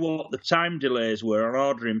knew what the time delays were on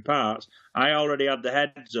ordering parts, I already had the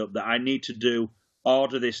heads up that I need to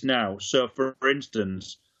order this now. So, for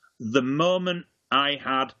instance, the moment I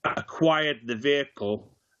had acquired the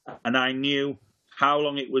vehicle and I knew how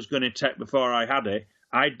long it was going to take before I had it,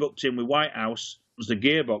 I'd booked in with Whitehouse, was the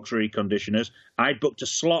gearbox reconditioners. I'd booked a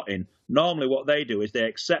slot in. Normally what they do is they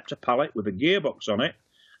accept a pallet with a gearbox on it,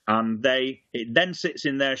 and it then sits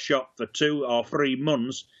in their shop for 2 or 3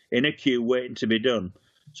 months in a queue waiting to be done.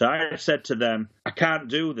 So I said to them, I can't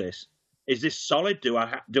do this. Is this solid? Do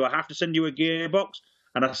I have to send you a gearbox?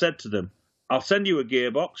 And I said to them, I'll send you a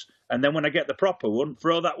gearbox, and then when I get the proper one,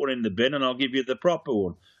 throw that one in the bin and I'll give you the proper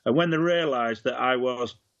one. And when they realised that I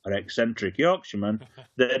was an eccentric Yorkshireman,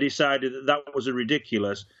 they decided that was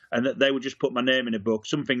ridiculous and that they would just put my name in a book,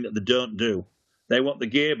 something that they don't do. They want the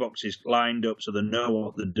gearboxes lined up so they know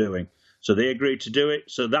what they're doing. So they agreed to do it.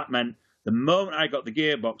 So that meant the moment I got the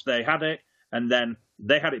gearbox, they had it, and then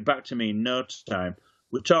they had it back to me in no time.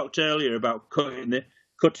 We talked earlier about cutting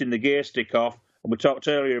the gear stick off, and we talked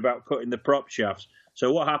earlier about cutting the prop shafts.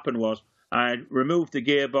 So what happened was I removed the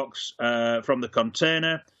gearbox from the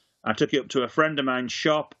container. I took it up to a friend of mine's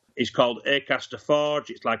shop. It's called Acaster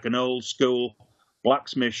Forge. It's like an old school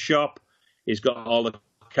blacksmith shop. He's got all the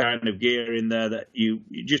kind of gear in there that you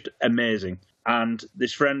just amazing. And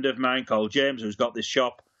this friend of mine called James, who's got this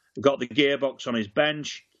shop, got the gearbox on his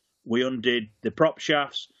bench. We undid the prop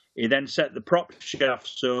shafts. He then set the prop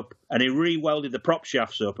shafts up and he re-welded the prop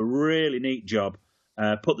shafts up. A really neat job.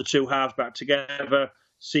 Put the two halves back together,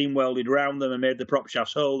 seam welded around them and made the prop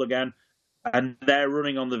shafts hold again. And they're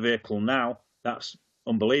running on the vehicle now. That's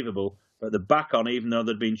unbelievable. But they're back on even though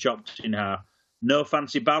they'd been chopped in half. No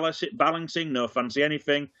fancy balancing, no fancy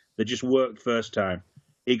anything. They just worked first time.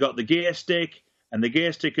 He got the gear stick, and the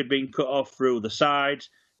gear stick had been cut off through the sides.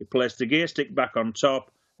 He placed the gear stick back on top,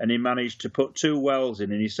 and he managed to put 2 wells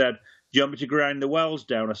in. And he said, do you want me to grind the wells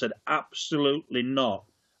down? I said, absolutely not.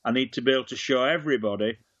 I need to be able to show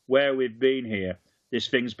everybody where we've been here. This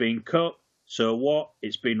thing's been cut, so what?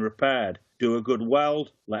 It's been repaired. Do a good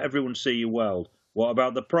weld, let everyone see you weld. What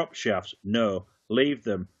about the prop shafts? No, leave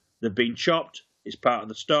them. They've been chopped. It's part of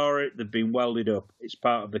the story. They've been welded up. It's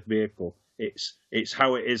part of the vehicle. It's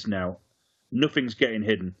how it is now. Nothing's getting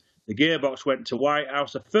hidden. The gearbox went to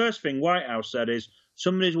Whitehouse. The first thing Whitehouse said is,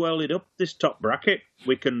 somebody's welded up this top bracket.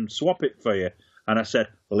 We can swap it for you. And I said,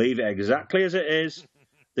 leave it exactly as it is.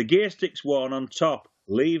 The gear stick's worn on top.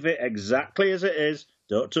 Leave it exactly as it is.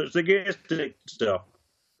 Don't touch the gear stick stuff.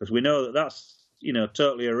 Because we know that that's,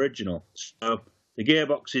 totally original. So the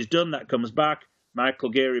gearbox is done. That comes back. Michael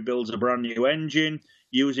Geary builds a brand new engine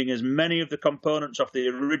using as many of the components off the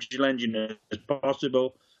original engine as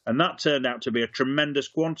possible. And that turned out to be a tremendous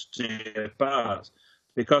quantity of parts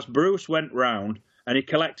because Bruce went round and he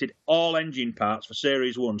collected all engine parts for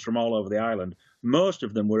Series 1s from all over the island. Most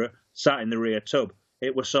of them were sat in the rear tub.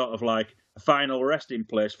 It was sort of like a final resting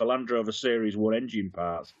place for Land Rover Series 1 engine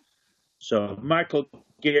parts. So Michael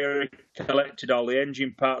Geary collected all the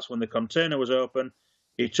engine parts when the container was open.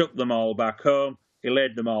 He took them all back home, he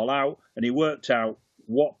laid them all out, and he worked out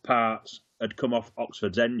what parts had come off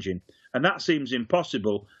Oxford's engine. And that seems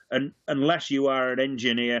impossible unless you are an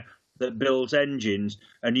engineer that builds engines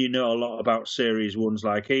and you know a lot about Series 1s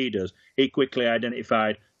like he does. He quickly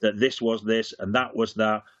identified that this was this and that was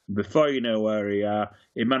that. Before you know where he are,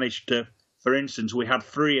 he managed to, for instance, we had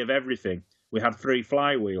 3 of everything. We had 3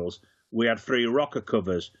 flywheels. We had 3 rocker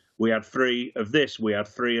covers. We had 3 of this. We had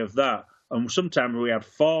 3 of that. And sometimes we had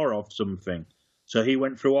 4 of something. So he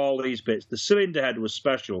went through all these bits. The cylinder head was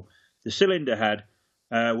special. The cylinder head,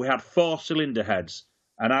 we had 4 cylinder heads,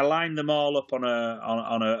 and I lined them all up on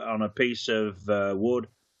a piece of wood,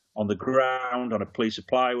 on the ground, on a piece of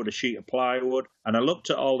plywood, a sheet of plywood, and I looked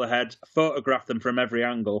at all the heads, photographed them from every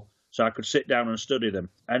angle, so I could sit down and study them.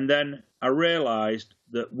 And then I realised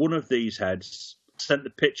that one of these heads sent the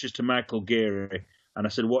pictures to Michael Geary. And I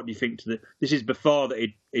said, what do you think this is before that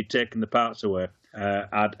he'd taken the parts away.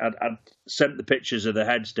 I'd sent the pictures of the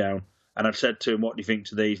heads down and I'd said to him, what do you think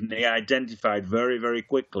to these? And he identified very, very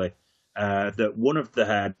quickly that one of the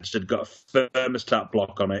heads had got a thermostat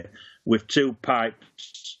block on it with 2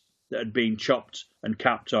 pipes that had been chopped and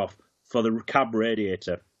capped off for the cab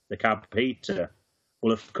radiator, the cab heater.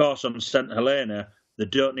 Well, of course, on St Helena, they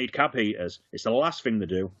don't need cab heaters. It's the last thing they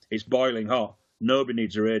do. It's boiling hot. Nobody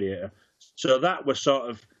needs a radiator. So that was sort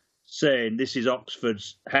of saying this is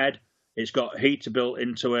Oxford's head. It's got heater built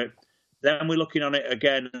into it. Then we're looking on it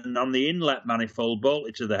again, and on the inlet manifold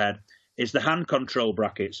bolted to the head is the hand control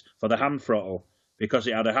brackets for the hand throttle, because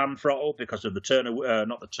it had a hand throttle because of the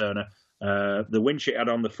the winch it had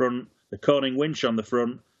on the front, the Koning winch on the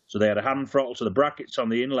front. So they had a hand throttle to the brackets on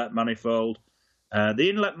the inlet manifold. The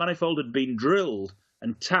inlet manifold had been drilled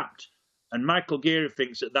and tapped, and Michael Geary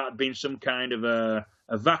thinks that had been some kind of a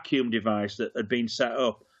vacuum device that had been set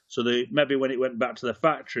up. So maybe when it went back to the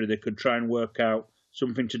factory, they could try and work out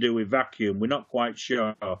something to do with vacuum. We're not quite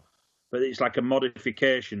sure, but it's like a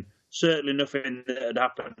modification. Certainly nothing that had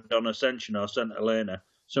happened on Ascension or St. Helena,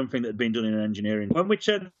 something that had been done in engineering. When we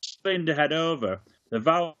turned the cylinder head over, the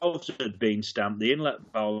valves had been stamped, the inlet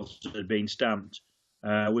valves had been stamped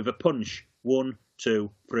with a punch, 1, 2,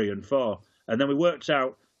 3, and 4. And then we worked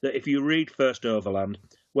out that if you read First Overland,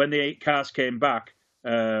 when the 8 cars came back,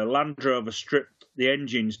 Land Rover stripped the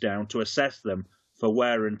engines down to assess them for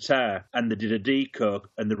wear and tear, and they did a decoke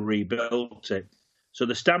and they rebuilt it. So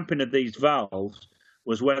the stamping of these valves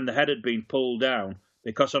was when the head had been pulled down,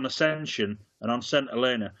 because on Ascension and on St.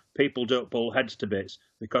 Helena, people don't pull heads to bits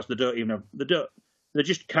because they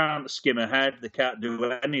just can't skim a head, they can't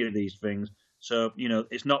do any of these things. So,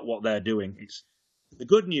 it's not what they're doing. The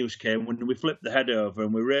good news came when we flipped the head over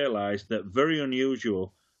and we realised that, very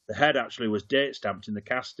unusual, the head actually was date stamped in the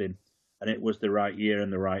casting, and it was the right year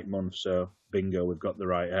and the right month. So, bingo, we've got the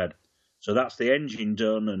right head. So that's the engine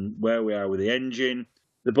done, and where we are with the engine.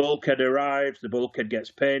 The bulkhead arrives, the bulkhead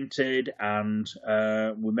gets painted, and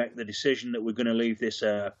we make the decision that we're going to leave this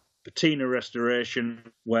patina restoration,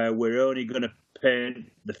 where we're only going to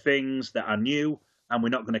paint the things that are new, and we're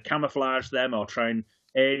not going to camouflage them or try and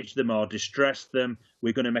age them or distress them.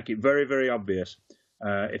 We're going to make it very, very obvious.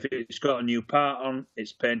 If it's got a new part on,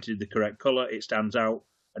 it's painted the correct colour, it stands out,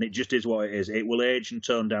 and it just is what it is. It will age and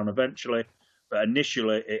tone down eventually, but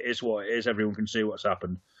initially it is what it is. Everyone can see what's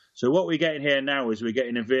happened. So what we're getting here now is we're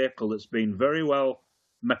getting a vehicle that's been very well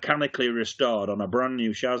mechanically restored on a brand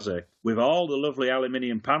new chassis with all the lovely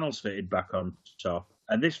aluminium panels fitted back on top.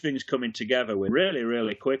 And this thing's coming together really,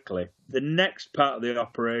 really quickly. The next part of the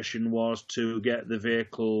operation was to get the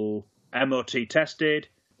vehicle MOT tested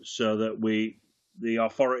so that the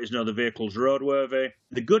authorities know the vehicle's roadworthy.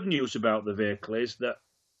 The good news about the vehicle is that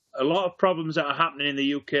a lot of problems that are happening in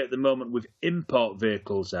the UK at the moment with import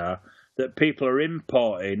vehicles are that people are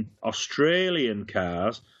importing Australian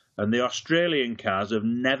cars, and the Australian cars have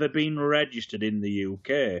never been registered in the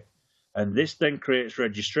UK. And this then creates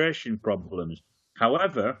registration problems.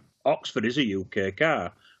 However, Oxford is a UK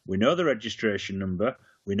car. We know the registration number.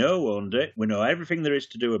 We know who owned it. We know everything there is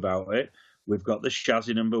to do about it. We've got the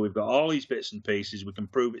chassis number. We've got all these bits and pieces. We can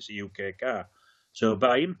prove it's a UK car. So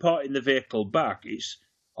by importing the vehicle back,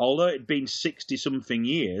 although it'd been 60-something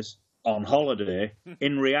years on holiday,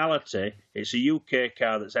 in reality, it's a UK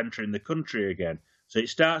car that's entering the country again. So it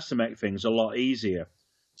starts to make things a lot easier.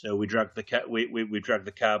 So we drag the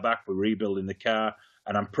car back. We're rebuilding the car.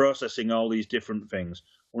 And I'm processing all these different things.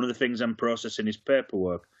 One of the things I'm processing is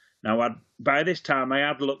paperwork. Now, by this time, I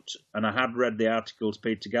had looked and I had read the articles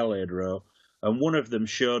Peter Gallagher wrote, and one of them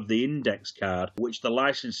showed the index card, which the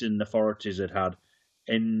licensing authorities had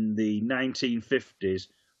in the 1950s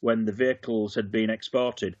when the vehicles had been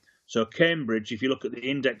exported. So Cambridge, if you look at the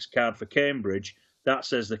index card for Cambridge, that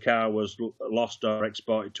says the car was lost or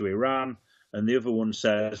exported to Iran, and the other one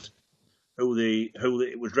says who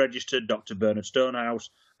it was registered, Dr. Bernard Stonehouse,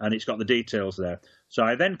 and it's got the details there. So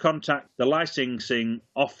I then contact the licensing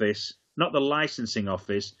office, not the licensing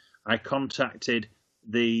office. I contacted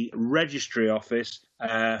the registry office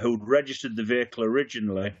who'd registered the vehicle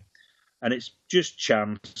originally, and it's just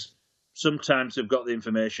chance. Sometimes they've got the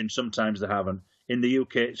information, sometimes they haven't. In the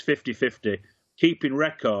UK, it's 50-50. Keeping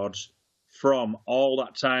records from all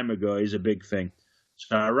that time ago is a big thing.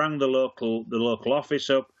 So I rang the local office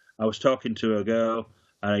up. I was talking to a girl,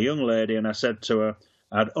 a young lady, and I said to her,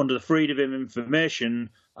 under the freedom of information,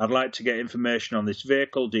 I'd like to get information on this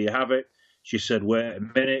vehicle. Do you have it? She said, wait a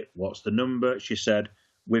minute, what's the number? She said,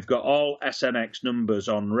 we've got all SNX numbers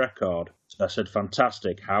on record. So I said,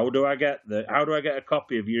 fantastic. How do I get a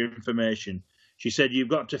copy of your information? She said, you've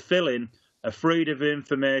got to fill in a freedom of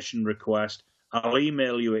information request. I'll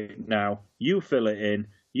email you it now. You fill it in.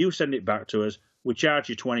 You send it back to us. We charge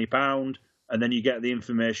you £20. And then you get the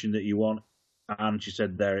information that you want. And she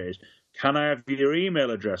said, there it is. Can I have your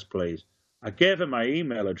email address, please? I gave her my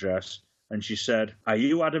email address, and she said, are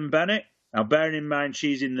you Adam Bennett? Now, bearing in mind,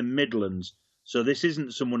 she's in the Midlands, so this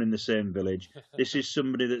isn't someone in the same village. This is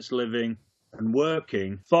somebody that's living and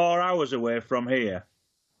working 4 hours away from here.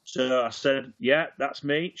 So I said, yeah, that's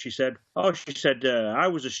me. She said, I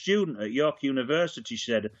was a student at York University.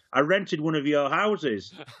 She said, I rented one of your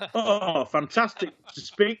houses. Oh, fantastic to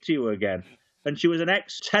speak to you again. And she was an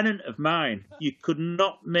ex-tenant of mine. You could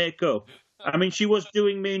not make up. I mean, she was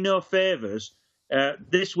doing me no favours.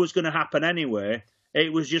 This was going to happen anyway.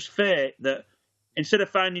 It was just fate that instead of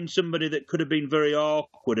finding somebody that could have been very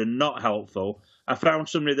awkward and not helpful, I found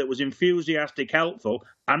somebody that was enthusiastic, helpful,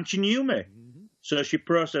 and she knew me. So she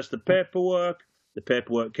processed the paperwork. The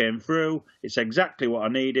paperwork came through. It's exactly what I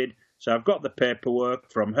needed. So I've got the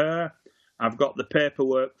paperwork from her. I've got the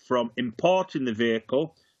paperwork from importing the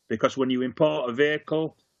vehicle, because when you import a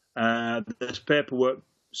vehicle, there's paperwork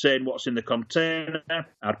saying what's in the container.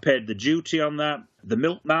 I'd paid the duty on that. The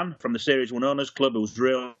milkman from the Series 1 Owners Club, whose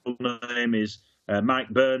real name is Mike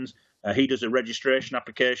Burns, he does the registration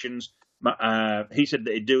applications. He said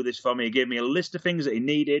that he'd do this for me. He gave me a list of things that he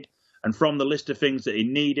needed. And from the list of things that he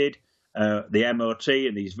needed, the MOT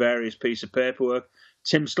and these various pieces of paperwork,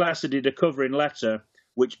 Tim Slessor did a covering letter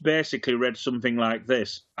which basically read something like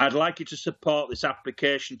this. I'd like you to support this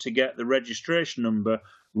application to get the registration number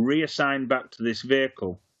reassigned back to this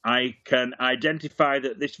vehicle. I can identify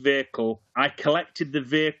that this vehicle, I collected the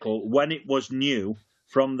vehicle when it was new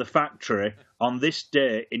from the factory on this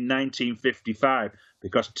day in 1955,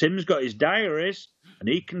 because Tim's got his diaries and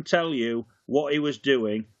he can tell you what he was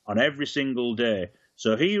doing on every single day.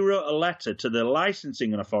 So he wrote a letter to the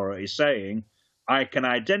licensing authority saying, I can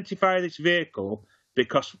identify this vehicle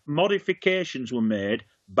because modifications were made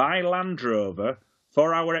by Land Rover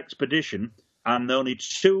for our expedition, and only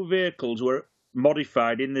 2 vehicles were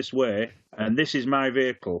modified in this way, and this is my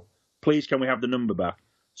vehicle. Please, can we have the number back?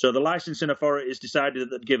 So the licensing authorities decided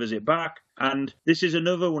that they'd give us it back, and this is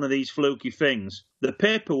another one of these fluky things. The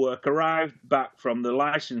paperwork arrived back from the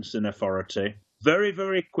licensing authority very,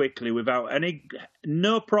 very quickly without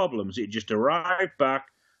no problems. It just arrived back.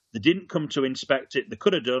 They didn't come to inspect it. They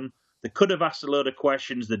could have done. They could have asked a load of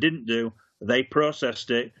questions. They didn't do. They processed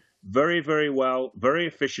it very, very well, very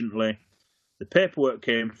efficiently. The paperwork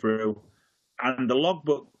came through, and the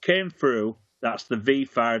logbook came through. That's the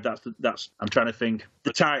V5. That's I'm trying to think.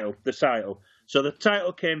 The title. So the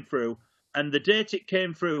title came through, and the date it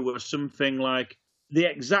came through was something like the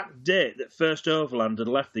exact date that First Overland had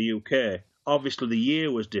left the UK. Obviously, the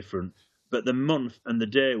year was different, but the month and the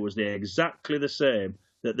day was exactly the same.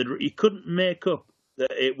 That you couldn't make up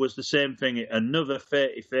that it was the same thing. Another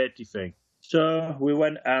 30 thing. So we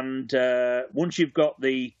went, and once you've got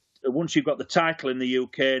the title in the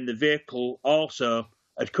UK, and the vehicle also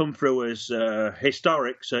had come through as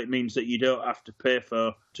historic, so it means that you don't have to pay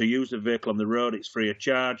to use the vehicle on the road. It's free of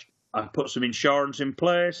charge. I put some insurance in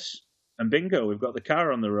place, and bingo, we've got the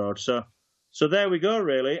car on the road. So there we go,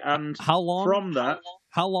 really. And how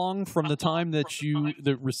long from the time that you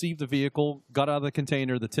received the vehicle, got out of the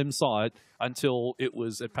container, that Tim saw it, until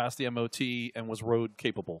it passed the MOT and was road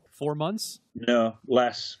capable? 4 months? No,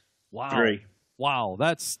 less. Wow. 3. Wow,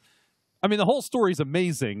 the whole story's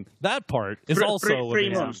amazing. That part is also 3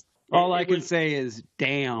 amazing. months. All I can say is,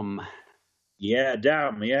 damn. Yeah,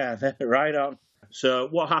 damn. Yeah, right on. So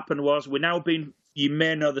what happened was, you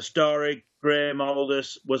may know the story. Graham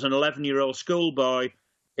Aldous was an 11-year-old schoolboy.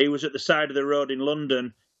 He was at the side of the road in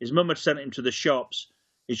London. His mum had sent him to the shops.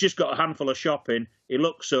 He's just got a handful of shopping. He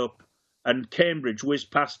looks up, and Cambridge whizzed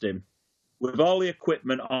past him with all the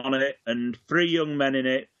equipment on it and 3 young men in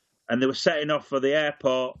it, and they were setting off for the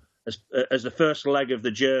airport as the first leg of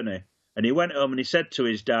the journey. And he went home and he said to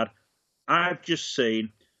his dad, I've just seen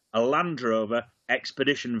a Land Rover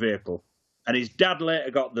expedition vehicle. And his dad later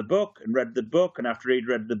got the book and read the book, and after he'd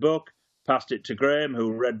read the book, passed it to Graham,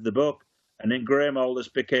 who read the book, and then Graham Aldous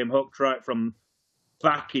became hooked right from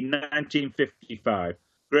back in 1955.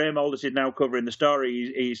 Graham Aldous is now covering the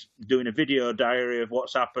story. He's doing a video diary of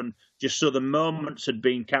what's happened, just so the moments had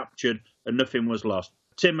been captured and nothing was lost.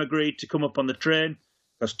 Tim agreed to come up on the train,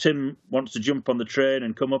 because Tim wants to jump on the train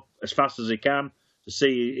and come up as fast as he can to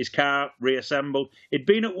see his car reassembled. He'd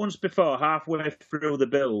been up once before, halfway through the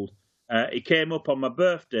build. He came up on my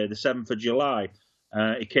birthday, the 7th of July.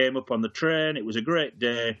 He came up on the train. It was a great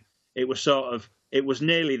day. It was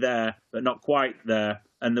nearly there, but not quite there.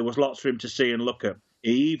 And there was lots for him to see and look at.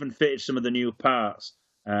 He even fitted some of the new parts,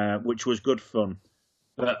 which was good fun.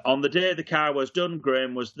 But on the day the car was done,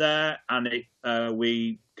 Graham was there, and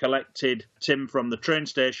we collected Tim from the train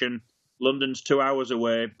station. London's 2 hours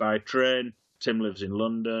away by train. Tim lives in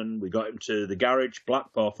London. We got him to the garage,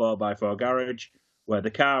 Blackpool 4x4 garage, where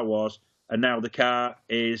the car was. And now the car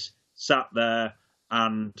is sat there,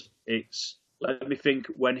 and let me think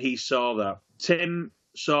when he saw that. Tim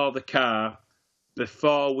saw the car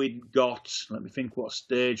before we'd got, let me think what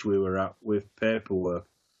stage we were at with paperwork.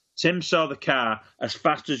 Tim saw the car as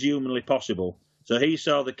fast as humanly possible. So he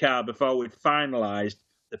saw the car before we'd finalised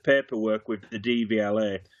the paperwork with the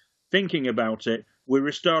DVLA. Thinking about it, we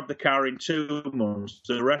restored the car in 2 months.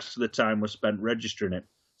 The rest of the time was spent registering it.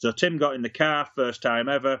 So Tim got in the car, first time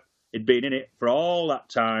ever. He'd been in it for all that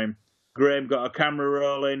time. Graham got a camera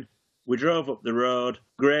rolling. We drove up the road.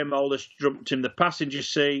 Graham Aldous jumped in the passenger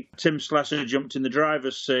seat. Tim Slessor jumped in the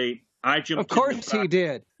driver's seat. I jumped. Of course he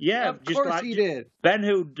did. Yeah, of course he did. Ben,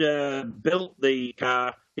 who'd built the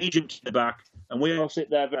car, he jumped in the back, and we all sit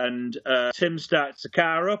there. And Tim starts the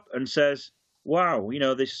car up and says, "Wow,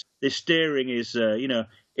 this steering is,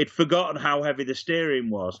 he'd forgotten how heavy the steering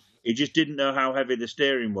was. He just didn't know how heavy the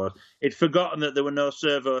steering was. He'd forgotten that there were no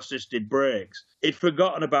servo-assisted brakes. He'd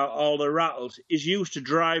forgotten about all the rattles. He's used to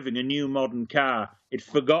driving a new modern car. He'd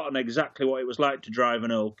forgotten exactly what it was like to drive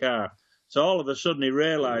an old car. So all of a sudden he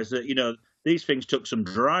realised that, these things took some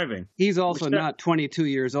driving. He's also not 22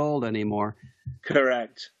 years old anymore.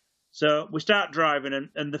 Correct. So we start driving,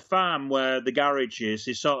 and the farm where the garage is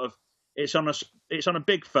it's on a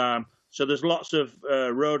big farm. So there's lots of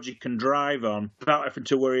roads you can drive on without having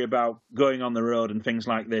to worry about going on the road and things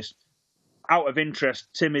like this. Out of interest,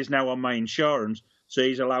 Tim is now on my insurance, so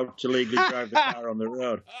he's allowed to legally drive the car on the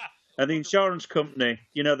road. And the insurance company,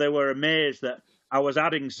 they were amazed that I was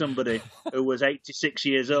adding somebody who was 86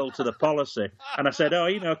 years old to the policy. And I said,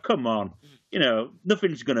 come on,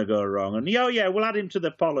 nothing's going to go wrong. And, yeah, we'll add him to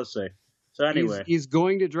the policy. So anyway. He's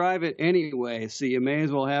going to drive it anyway, so you may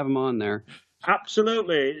as well have him on there.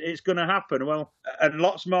 Absolutely, it's going to happen. Well, and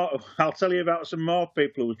lots more. I'll tell you about some more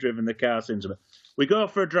people who've driven the car since. We go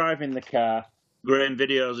for a drive in the car. Graham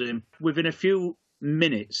videos him. Within a few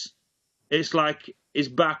minutes, it's like he's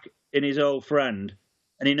back in his old friend,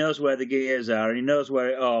 and he knows where the gears are, and he knows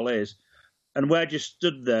where it all is. And we're just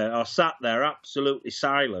stood there, or sat there, absolutely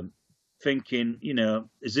silent, thinking,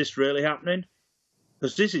 is this really happening?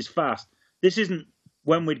 Because this is fast. This isn't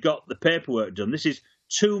when we'd got the paperwork done. This is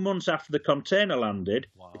 2 months after the container landed,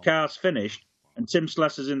 wow. The car's finished, and Tim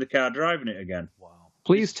Slessor's in the car driving it again. Wow!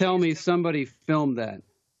 Please tell me somebody filmed that.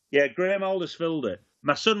 Yeah, Graham Aldous filmed it.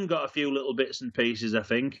 My son got a few little bits and pieces, I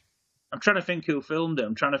think. I'm trying to think who filmed it.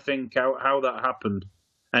 I'm trying to think how that happened.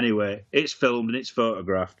 Anyway, it's filmed and it's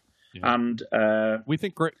photographed. Yeah. And we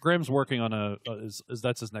think Graham's working on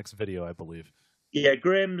that's his next video, I believe. Yeah,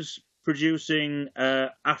 Graham's producing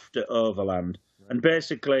after Overland. Right. And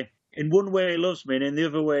basically, in one way he loves me, and in the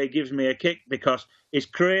other way he gives me a kick because he's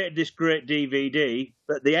created this great DVD.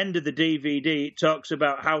 But at the end of the DVD, it talks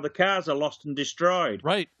about how the cars are lost and destroyed.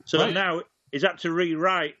 Right. So now he's had to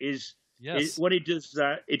rewrite his. Yes. When he does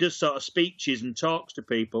that, he does sort of speeches and talks to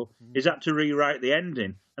people. He's had to rewrite the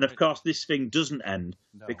ending. And of course, this thing doesn't end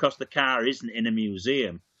because the car isn't in a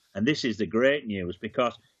museum. And this is the great news,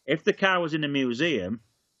 because if the car was in a museum,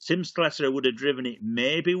 Tim Slessor would have driven it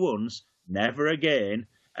maybe once, never again.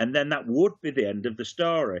 And then that would be the end of the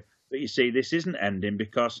story. But you see, this isn't ending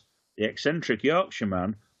because the eccentric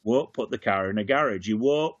Yorkshireman won't put the car in a garage. He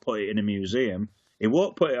won't put it in a museum. He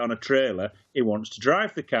won't put it on a trailer. He wants to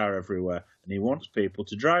drive the car everywhere. And he wants people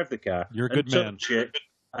to drive the car. You're a good man. Touch it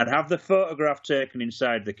and have the photograph taken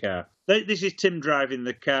inside the car. This is Tim driving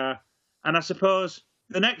the car. And I suppose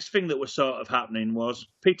the next thing that was sort of happening was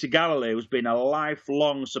Peter Galloway, who's been a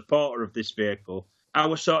lifelong supporter of this vehicle. I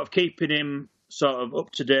was sort of keeping him sort of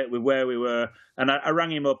up to date with where we were. And I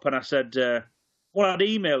rang him up and I said, I'd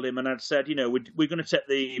emailed him and I'd said, we're going to take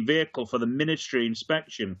the vehicle for the ministry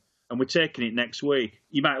inspection and we're taking it next week.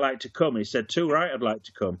 You might like to come. He said, too right, I'd like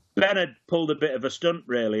to come. Ben had pulled a bit of a stunt,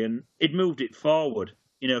 really, and he'd moved it forward,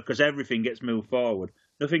 because everything gets moved forward.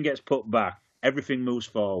 Nothing gets put back. Everything moves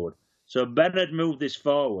forward. So Ben had moved this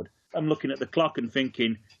forward. I'm looking at the clock and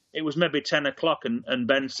thinking it was maybe 10 o'clock, and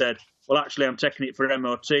Ben said, well, actually, I'm taking it for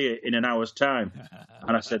MOT in an hour's time.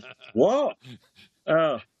 And I said, what?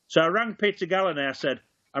 Oh. So I rang Peter Galloway. I said,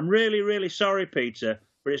 I'm really, really sorry, Peter,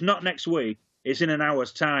 but it's not next week. It's in an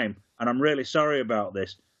hour's time, and I'm really sorry about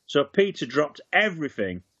this. So Peter dropped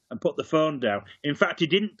everything and put the phone down. In fact, he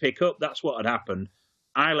didn't pick up. That's what had happened.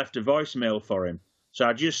 I left a voicemail for him. So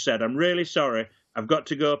I just said, I'm really sorry. I've got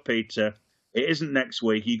to go, Peter. It isn't next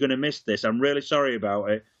week. You're going to miss this. I'm really sorry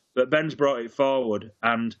about it. But Ben's brought it forward,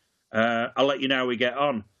 and I'll let you know how we get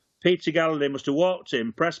on. Peter Galloway must have walked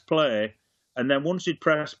in, pressed play, and then once he'd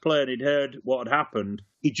pressed play and he'd heard what had happened,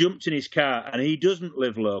 he jumped in his car, and he doesn't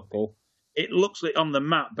live local. It looks like on the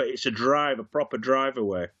map, but it's a proper drive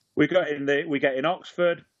away. We get in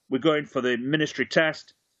Oxford. We're going for the ministry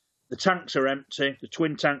test. The tanks are empty. The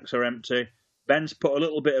twin tanks are empty. Ben's put a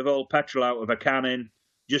little bit of old petrol out of a can in,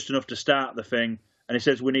 just enough to start the thing. And he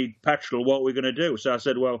says, we need petrol. What are we going to do? So I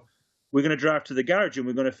said, well, we're going to drive to the garage and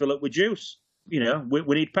we're going to fill up with juice. We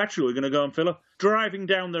need petrol. We're going to go and fill up. Driving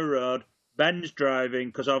down the road, Ben's driving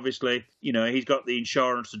because obviously, he's got the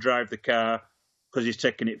insurance to drive the car because he's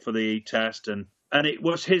taking it for the test. And it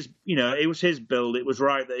was his, it was his build. It was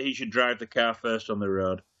right that he should drive the car first on the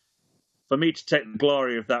road. For me to take the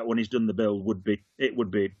glory of that when he's done the build would be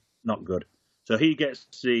not good. So he gets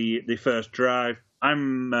the first drive.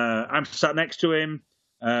 I'm sat next to him.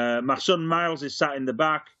 My son Miles is sat in the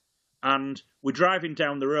back, and we're driving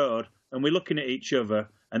down the road, and we're looking at each other.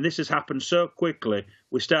 And this has happened so quickly.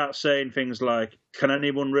 We start saying things like, "Can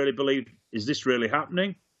anyone really believe? Is this really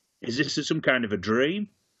happening? Is this some kind of a dream?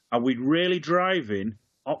 Are we really driving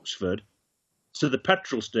Oxford to the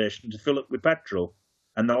petrol station to fill up with petrol?"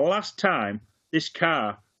 And the last time this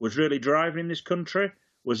car was really driving in this country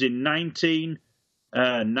was in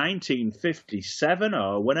 1957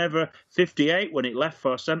 or whenever, 58, when it left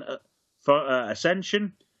for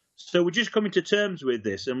Ascension. So we're just coming to terms with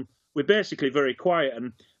this, and we're basically very quiet.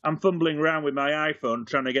 And I'm fumbling around with my iPhone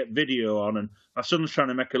trying to get video on, and my son's trying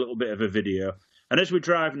to make a little bit of a video. And as we're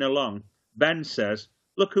driving along, Ben says,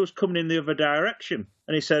 "Look who's coming in the other direction."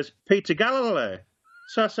 And he says, "Peter Galloway."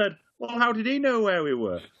 So I said, "Well, how did he know where we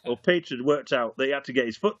were?" Well, Peter had worked out that he had to get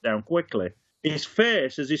his foot down quickly. His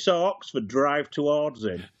face, as he saw Oxford drive towards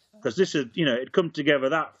him, because this had, it'd come together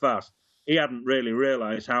that fast. He hadn't really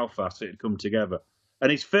realised how fast it had come together.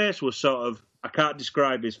 And his face was sort of, I can't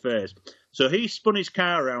describe his face. So he spun his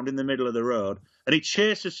car around in the middle of the road, and he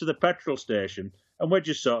chased us to the petrol station, and we're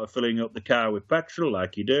just sort of filling up the car with petrol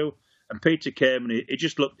like you do. And Peter came, and it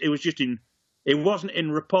wasn't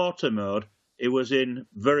in reporter mode, it was in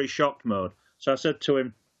very shocked mode. So I said to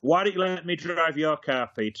him, "Why don't you let me drive your car,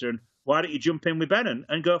 Peter, and why don't you jump in with Bennett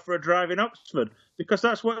and go for a drive in Oxford? Because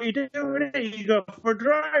that's what you do, isn't it? You go for a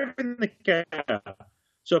drive in the car."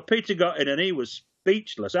 So Peter got in, and he was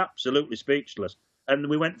speechless, absolutely speechless. And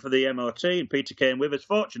we went for the MOT, and Peter came with us.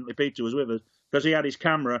 Fortunately, Peter was with us because he had his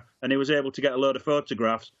camera, and he was able to get a load of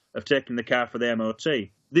photographs of taking the car for the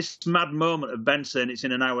MOT. This mad moment of Ben saying it's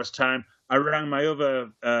in an hour's time, I rang my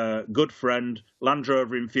other good friend, Land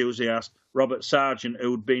Rover enthusiast, Robert Sargent,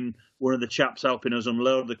 who'd been one of the chaps helping us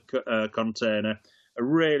unload the container. A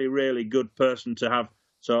really, really good person to have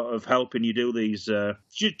sort of helping you do these,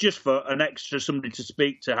 just for an extra somebody to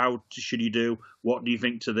speak to. How should you do? What do you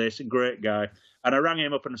think to this? A great guy. And I rang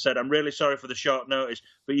him up and said, "I'm really sorry for the short notice,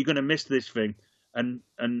 but you're going to miss this thing." And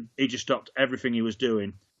he just stopped everything he was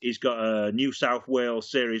doing. He's got a New South Wales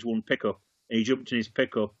Series 1 pickup. And he jumped in his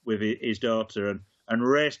pickup with his daughter and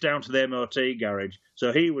raced down to the MOT garage.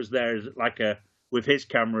 So he was there with his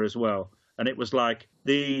camera as well. And it was like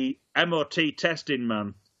the MOT testing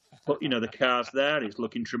man put, the car's there. It's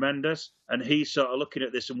looking tremendous. And he's sort of looking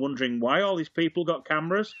at this and wondering why all these people got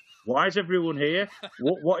cameras. Why is everyone here?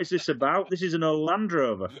 What is this about? This is an old Land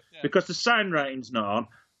Rover. Because the sign rating's not on.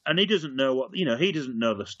 And he doesn't know he doesn't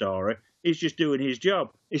know the story. He's just doing his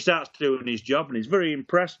job. He starts doing his job, and he's very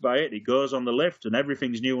impressed by it. He goes on the lift, and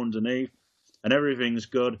everything's new underneath, and everything's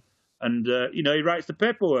good. And, he writes the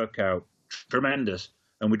paperwork out. Tremendous.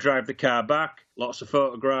 And we drive the car back, lots of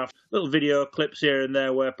photographs, little video clips here and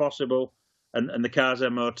there where possible, and the car's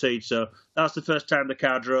MOT'd. So that's the first time the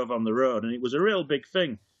car drove on the road, and it was a real big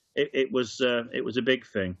thing. It was a big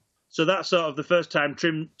thing. So that's sort of the first time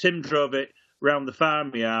Tim drove it round the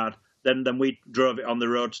farmyard. Then we drove it on the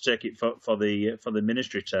road to take it for the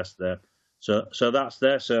ministry test there. So that's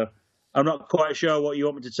there. So I'm not quite sure what you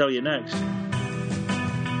want me to tell you next.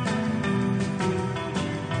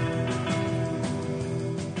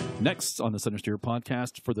 Next on the Centresteer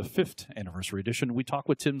podcast for the 5th anniversary edition, we talk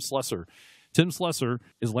with Tim Slessor. Tim Slessor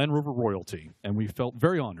is Land Rover royalty, and we felt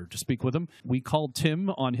very honored to speak with him. We called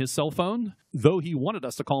Tim on his cell phone. Though he wanted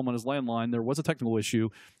us to call him on his landline, there was a technical issue.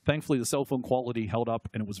 Thankfully, the cell phone quality held up,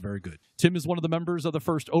 and it was very good. Tim is one of the members of the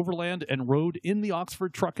first Overland and rode in the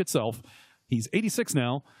Oxford truck itself. He's 86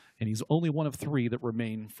 now, and he's only one of 3 that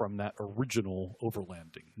remain from that original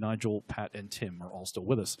overlanding. Nigel, Pat, and Tim are all still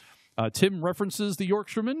with us. Tim references the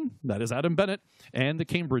Yorkshireman, that is Adam Bennett, and the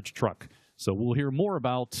Cambridge truck. So we'll hear more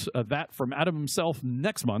about that from Adam himself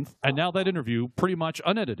next month. And now that interview, pretty much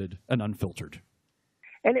unedited and unfiltered.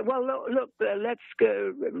 And look, let's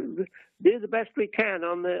go, do the best we can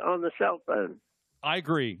on the cell phone. I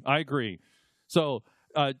agree. So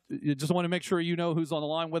just want to make sure you know who's on the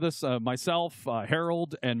line with us. Myself,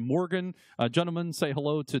 Harold, and Morgan. Gentlemen, say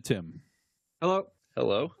hello to Tim. Hello.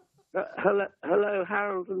 Hello. Hello,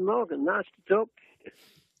 Harold and Morgan. Nice to talk to you.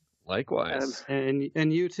 Likewise.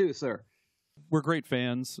 And you too, sir. we're great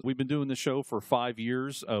fans. We've been doing the show for 5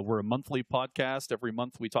 years. We're a monthly podcast. Every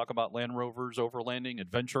month we talk about Land Rovers, overlanding,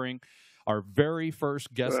 adventuring. Our very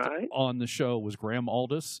first guest on the show was Graham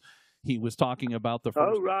Aldis. He was talking about the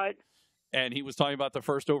first. Oh, right. And he was talking about the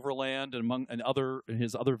first Overland and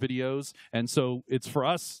his other videos. And so it's for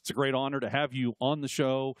us, it's a great honor to have you on the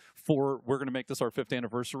show. We're going to make this our 5th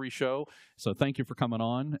anniversary show. So thank you for coming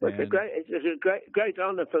on. Well, it's a great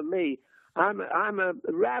honor for me. I'm a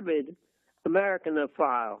rabid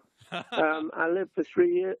Americanophile. I lived for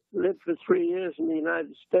 3 years in the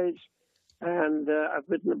United States, and I've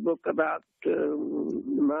written a book about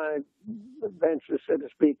my adventures, so to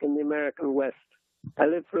speak, in the American West. I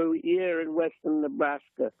lived for a year in western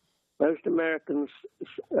Nebraska. Most Americans,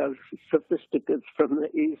 sophisticates from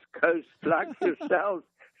the East Coast, like yourselves,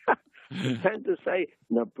 tend to say,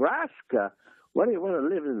 Nebraska? What do you want to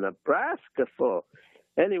live in Nebraska for?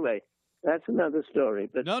 Anyway, that's another story.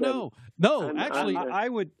 But No. Actually, I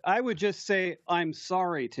would just say I'm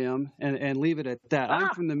sorry, Tim, and leave it at that. I'm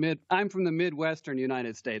from the Midwestern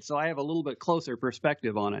United States, so I have a little bit closer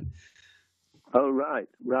perspective on it. Oh, right.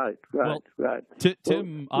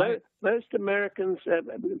 Tim, most Americans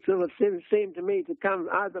sort of seem to me to come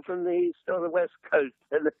either from the East or the West Coast,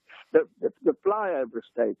 the flyover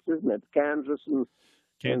states, isn't it? Kansas,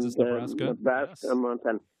 Nebraska, yes. And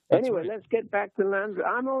Montana. That's anyway, right. Let's get back to Land Rover.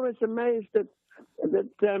 I'm always amazed that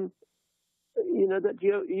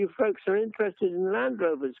you folks are interested in Land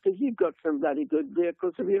Rovers, because you've got some bloody good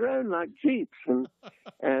vehicles of your own, like Jeeps and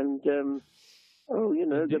the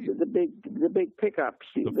big pickups.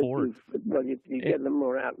 The Ford. You get them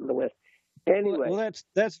more out in the West. Anyway, well,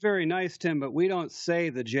 that's very nice, Tim, but we don't say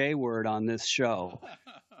the J word on this show.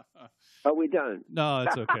 Oh, we don't. No,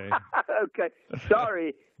 it's okay. Okay,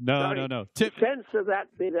 sorry. No. Censor that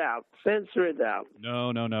bit out. Censor it out.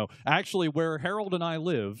 No. Actually, where Harold and I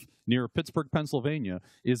live, near Pittsburgh, Pennsylvania,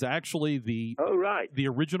 is actually the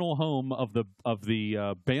original home of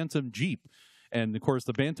the Bantam Jeep. And, of course,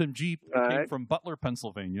 the Bantam Jeep came from Butler,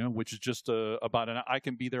 Pennsylvania, which is just about I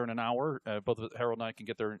can be there in an hour. Both Harold and I can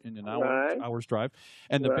get there in an hour's drive.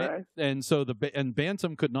 And and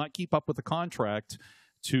Bantam could not keep up with the contract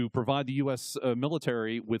to provide the U.S.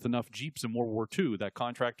 military with enough Jeeps in World War II. That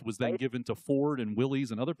contract was then given to Ford and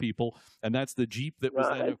Willys and other people, and that's the Jeep that was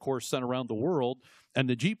then, of course, sent around the world. And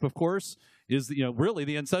the Jeep, of course, is really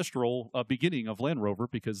the ancestral beginning of Land Rover,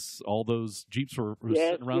 because all those Jeeps were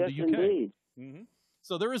sitting around the UK. Indeed. Mm-hmm.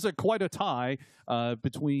 So there is quite a tie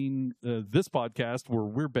between this podcast, where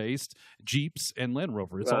we're based, Jeeps, and Land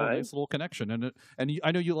Rover. It's all a nice little connection, and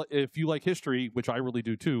I know if you like history, which I really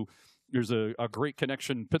do too. There's a great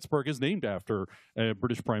connection. Pittsburgh is named after a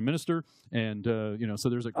British Prime Minister, and so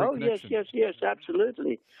there's a great connection. Yes,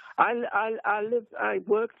 absolutely. I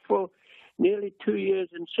worked for nearly 2 years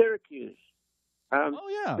in Syracuse.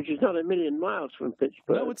 Which is not a million miles from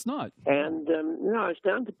Pittsburgh. No, it's not. And I was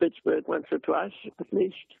down to Pittsburgh once or twice, at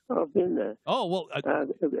least. I've been there. Oh, well,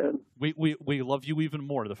 we love you even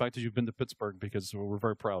more, the fact that you've been to Pittsburgh, because we're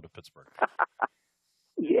very proud of Pittsburgh.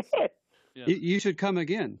 Yeah. You should come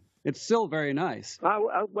again. It's still very nice.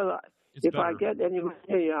 If I get anywhere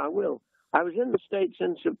here, I will. I was in the States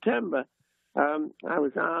in September. I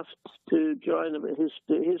was asked to join a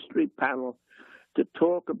history panel to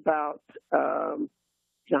talk about the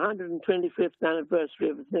 125th anniversary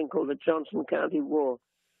of a thing called the Johnson County War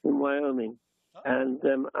in Wyoming. And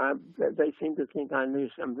they seem to think I knew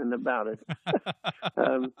something about it.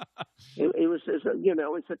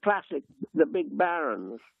 It's a classic, the big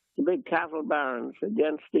barons, the big cattle barons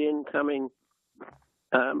against the incoming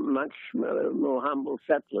much more humble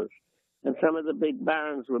settlers. And some of the big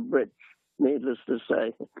barons were Brits, needless to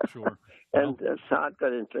say. Sure. And so I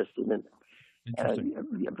got interested in it. Interesting.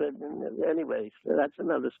 But anyway, so that's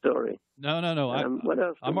another story. No. What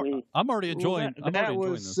else? I'm already enjoying. That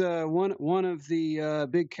was one of the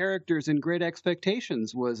big characters in Great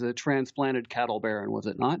Expectations was a transplanted cattle baron, was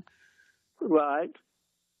it not? Right.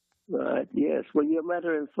 Yes. Well, you're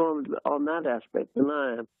better informed on that aspect than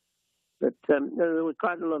I am. But there were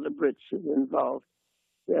quite a lot of Brits involved,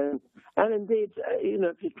 and indeed,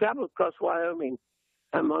 if you travel across Wyoming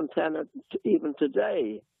and Montana, even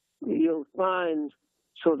today, you'll find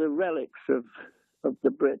sort of relics of the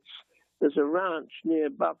Brits. There's a ranch near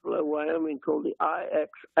Buffalo, Wyoming called the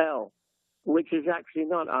IXL, which is actually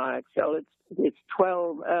not IXL. It's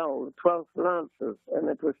 12L, the 12th Lancers, and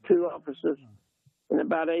it was two officers in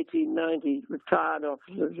about 1890, retired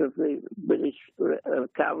officers of the British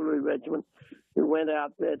Cavalry Regiment, who went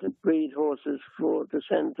out there to breed horses to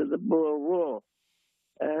send to the Boer War.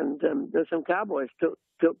 And there's some cowboys took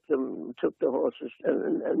the horses,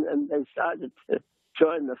 and they started to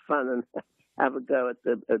join the fun have a go at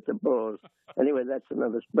the Boers. Anyway, that's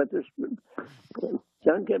another. But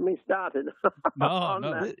don't get me started on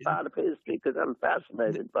that part of history, because I'm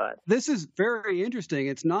fascinated by it. This is very interesting.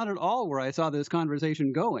 It's not at all where I saw this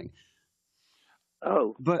conversation going.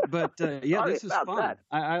 Oh, but yeah, this is fun.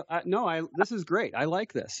 That. This is great. I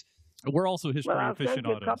like this. We're also history I'll aficionados. send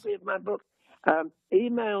you a copy of my book.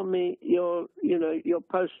 Email me your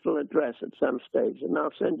postal address at some stage, and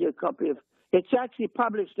I'll send you a copy of. It's actually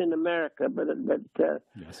published in America, but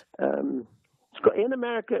yes. In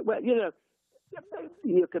America, well,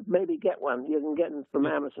 you could maybe get one. You can get it from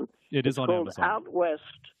Amazon. It's on called Amazon. Out West.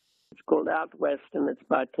 It's called Out West, and it's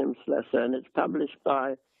by Tim Slessor, and it's published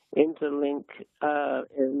by Interlink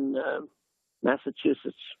in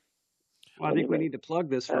Massachusetts. Well, I think we need to plug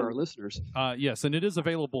this for our listeners. Yes, and it is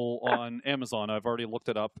available on Amazon. I've already looked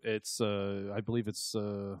it up. It's, I believe it's.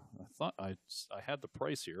 I thought I had the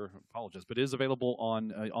price here. I apologize, but it is available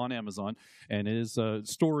on Amazon, and it is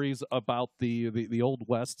stories about the Old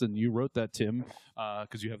West. And you wrote that, Tim,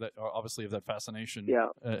 because you have that obviously have that fascination,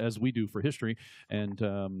 as we do for history, and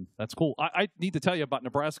that's cool. I need to tell you about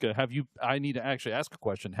Nebraska. I need to actually ask a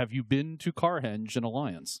question. Have you been to Carhenge and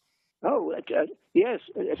Alliance? Oh, yes,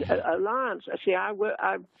 Alliance. See, I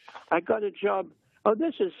got a job. Oh,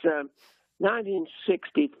 this is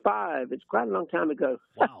 1965. It's quite a long time ago.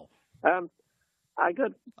 Wow. I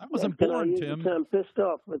wasn't born, Tim. I'm pissed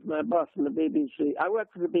off with my boss in the BBC. I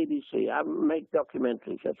worked for the BBC. I make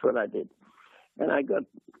documentaries. That's what I did. And I got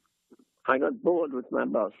bored with my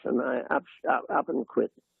boss, and I up and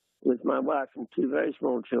quit with my wife and two very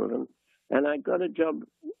small children. And I got a job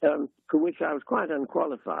for which I was quite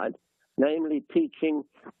unqualified, namely teaching.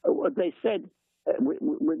 What they said,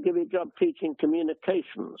 we'll give you a job teaching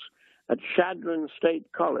communications at Chadron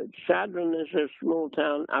State College. Chadron is a small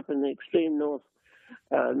town up in the extreme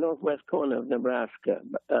northwest corner of Nebraska,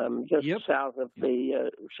 just south of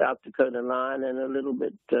the South Dakota line and a little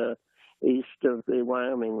bit east of the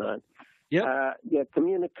Wyoming line.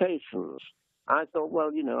 Communications. I thought,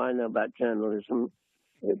 well, I know about journalism.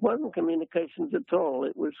 It wasn't communications at all.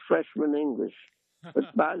 It was freshman English.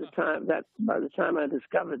 But by the time I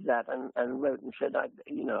discovered that and wrote and said, I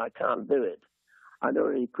can't do it, I'd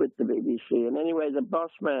already quit the BBC. And anyway, the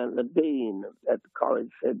boss man, the dean at the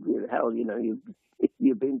college said, hell,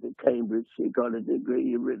 you've been to Cambridge, you got a degree,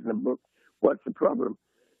 you've written a book. What's the problem?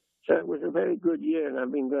 So it was a very good year, and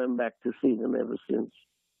I've been going back to see them ever since.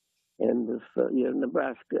 And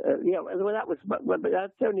Nebraska. Well, that was, but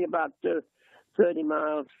that's only about 30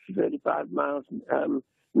 miles, 35 miles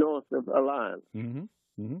north of Alliance. Mm-hmm.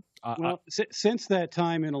 Mm-hmm. Since that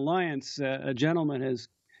time in Alliance, a gentleman has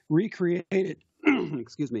recreated,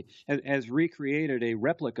 has recreated a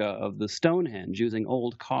replica of the Stonehenge using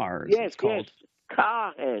old cars. Yes,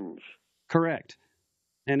 Carhenge. Correct.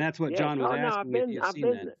 And that's what John was asking if you've seen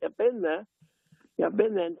that. I've been there. Yeah, I've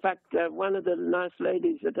been there. In fact, one of the nice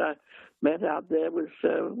ladies that I met out there was,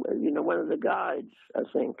 one of the guides, I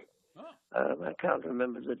think. I can't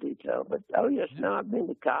remember the detail, but I've been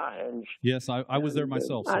to Carhenge. Yes, I was there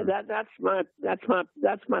myself. Sir. That's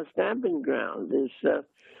my stamping ground. Is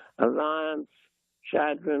Alliance,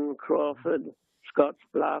 Chadron, Crawford,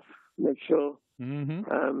 Scottsbluff, Mitchell.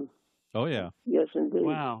 Mm-hmm. Oh yeah. Yes, indeed.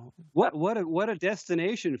 Wow, what a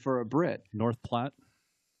destination for a Brit. North Platte.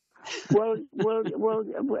 Well,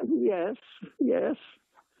 yes.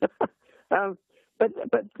 But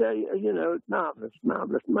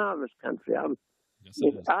marvelous country.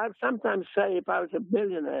 I sometimes say if I was a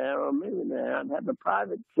billionaire or a millionaire, I'd have a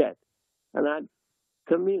private jet, and I'd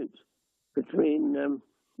commute between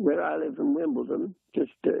where I live in Wimbledon,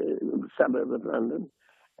 just a suburb of London,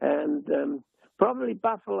 and probably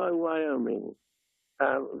Buffalo, Wyoming,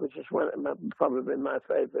 which is probably my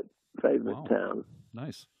favorite town.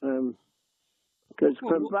 Nice. Because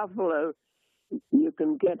from Buffalo, you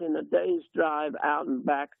can get in a day's drive out and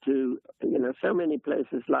back to, so many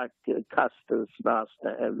places like Custer's, a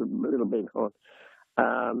little big hole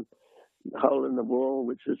in the wall,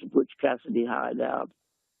 which is a Butch Cassidy hideout,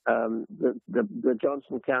 the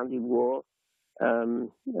Johnson County War.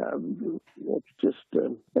 It's just,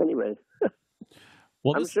 anyway.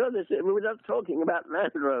 Well, I'm sure we're not talking about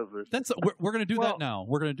Land Rovers. We're going to do that now.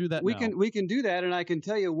 We're going to do that now. We can do that, and I can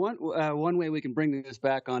tell you one way we can bring this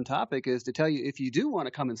back on topic is to tell you if you do want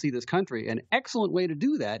to come and see this country, an excellent way to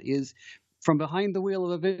do that is from behind the wheel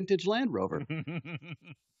of a vintage Land Rover.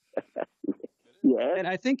 Yes. And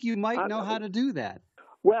I think you might know how to do that.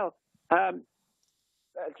 Well,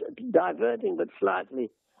 diverting but slightly.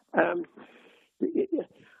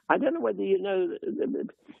 I don't know whether you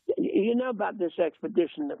know about this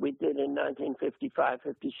expedition that we did in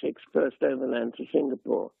 1955-56, first overland to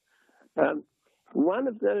Singapore. One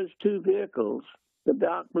of those two vehicles, the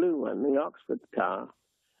dark blue one, the Oxford car,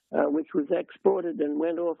 which was exported and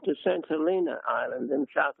went off to St. Helena Island in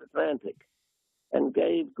South Atlantic and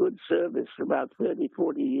gave good service for about 30,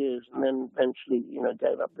 40 years, and then eventually,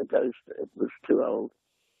 gave up the ghost. It was too old,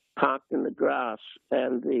 parked in the grass,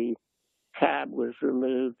 and the cab was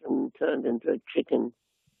removed and turned into a chicken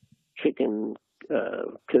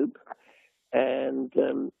coop. And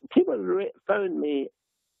people phoned me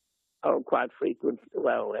quite frequent,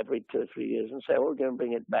 every 2 or 3 years, and say, we're going to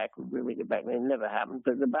bring it back, we'll bring it back. And it never happened.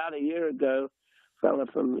 But about a year ago, a fella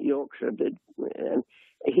from Yorkshire did, and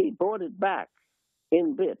he bought it back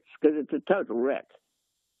in bits because it's a total wreck.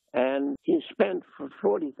 And he spent for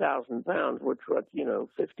 £40,000, which was,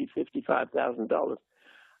 $55,000,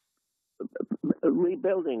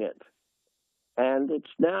 rebuilding it. And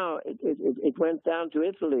it's now, it went down to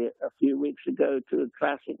Italy a few weeks ago to a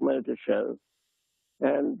classic motor show.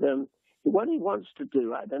 And what he wants to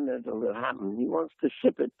do, I don't know if it will happen, he wants to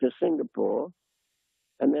ship it to Singapore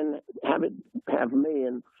and then have me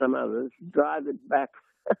and some others drive it back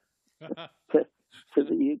to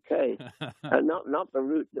the UK. Not the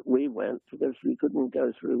route that we went, because we couldn't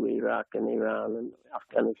go through Iraq and Iran and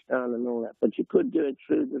Afghanistan and all that. But you could do it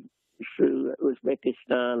through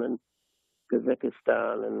Uzbekistan and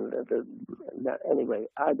Kazakhstan. And anyway,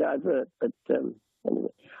 I divert. But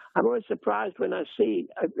anyway, I'm always surprised when I see,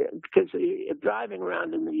 because driving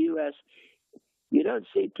around in the US, you don't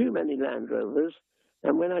see too many Land Rovers.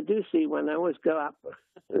 And when I do see one, I always go up,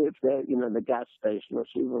 if they're, the gas station or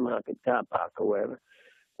supermarket car park or wherever,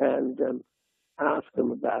 and ask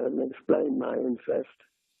them about it and explain my interest.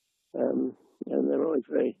 And they're always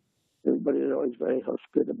everybody's always very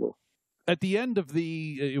hospitable. At the end of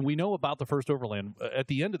we know about the first Overland. At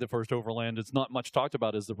the end of the first Overland, it's not much talked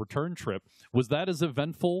about as the return trip. Was that as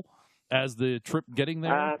eventful as the trip getting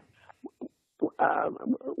there?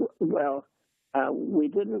 We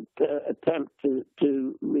didn't attempt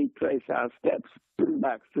to retrace our steps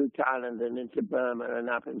back through Thailand and into Burma and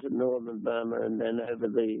up into northern Burma and then over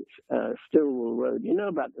the Stillwell Road. You know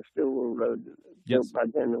about the Stillwell Road? Yes. Built by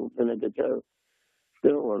General Vinegar Joe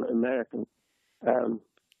Stillwell, American.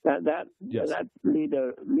 That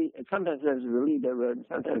leader, sometimes there's a Leader Road and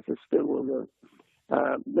sometimes a Stillwell Road.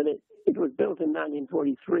 But it was built in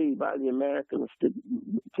 1943 by the Americans to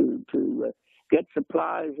get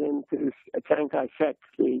supplies into Chiang Kai-shek,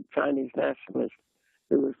 the Chinese nationalist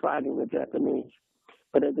who was fighting the Japanese.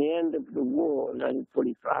 But at the end of the war, in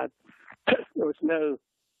 1945, there was no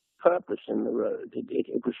purpose in the road.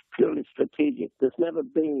 It was purely strategic. There's never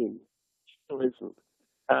been, still isn't,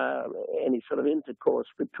 any sort of intercourse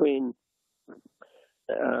between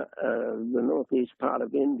the northeast part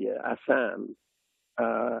of India, Assam,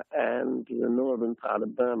 and the northern part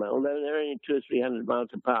of Burma. Although they're only 200 or 300 miles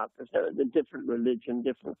apart, there's a different religion,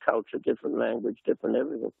 different culture, different language, different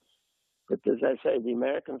everything. But as I say, the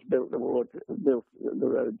Americans built the road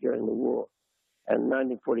during the war. And in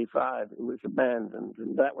 1945, it was abandoned,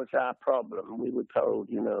 and that was our problem. We were told,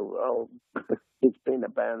 it's been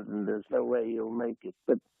abandoned. There's no way you'll make it.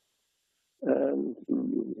 But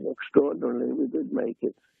extraordinarily, we did make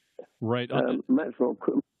it. Right. Much more,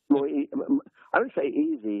 I would say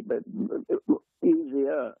easy, but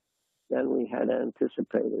easier than we had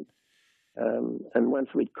anticipated. And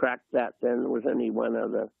once we'd cracked that, then there was only one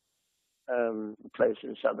other place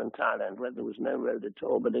in southern Thailand where there was no road at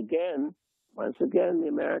all. But once again, the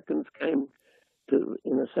Americans came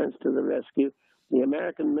in a sense, to the rescue. The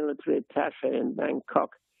American military attaché in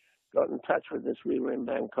Bangkok got in touch with us. We were in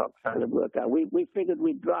Bangkok trying to work out. We figured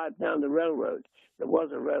we'd drive down the railroad. There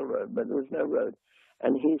was a railroad, but there was no road.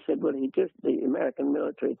 And he said, the American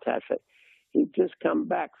military attaché, he'd just come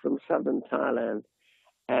back from southern Thailand,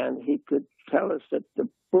 and he could tell us that the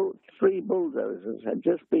 3 bulldozers had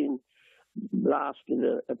just been blasted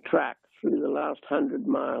a track through the last 100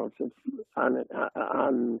 miles of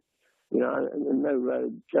no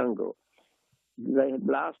road jungle. They had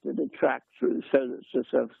blasted a track through so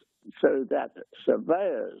that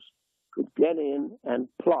surveyors could get in and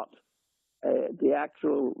plot the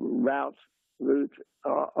actual route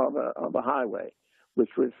of a highway, which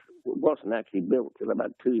wasn't actually built till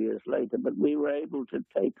about 2 years later. But we were able to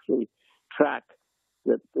take the track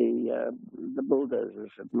that the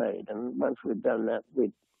bulldozers had made, and once we'd done that,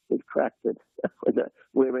 we'd cracked it.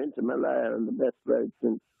 We were into Malaya on the best road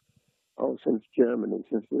since Germany,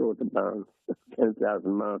 since the Autobahn,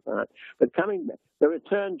 10,000 miles an hour. But coming back, the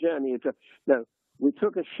return journey, we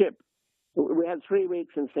took a ship. We had 3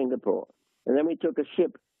 weeks in Singapore, and then we took a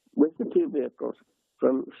ship with the 2 vehicles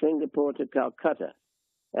from Singapore to Calcutta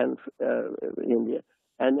and India,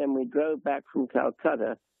 and then we drove back from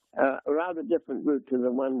Calcutta a rather different route to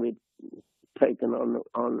the one we'd taken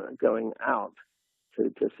on going out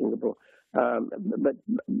to Singapore, but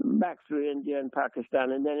back through India and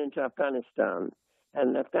Pakistan, and then into Afghanistan.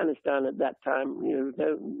 And Afghanistan at that time,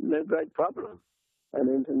 no great problem, and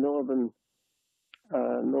into northern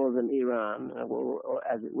Iran, or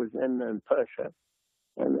as it was then known, Persia,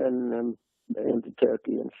 and then into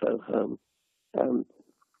Turkey and so home.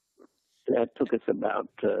 That took us about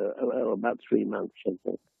 3 months, I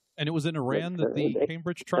think. And it was in Iran that the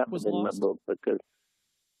Cambridge truck was lost? In my book because,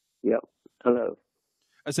 yep. Hello.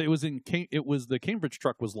 I say it was the Cambridge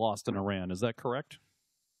truck was lost in Iran. Is that correct?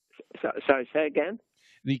 Sorry, say again?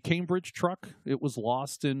 The Cambridge truck, it was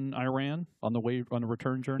lost in Iran on a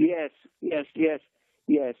return journey?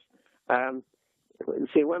 Yes.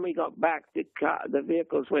 See, when we got back, the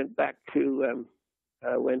vehicles went back to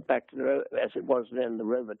the, as it was then, the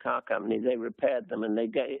Rover Car Company. They repaired them, and they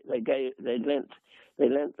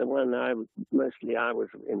lent the one I was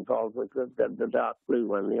involved with, the dark blue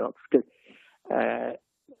one, the Oxford.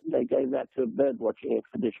 They gave that to a bird watching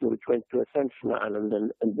expedition, which went to Ascension Island,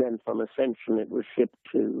 and then from Ascension it was shipped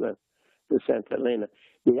to St. Helena.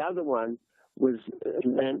 The other one was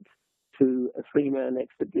lent to a 3-man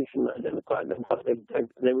expedition. I don't quite know what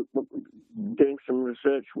they were doing some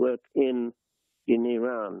research work in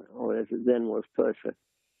Iran, or as it then was Persia.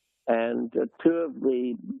 And 2 of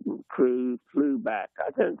the crew flew back.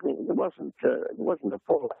 I don't think it wasn't a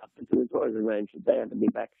fallout, because it was always arranged that they had to be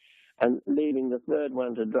back, and leaving the 3rd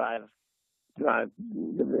one to drive the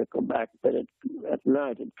vehicle back. But at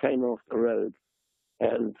night it came off the road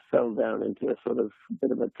and fell down into a sort of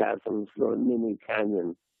bit of a chasm, sort of mini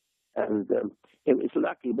canyon. And it was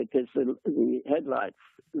lucky because the headlights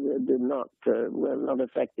were not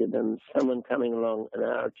affected, and someone coming along an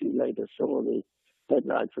hour or 2 later saw the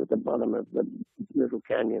headlights at the bottom of the little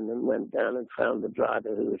canyon and went down and found the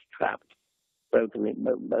driver, who was trapped, broken in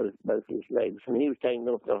both his legs, and he was taken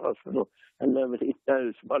off to the hospital, and nobody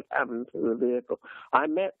knows what happened to the vehicle. I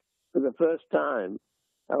met for the first time,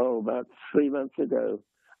 about 3 months ago,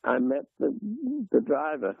 I met the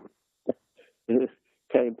driver who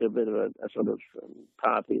came to a bit of a sort of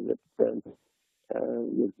party that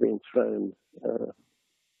was being thrown.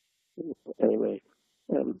 Anyway,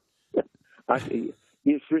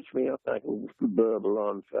 you switch me up, I can burble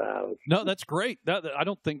on for hours. No, that's great. I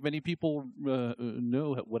don't think many people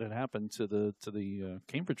know what had happened to the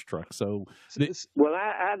Cambridge truck. So, well,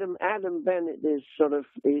 Adam Bennett is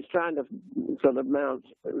he's trying to sort of mount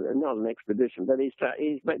not an expedition, but he's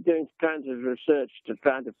doing kinds of research to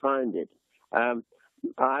try to find it.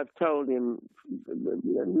 I've told him,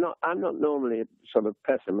 I'm not normally a sort of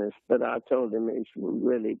pessimist, but I told him he's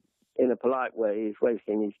really, in a polite way, he's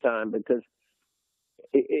wasting his time, because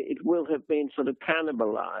it will have been sort of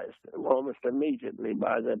cannibalized almost immediately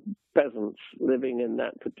by the peasants living in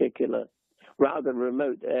that particular rather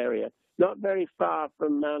remote area, not very far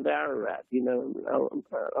from Mount Ararat,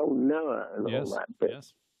 old Noah and all that bit.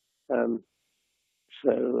 Yes.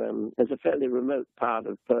 So it's a fairly remote part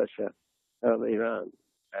of Persia, of Iran.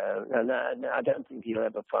 And I don't think he'll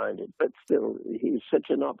ever find it. But still, he's such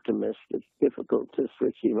an optimist, it's difficult to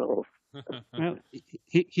switch him off. Well,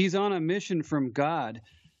 he's on a mission from God.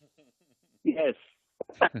 Yes.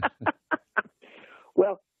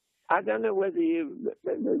 Well, I don't know whether you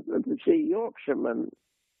see Yorkshiremen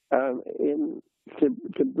to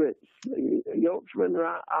Brits. Yorkshiremen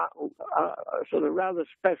are sort of rather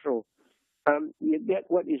special. You get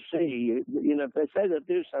what you see. If they say they'll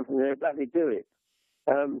do something, they'll bloody do it.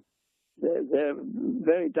 They're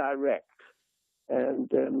very direct and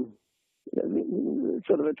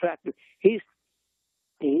sort of attractive. He's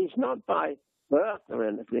not by birth or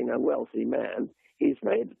anything a wealthy man. He's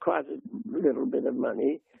made quite a little bit of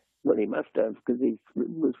money. Well, he must have, because he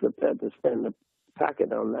was prepared to spend a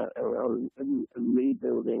packet on that, on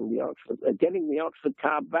rebuilding the Oxford. Getting the Oxford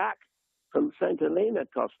car back from St. Helena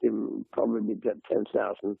cost him probably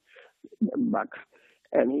 $10,000,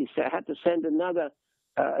 and he had to send another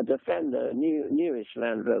Defender, a newish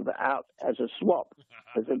Land Rover, out as a swap,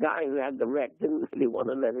 because the guy who had the wreck didn't really want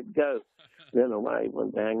to let it go. I don't know why he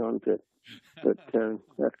wanted to hang on to it, but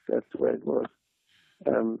that's the way it was.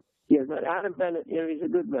 But Adam Bennett, he's a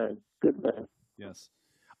good man. Good man. Yes.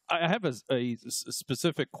 I have a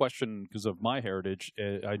specific question because of my heritage.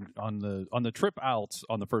 On the trip out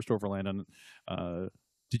on the first Overland, and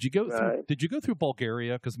did you go through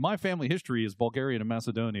Bulgaria? Because my family history is Bulgarian and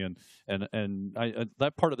Macedonian, and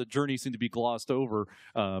that part of the journey seemed to be glossed over.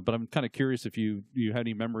 But I'm kind of curious if you had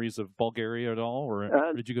any memories of Bulgaria at all,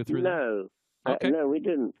 or did you go through that? No, okay. No, we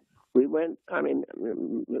didn't. We went. I mean,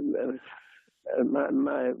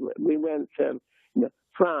 we went.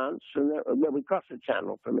 France, and then we crossed the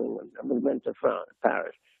Channel from England, and we went to France,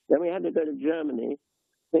 Paris. Then we had to go to Germany,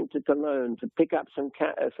 I think to Cologne, to pick up some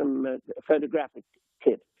photographic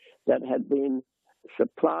kit that had been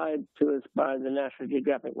supplied to us by the National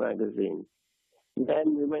Geographic magazine.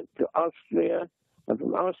 Then we went to Austria, and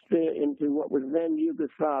from Austria into what was then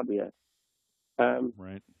Yugoslavia,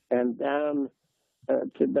 and down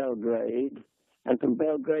to Belgrade, and from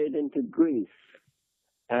Belgrade into Greece,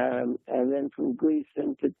 and then from Greece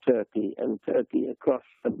into Turkey, and Turkey across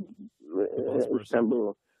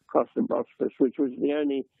Istanbul, across the Bosphorus, which was the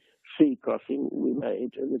only sea crossing we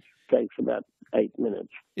made, which takes about 8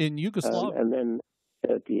 minutes. In Yugoslavia? And then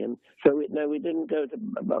Turkey. And so, we didn't go to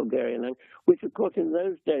Bulgaria, which, of course, in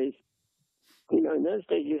those days,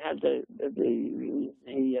 you had the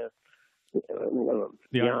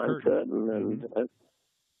Iron Curtain and...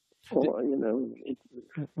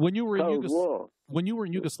 when you were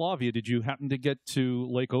in Yugoslavia, did you happen to get to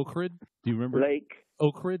Lake Ohrid? Do you remember? Lake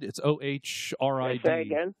Ohrid? It's Ohrid. Say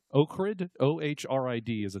again? Ohrid?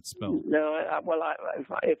 Ohrid is it spelled? No,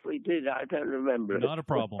 if we did, I don't remember. Not a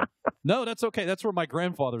problem. No, that's okay. That's where my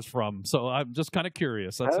grandfather's from, so I'm just kind of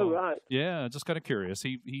curious. That's all. Right. Yeah, just kind of curious.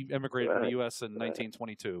 He emigrated to the U.S. in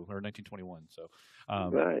 1922 or 1921. So,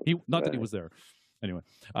 that he was there. Anyway,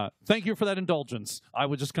 thank you for that indulgence. I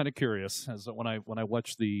was just kind of curious as when I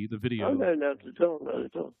watched the video. Oh, no, not at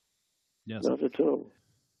all. Yes. Not at all.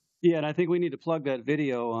 Yeah, and I think we need to plug that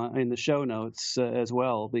video in the show notes as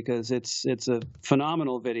well, because it's a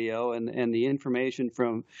phenomenal video, and the information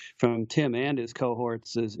from Tim and his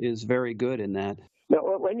cohorts is very good in that. Now,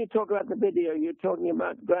 when you talk about the video, you're talking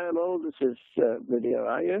about Graham Aldis's video,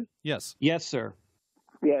 are you? Yes. Yes, sir.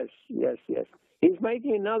 Yes. He's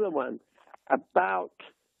making another one about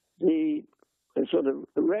the sort of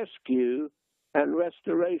rescue and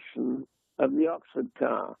restoration of the Oxford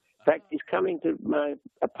car. In fact, he's coming to my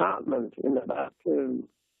apartment in about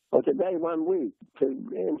today 1 week to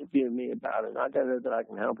interview me about it. I don't know that I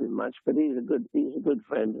can help him much, but he's a good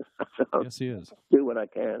friend. So yes, he is. Do what I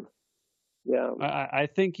can. Yeah. I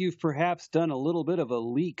think you've perhaps done a little bit of a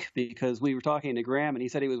leak, because we were talking to Graham and he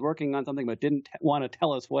said he was working on something but didn't want to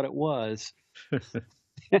tell us what it was.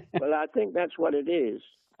 Well, I think that's what it is.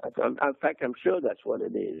 In fact, I'm sure that's what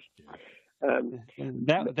it is.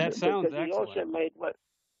 That sounds excellent.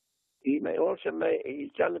 He also made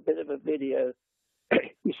he's done a bit of a video.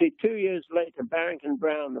 You see, 2 years later, Barrington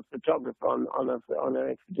Brown, the photographer on an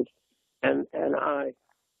expedition, and I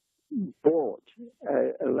bought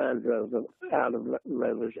a Land Rover out of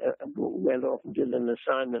Rovers, went off and did an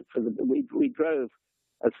assignment for we drove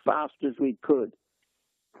as fast as we could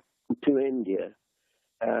to India.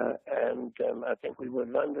 And I think we were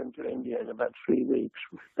London to India in about 3 weeks,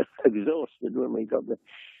 exhausted when we got there.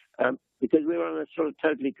 Because we were on a sort of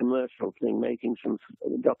totally commercial thing, making some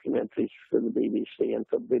documentaries for the BBC and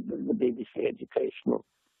for the BBC educational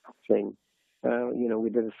thing. We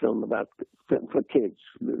did a film for kids,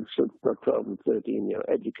 for 12 and 13,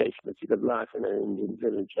 education, that you could life in an Indian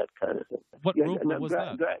village, that kind of thing. What Rover was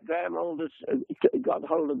that? Graham Aldis got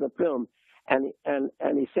hold of the film, and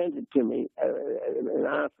he sent it to me, and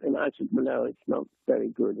I said, well, no, it's not very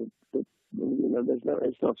good.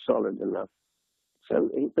 It's not solid enough. So,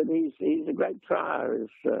 but he's a great trier,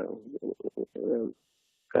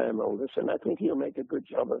 Graham Aldis, and I think he'll make a good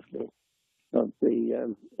job of the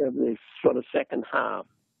sort of second half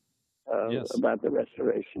about the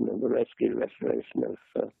restoration and the restoration of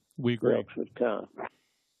the Oxford car.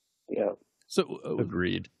 Yeah. So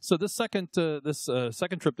agreed. So this second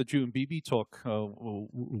trip that you and BB took,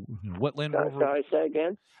 what Land Rover? Sorry, say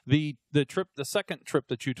again. The second trip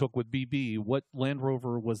that you took with BB, what Land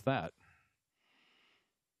Rover was that?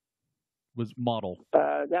 Was model?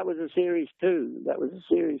 That was a Series 2. That was a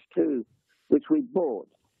Series 2, which we bought,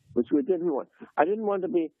 which we didn't want. I didn't want to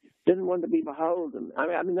be beholden.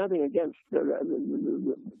 I mean nothing against the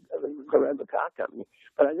Rover car company,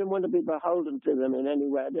 but I didn't want to be beholden to them in any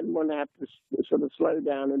way. I didn't want to have to sort of slow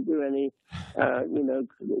down and do any,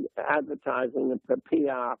 advertising and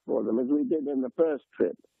PR for them as we did in the first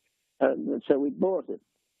trip. So we bought the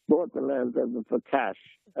Land Rover for cash,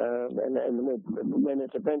 and when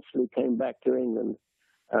it eventually came back to England,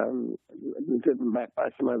 driven back by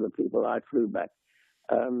some other people, I flew back.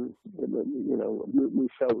 We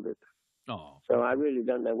sold it. Oh. So I really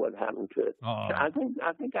don't know what happened to it. Oh. I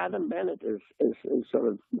think Adam Bennett is sort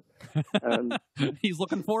of. He's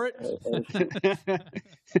looking for it.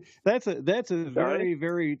 That's a very,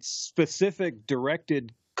 very specific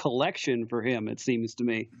directed collection for him. It seems to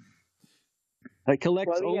me. It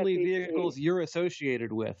collects only vehicles you're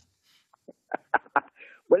associated with.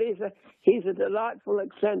 Well, he's a delightful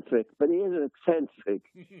eccentric, but he is an eccentric.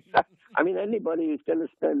 I mean, anybody who's going to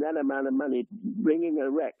spend that amount of money bringing a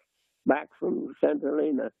wreck back from St.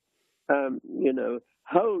 Helena,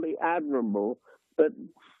 wholly admirable, but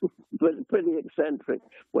pretty eccentric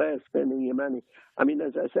way of spending your money. I mean,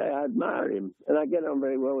 as I say, I admire him, and I get on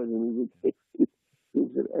very well with him. He's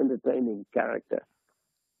an entertaining character.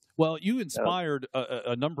 Well, you inspired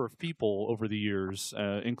a number of people over the years,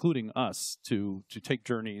 including us, to take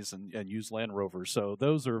journeys and use Land Rovers. So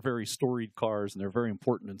those are very storied cars, and they're very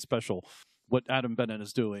important and special. What Adam Bennett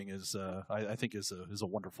is doing is, I think, is a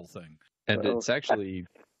wonderful thing. And it's actually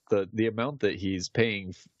the amount that he's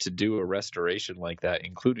paying to do a restoration like that,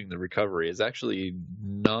 including the recovery, is actually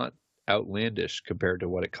not outlandish compared to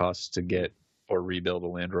what it costs to get or rebuild a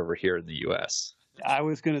Land Rover here in the U.S. I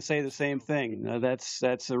was going to say the same thing.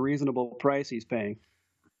 That's a reasonable price he's paying.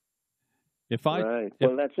 Well,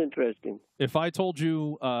 that's interesting. If I told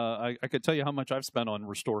you, I could tell you how much I've spent on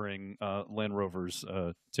restoring Land Rovers,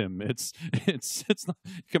 Tim. It's not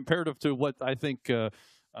comparative to what I think that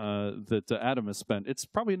Adam has spent. It's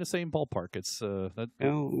probably in the same ballpark. It's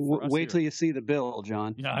wait till you see the bill,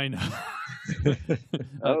 John. Yeah, I know.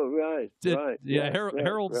 Right. Yeah,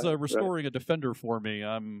 Harold's restoring a Defender for me.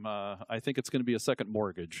 I think it's going to be a second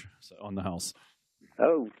mortgage on the house.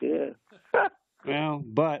 Oh dear. Well,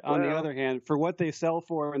 but on the other hand, for what they sell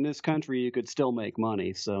for in this country, you could still make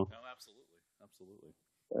money. So, absolutely.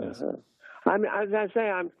 Yes. I mean, as I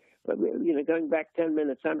say, going back 10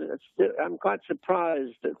 minutes, I'm quite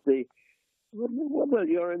surprised at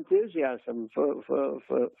your enthusiasm for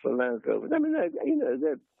Land Rovers. I mean,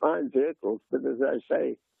 they're fine vehicles, but as I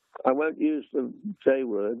say, I won't use the J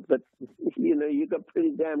word, but you've got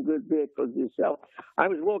pretty damn good vehicles yourself. I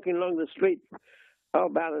was walking along the street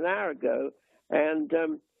about an hour ago, and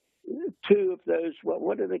two of those,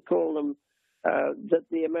 what do they call them, that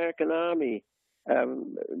the American Army,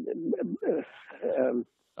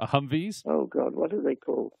 Humvees? Oh, God, what are they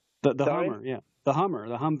called? The Hummer, yeah. The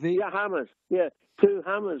Humvee. Yeah, Hummers, yeah. Two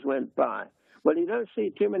Hummers went by. Well, you don't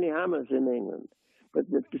see too many Hummers in England, but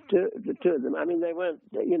the two of them, I mean, they weren't,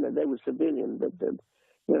 they were civilian, but, so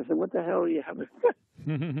what the hell are you having?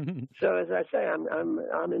 So, as I say, I'm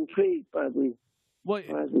intrigued by the... Well,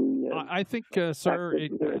 I think, sir,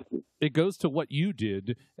 it goes to what you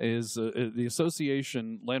did, is the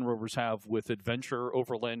association Land Rovers have with adventure,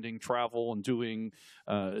 overlanding, travel, and doing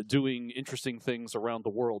interesting things around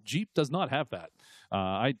the world. Jeep does not have that.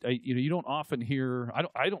 You don't often hear.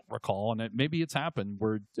 I don't recall, and maybe it's happened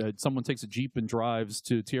where someone takes a Jeep and drives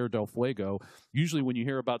to Tierra del Fuego. Usually, when you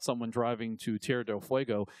hear about someone driving to Tierra del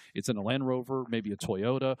Fuego, it's in a Land Rover, maybe a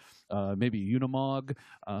Toyota, maybe a Unimog,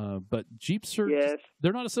 but Jeeps are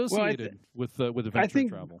they're not associated with adventure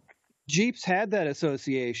travel. Jeeps had that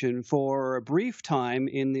association for a brief time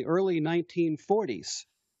in the early 1940s,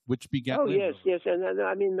 which began. Oh yes, and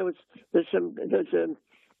I mean there's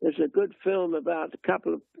a good film about a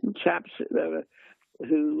couple of chaps who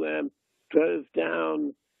drove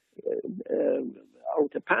down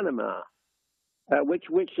to Panama, which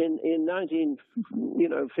in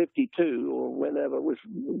 1952 or whenever was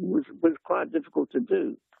quite difficult to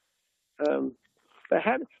do. But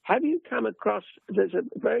have you come across? There's a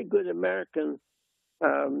very good American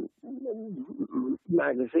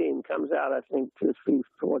magazine comes out, I think,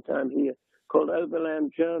 3-4 times a year, called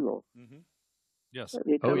Overland Journal. Mm-hmm. Yes. Have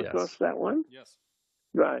you come across that one? Yes.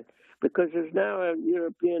 Right, because there's now a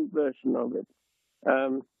European version of it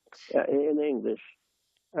in English.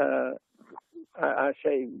 I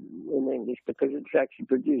say in English because it's actually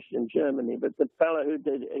produced in Germany, but the fellow who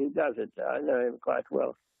does it, I know him quite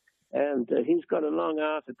well. And he's got a long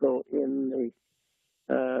article in the,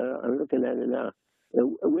 I'm looking at it now,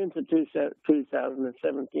 Winter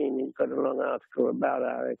 2017. He's got a long article about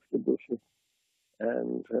our expedition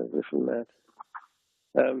and this and that.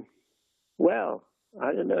 Well,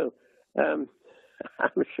 I don't know. I'm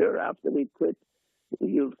sure after we quit,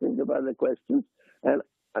 you'll think of other questions. And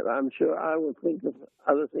I'm sure I will think of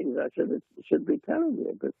other things I should be telling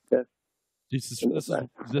you. But this is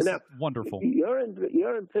wonderful. You're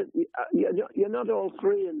not all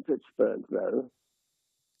three in Pittsburgh, though.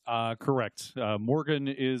 Correct. Morgan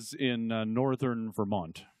is in northern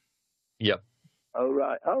Vermont. Yep. Oh,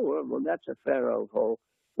 right. Oh, well, that's a fair old haul.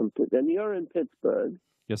 Then you're in Pittsburgh.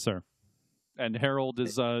 Yes, sir. And Harold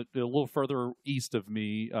is a little further east of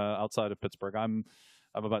me, outside of Pittsburgh. I'm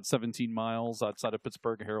about 17 miles outside of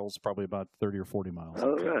Pittsburgh. Harold's probably about 30 or 40 miles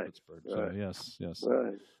outside of Pittsburgh. So, right. yes.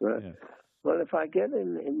 Right. Yeah. Well, if I get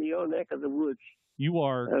in your neck of the woods, You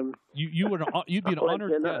are you'd be an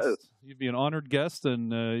honored guest. You'd be an honored guest,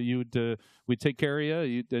 and we'd take care of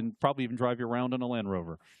you. And probably even drive you around in a Land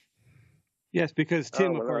Rover. Yes, because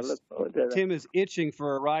Tim, of course, Tim is itching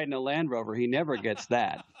for a ride in a Land Rover. He never gets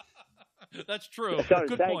that. That's true. Sorry,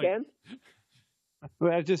 Good say point. again?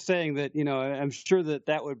 Well, I was just saying that, I'm sure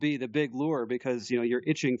that would be the big lure because, you're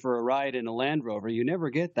itching for a ride in a Land Rover. You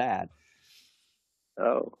never get that.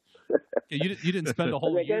 Oh. You didn't spend a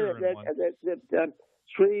whole year in one.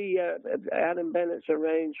 Adam Bennett's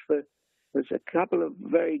arranged for, there's a couple of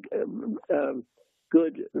very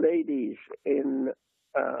good ladies in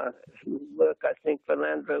work, I think, for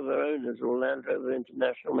Land Rover owners or Land Rover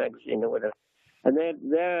International Magazine or whatever. And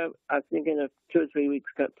they're, I think, in a 2 or 3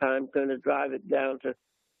 weeks' time, going to drive it down to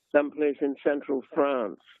someplace in central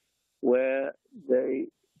France, where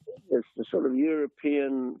it's the sort of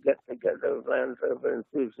European get-together of Land Rover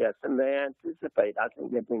enthusiasts, and they anticipate, I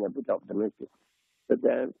think they're being a bit optimistic, but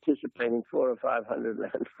they're anticipating 400 or 500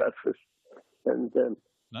 Land Rovers. And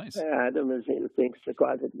nice. Adam thinks it's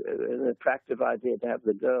quite an attractive idea to have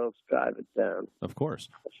the girls drive it down. Of course.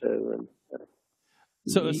 So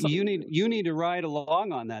you need to ride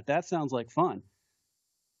along on that. That sounds like fun.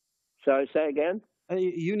 Sorry, say again?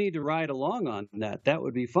 You need to ride along on that. That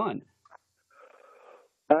would be fun.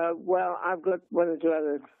 Well, I've got one or two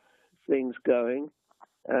other things going.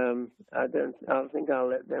 I think I'll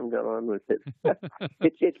let them go on with it.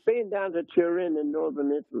 It's been down to Turin in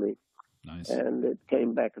northern Italy. Nice. And it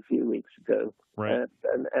came back a few weeks ago. Right.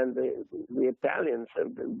 And the Italians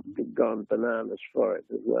have gone bananas for it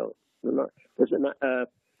as well. There's an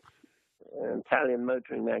Italian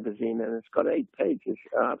motoring magazine, and it's got 8 pages,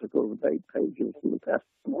 articles of 8 pages in the past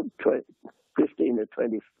 15 or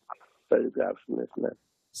 20 photographs from this and that.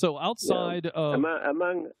 So outside of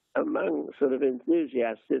among sort of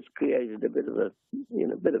enthusiasts, it's created a bit of a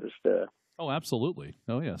stir. Oh, absolutely.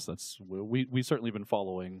 Oh, yes. We certainly been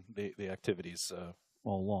following the activities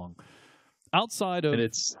all along. Outside of, and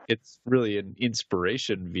it's really an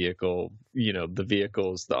inspiration vehicle. The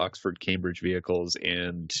vehicles, the Oxford Cambridge vehicles,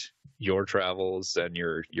 and your travels and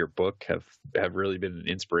your book have really been an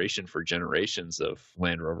inspiration for generations of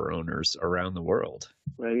Land Rover owners around the world.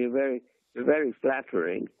 Well, you're very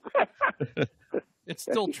flattering. It's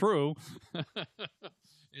still true.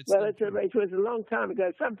 It was a long time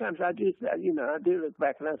ago. Sometimes I do look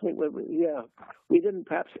back and I think, we didn't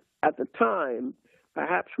perhaps at the time.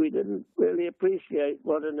 Perhaps we didn't really appreciate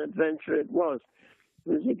what an adventure it was.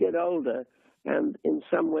 As you get older, and in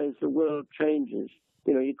some ways the world changes.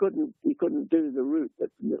 You couldn't do the route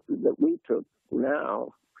that we took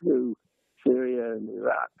now through Syria and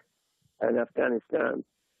Iraq and Afghanistan.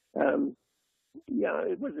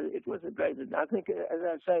 It was a great. I think, as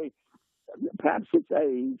I say, perhaps it's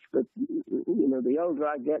age, but the older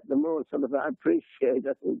I get, the more sort of I appreciate.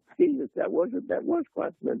 I think, Jesus, that was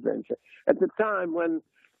quite an adventure. At the time when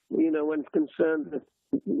when concerned that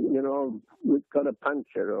we've got a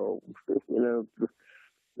puncture or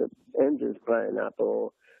the engine's playing up,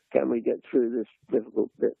 or can we get through this difficult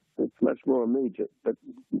bit? It's much more immediate, but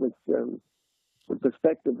with the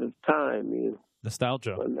perspective of time,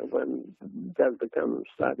 nostalgia, when it does become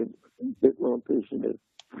slightly a bit more appreciative.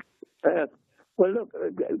 Well, look,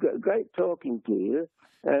 great talking to you,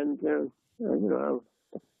 and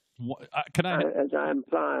can I? As I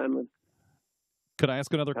imply, could I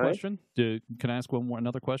ask another question? Can I ask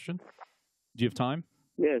another question? Do you have time?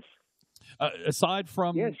 Yes. Aside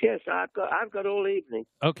from yes, I've got all evening.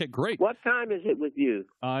 Okay, great. What time is it with you?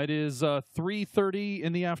 It is 3:30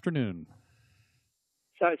 in the afternoon.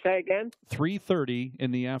 Sorry, say again. 3:30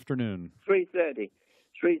 in the afternoon. 3:30.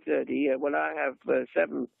 Yeah. Well, I have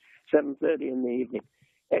 7:30 in the evening.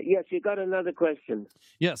 Yes, you got another question.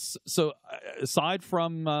 Yes. So aside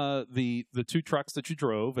from the 2 trucks that you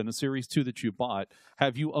drove and the Series 2 that you bought,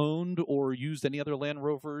 have you owned or used any other Land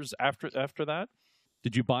Rovers after that?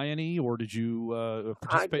 Did you buy any, or did you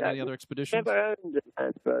participate in any other expeditions? Never owned a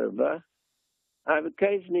Land Rover. I've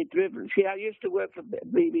occasionally driven. See, I used to work for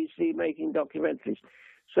BBC making documentaries.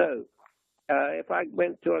 So if I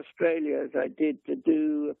went to Australia, as I did, to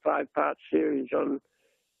do a 5-part series on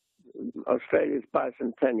Australia's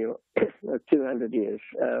bicentennial, 200 years.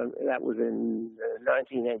 That was in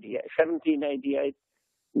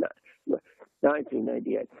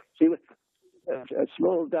 1988. See, a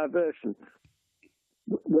small diversion.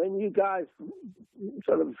 When you guys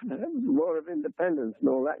sort of more of independence and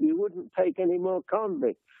all that, you wouldn't take any more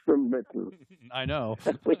convicts from Britain. I know.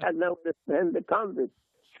 We had no one to send the convicts,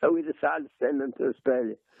 so we decided to send them to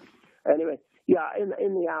Australia. Anyway, yeah,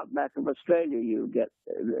 in the outback of Australia, you get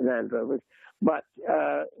Land Rovers, but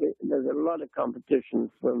there's a lot of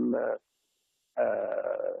competition from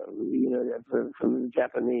from the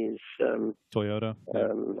Japanese Toyota.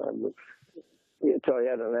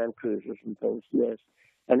 Toyota Land Cruisers and things. Yes,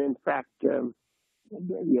 and in fact, there's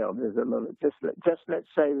a lot of just let's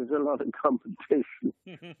say there's a lot of competition.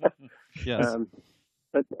 Yes.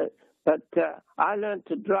 But I learned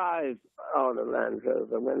to drive on a Land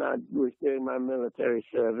Rover when I was doing my military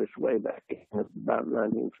service way back in about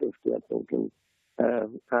 1950, I think. And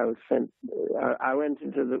I was sent. I went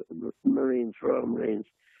into the Marines, Royal Marines,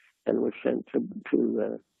 and was sent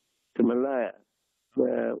to Malaya,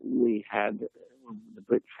 where the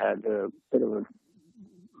Brits had a bit of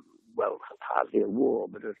hardly a war,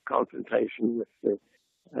 but a confrontation with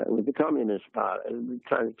the Communist Party,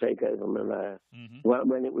 trying to take over Malaya,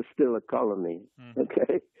 when it was still a colony.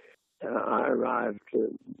 Okay, I arrived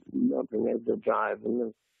not being able to drive,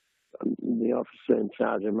 and the officer in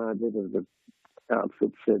charge of my bit of the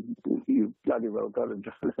outfit said, "You bloody well got to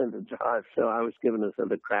learn to drive." So I was given a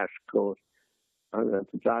sort of crash course. I learned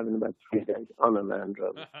to drive in about 3 days on a Land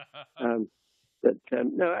Rover.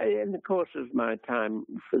 No, in the course of my time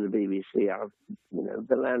for the BBC,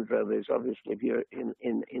 the Land Rover is obviously, if you're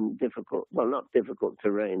in difficult, well, not difficult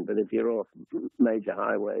terrain, but if you're off major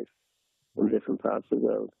highways from different parts of the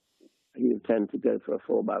world, you tend to go for a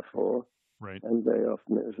 4x4, right? And very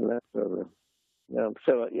often it's a Land Rover.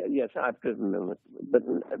 So yes, I've driven them,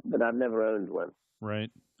 but I've never owned one.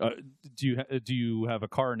 Right. Do you have a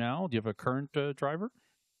car now? Do you have a current driver?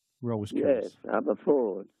 We're always curious. Yes, I have a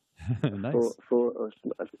Ford. Nice.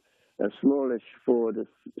 A smallish Ford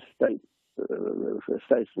station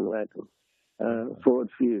wagon, Ford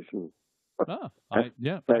Fusion.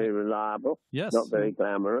 Very reliable. Yes. Not very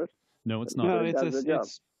glamorous. No, it's not. No,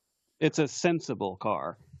 it's a sensible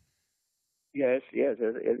car. Yes, it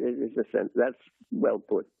is a sense. That's well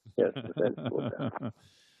put. Yes, a sensible car.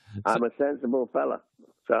 I'm a sensible fella,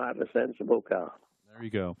 so I have a sensible car. There you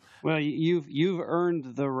go. Well, you've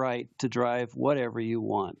earned the right to drive whatever you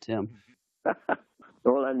want, Tim.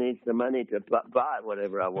 All I need is the money to buy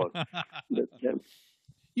whatever I want. But,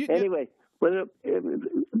 anyway, well,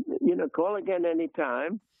 call again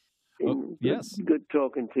anytime. Yes. Good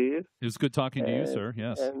talking to you. It was good talking to you, sir.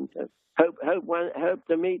 Yes. And hope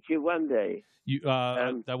to meet you one day.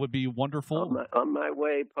 That would be wonderful. On my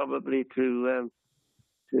way, probably to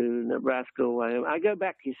Nebraska or Wyoming. I go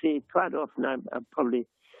back, you see, quite often. I'm probably,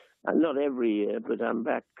 not every year, but I'm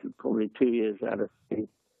back probably 2 years out of the.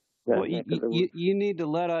 Well, you need to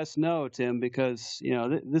let us know, Tim, because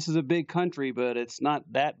this is a big country, but it's not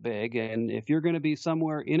that big. And if you're going to be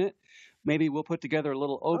somewhere in it, maybe we'll put together a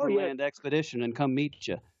little overland expedition and come meet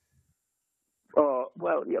you. Oh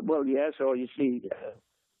yes. Or you see,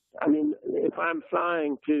 if I'm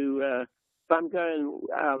flying to. If I'm going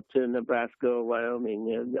out to Nebraska or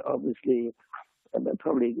Wyoming, obviously,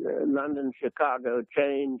 probably London, Chicago,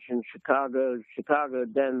 change, and Chicago,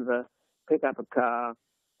 Denver, pick up a car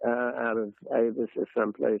out of Avis or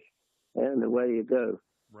someplace, and away you go.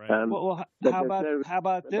 Right. How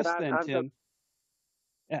about this then, Tim?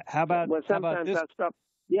 How about this? I stop.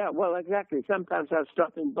 Yeah, well, exactly. Sometimes I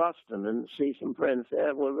stop in Boston and see some friends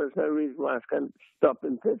there. Well, there's no reason why I can't stop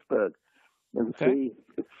in Pittsburgh. And see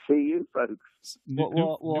you folks.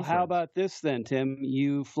 Well, how about this then, Tim?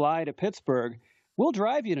 You fly to Pittsburgh. We'll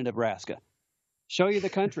drive you to Nebraska. Show you the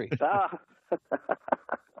country.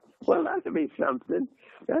 Well, that'll be something.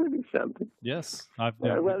 Yes.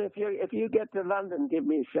 Well, if you get to London, give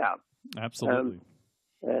me a shout. Absolutely.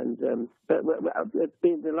 But it's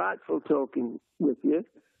been delightful talking with you.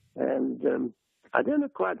 And I don't know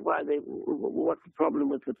quite what the problem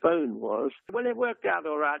with the phone was. Well, it worked out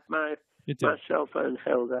all right. My cell phone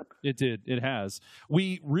held up. It did. It has.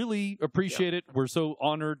 We really appreciate it. We're so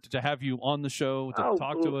honored to have you on the show to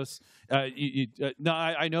talk to us.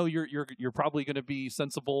 I know you're probably going to be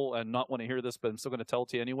sensible and not want to hear this, but I'm still going to tell it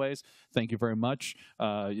to you anyways. Thank you very much.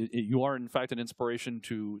 You are, in fact, an inspiration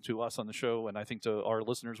to us on the show, and I think to our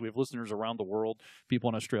listeners. We have listeners around the world, people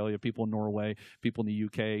in Australia, people in Norway, people in the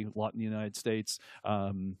UK, a lot in the United States.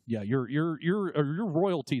 You're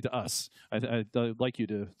royalty to us. I'd like you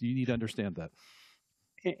need to understand that.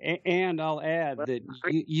 And I'll add that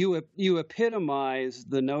you epitomize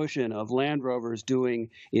the notion of Land Rovers doing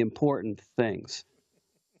important things.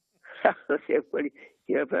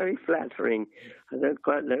 You're very flattering. I don't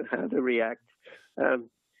quite know how to react.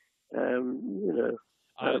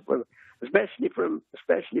 Especially from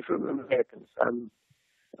Americans.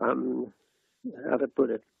 How to put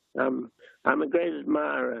it? I'm a great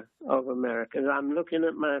admirer of Americans. I'm looking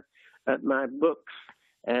at my books.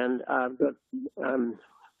 And I've got,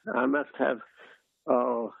 I must have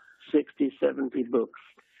 60, 70 books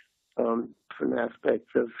on different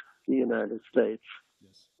aspects of the United States.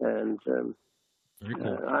 Yes. And Very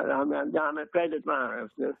cool. I'm a great admirer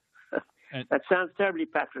of the. That sounds terribly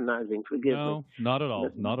patronizing. Forgive me. No, not at all.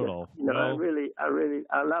 Not at all. No, Well,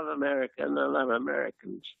 I love America, and I love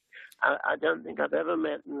Americans. I don't think I've ever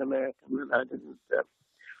met an American that I didn't.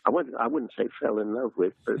 I wouldn't say fell in love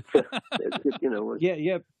with, but you know.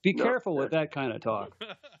 Yeah. Be careful with that kind of talk.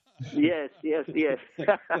 Yes, yes,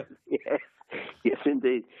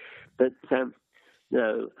 indeed. But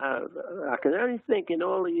no, I can only think in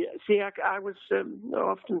all the. See, I was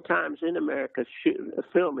oftentimes in America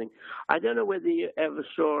filming. I don't know whether you ever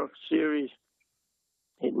saw a series.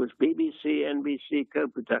 It was BBC, NBC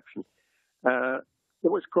co-production. It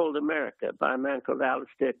was called America by a man called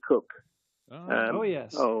Alistair Cook. Oh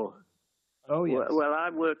yes. Oh yes. Well, I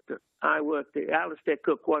worked. Alistair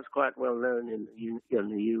Cook was quite well known in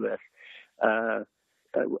the U.S.,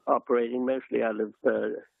 operating mostly out of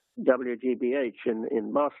WGBH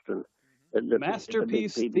in Boston.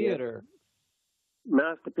 Masterpiece Theater.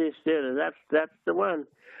 Masterpiece Theater. That's the one.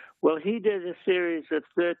 Well, he did a series of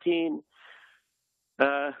 13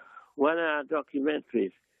 one-hour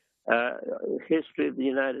documentaries, history of the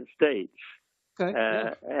United States.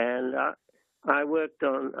 Okay. And I worked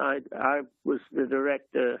on. I was the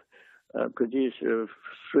director, producer of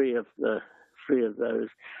three of those,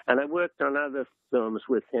 and I worked on other films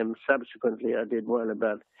with him. Subsequently, I did one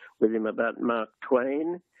with him about Mark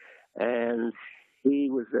Twain, and he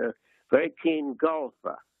was a very keen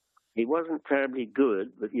golfer. He wasn't terribly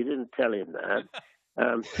good, but you didn't tell him that.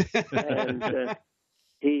 And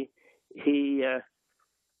he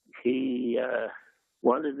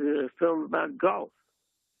wanted to do a film about golf,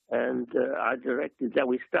 and I directed that.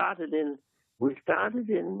 We started in where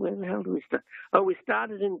the hell did we start? Oh, we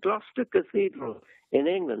started in Gloucester Cathedral in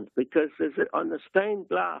England, because on the stained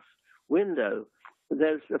glass window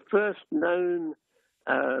there's the first known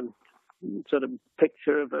sort of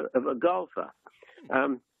picture of a golfer,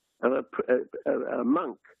 of a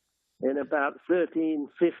monk in about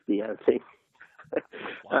 1350, I think.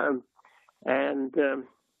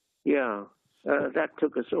 That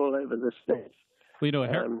took us all over the States. Well, you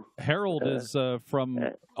know, Harold is from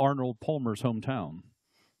Arnold Palmer's hometown.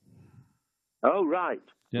 Oh, right.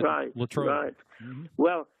 Yeah, Right. Latrobe. Right. Mm-hmm.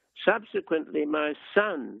 Well, subsequently, my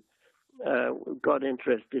son got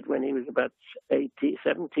interested when he was about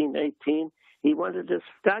 17, 18. He wanted to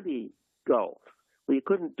study golf. Well, you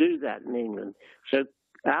couldn't do that in England. So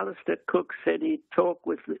Alistair Cook said he'd talk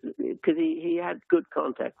with, because he had good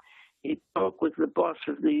contact, he'd talk with the boss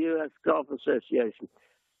of the U.S. Golf Association,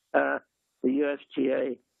 the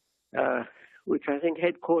USGA, which I think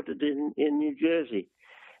headquartered in New Jersey.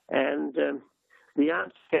 And the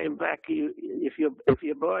answer came back: if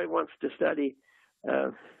your boy wants to study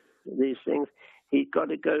these things, he's got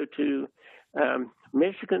to go to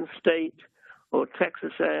Michigan State or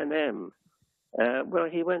Texas A&M. Well,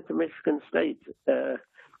 he went to Michigan State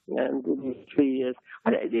and did his 3 years.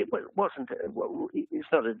 It wasn't.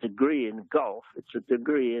 It's not a degree in golf. It's a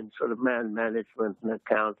degree in sort of man management and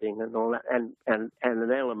accounting and all that, and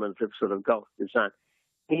an element of sort of golf design.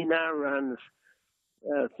 He now runs,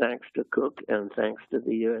 thanks to Cook and thanks to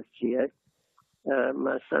the USGA.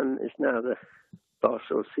 My son is now the boss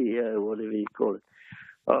or CEO, whatever you call it,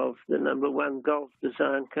 of the #1 golf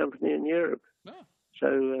design company in Europe. Oh,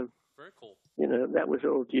 so very cool. You know, that was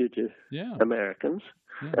all due to Americans.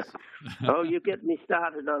 Yes. Oh, you get me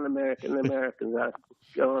started on Americans. I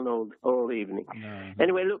go on all evening. No.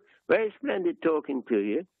 Anyway, look, very splendid talking to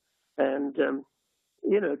you. And,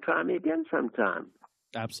 try me again sometime.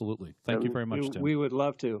 Absolutely. Thank you very much, Tim. We would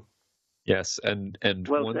love to. Yes, and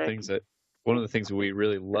well, one of the things we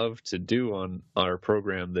really love to do on our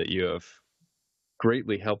program that you have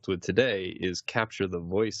greatly helped with today is capture the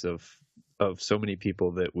voice of so many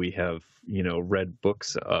people that we have, read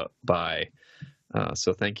books by.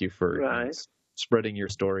 So thank you for spreading your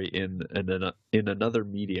story in another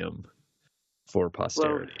medium for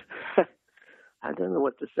posterity. Well, I don't know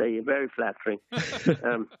what to say. You're very flattering,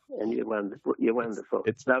 and you're wonderful. You're wonderful.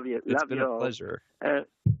 Love you. It's been a pleasure.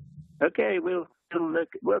 Okay, we'll look.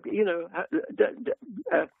 Well,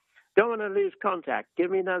 don't want to lose contact. Give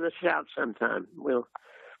me another shout sometime. We'll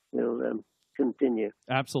continue.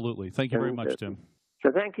 Absolutely. Thank you very much, Tim.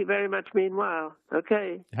 So thank you very much. Meanwhile,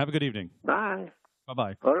 okay. Have a good evening. Bye.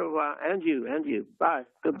 Bye-bye. Au revoir. And you. Bye.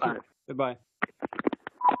 Goodbye. Goodbye.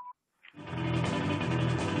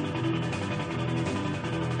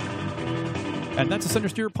 And that's the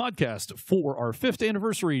Centresteer podcast for our 5th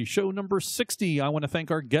anniversary, show number 60. I want to thank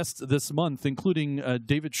our guests this month, including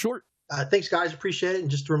David Short. Thanks, guys. Appreciate it. And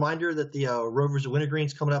just a reminder that the Rovers at Wintergreen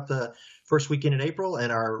is coming up first weekend in April, and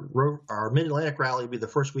our Mid-Atlantic rally will be the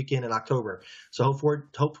first weekend in October. So hopefully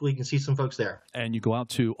we can see some folks there. And you go out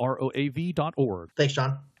to ROAV.org. Thanks,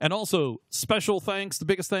 John. And also, special thanks, the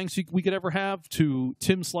biggest thanks we could ever have, to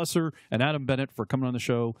Tim Slessor and Adam Bennett for coming on the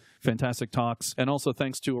show. Fantastic talks. And also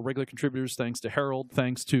thanks to our regular contributors. Thanks to Harold.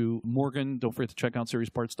 Thanks to Morgan. Don't forget to check out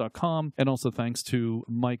seriesparts.com. And also thanks to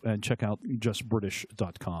Mike, and check out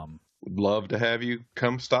justbritish.com. Would love to have you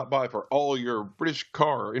come stop by for all your British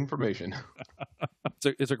car information.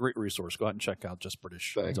 It's a great resource. Go out and check out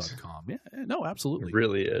justbritish.com. Yeah, no, absolutely. It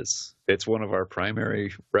really is. It's one of our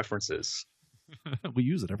primary references. We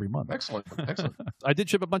use it every month. Excellent. I did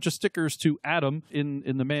ship a bunch of stickers to Adam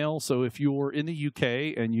in the mail, so if you're in the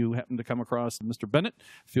UK and you happen to come across Mr. Bennett,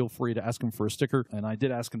 feel free to ask him for a sticker. And I did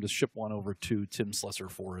ask him to ship one over to Tim Slessor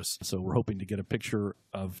for us, so we're hoping to get a picture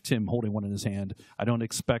of Tim holding one in his hand. I don't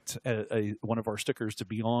expect one of our stickers to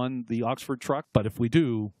be on the Oxford truck, but if we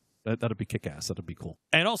do, that'll be kick-ass. That'll be cool.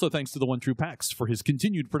 And also thanks to the One True Pax for his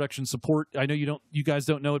continued production support. I know you guys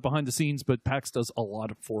don't know it behind the scenes, but Pax does a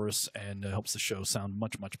lot for us and helps the show sound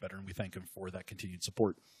much, much better, and we thank him for that continued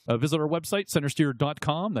support. Visit our website,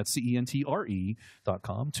 centersteer.com, that's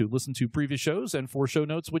CENTRE.com, to listen to previous shows and for show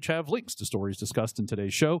notes, which have links to stories discussed in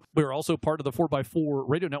today's show. We're also part of the 4x4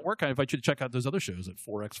 Radio Network. I invite you to check out those other shows at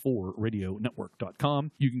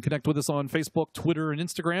 4x4radionetwork.com. You can connect with us on Facebook, Twitter, and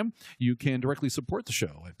Instagram. You can directly support the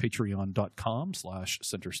show at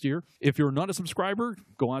patreon.com/Centresteer. If you're not a subscriber,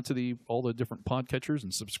 go on to all the different podcatchers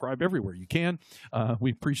and subscribe everywhere you can.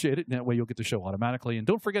 We appreciate it, and that way you'll get the show automatically. And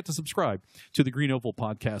don't forget to subscribe to the Green Oval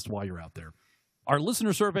podcast while you're out there. Our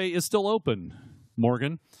listener survey is still open,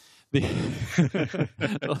 Morgan. The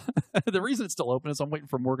reason it's still open is I'm waiting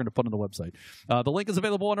for Morgan to put on the website. The link is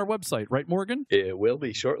available on our website, right, Morgan? It will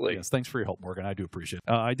be shortly. Yes, thanks for your help, Morgan. I do appreciate it.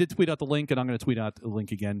 I did tweet out the link, and I'm going to tweet out the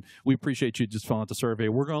link again. We appreciate you just filling out the survey.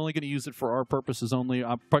 We're only going to use it for our purposes only.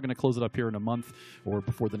 I'm probably going to close it up here in a month or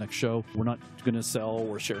before the next show. We're not going to sell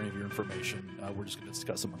or share any of your information. We're just going to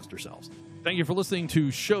discuss amongst ourselves. Thank you for listening to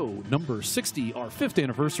show number 60, our 5th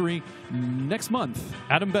anniversary. Next month,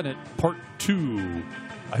 Adam Bennett, Part 2.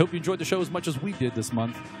 I hope you enjoyed the show as much as we did this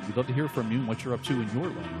month. We'd love to hear from you and what you're up to in your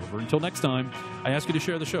Land Rover. Until next time, I ask you to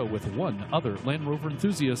share the show with one other Land Rover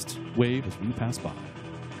enthusiast. Wave as we pass by.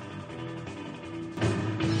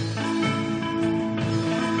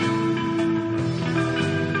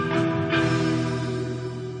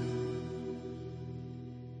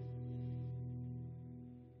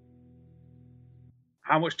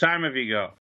 How much time have you got?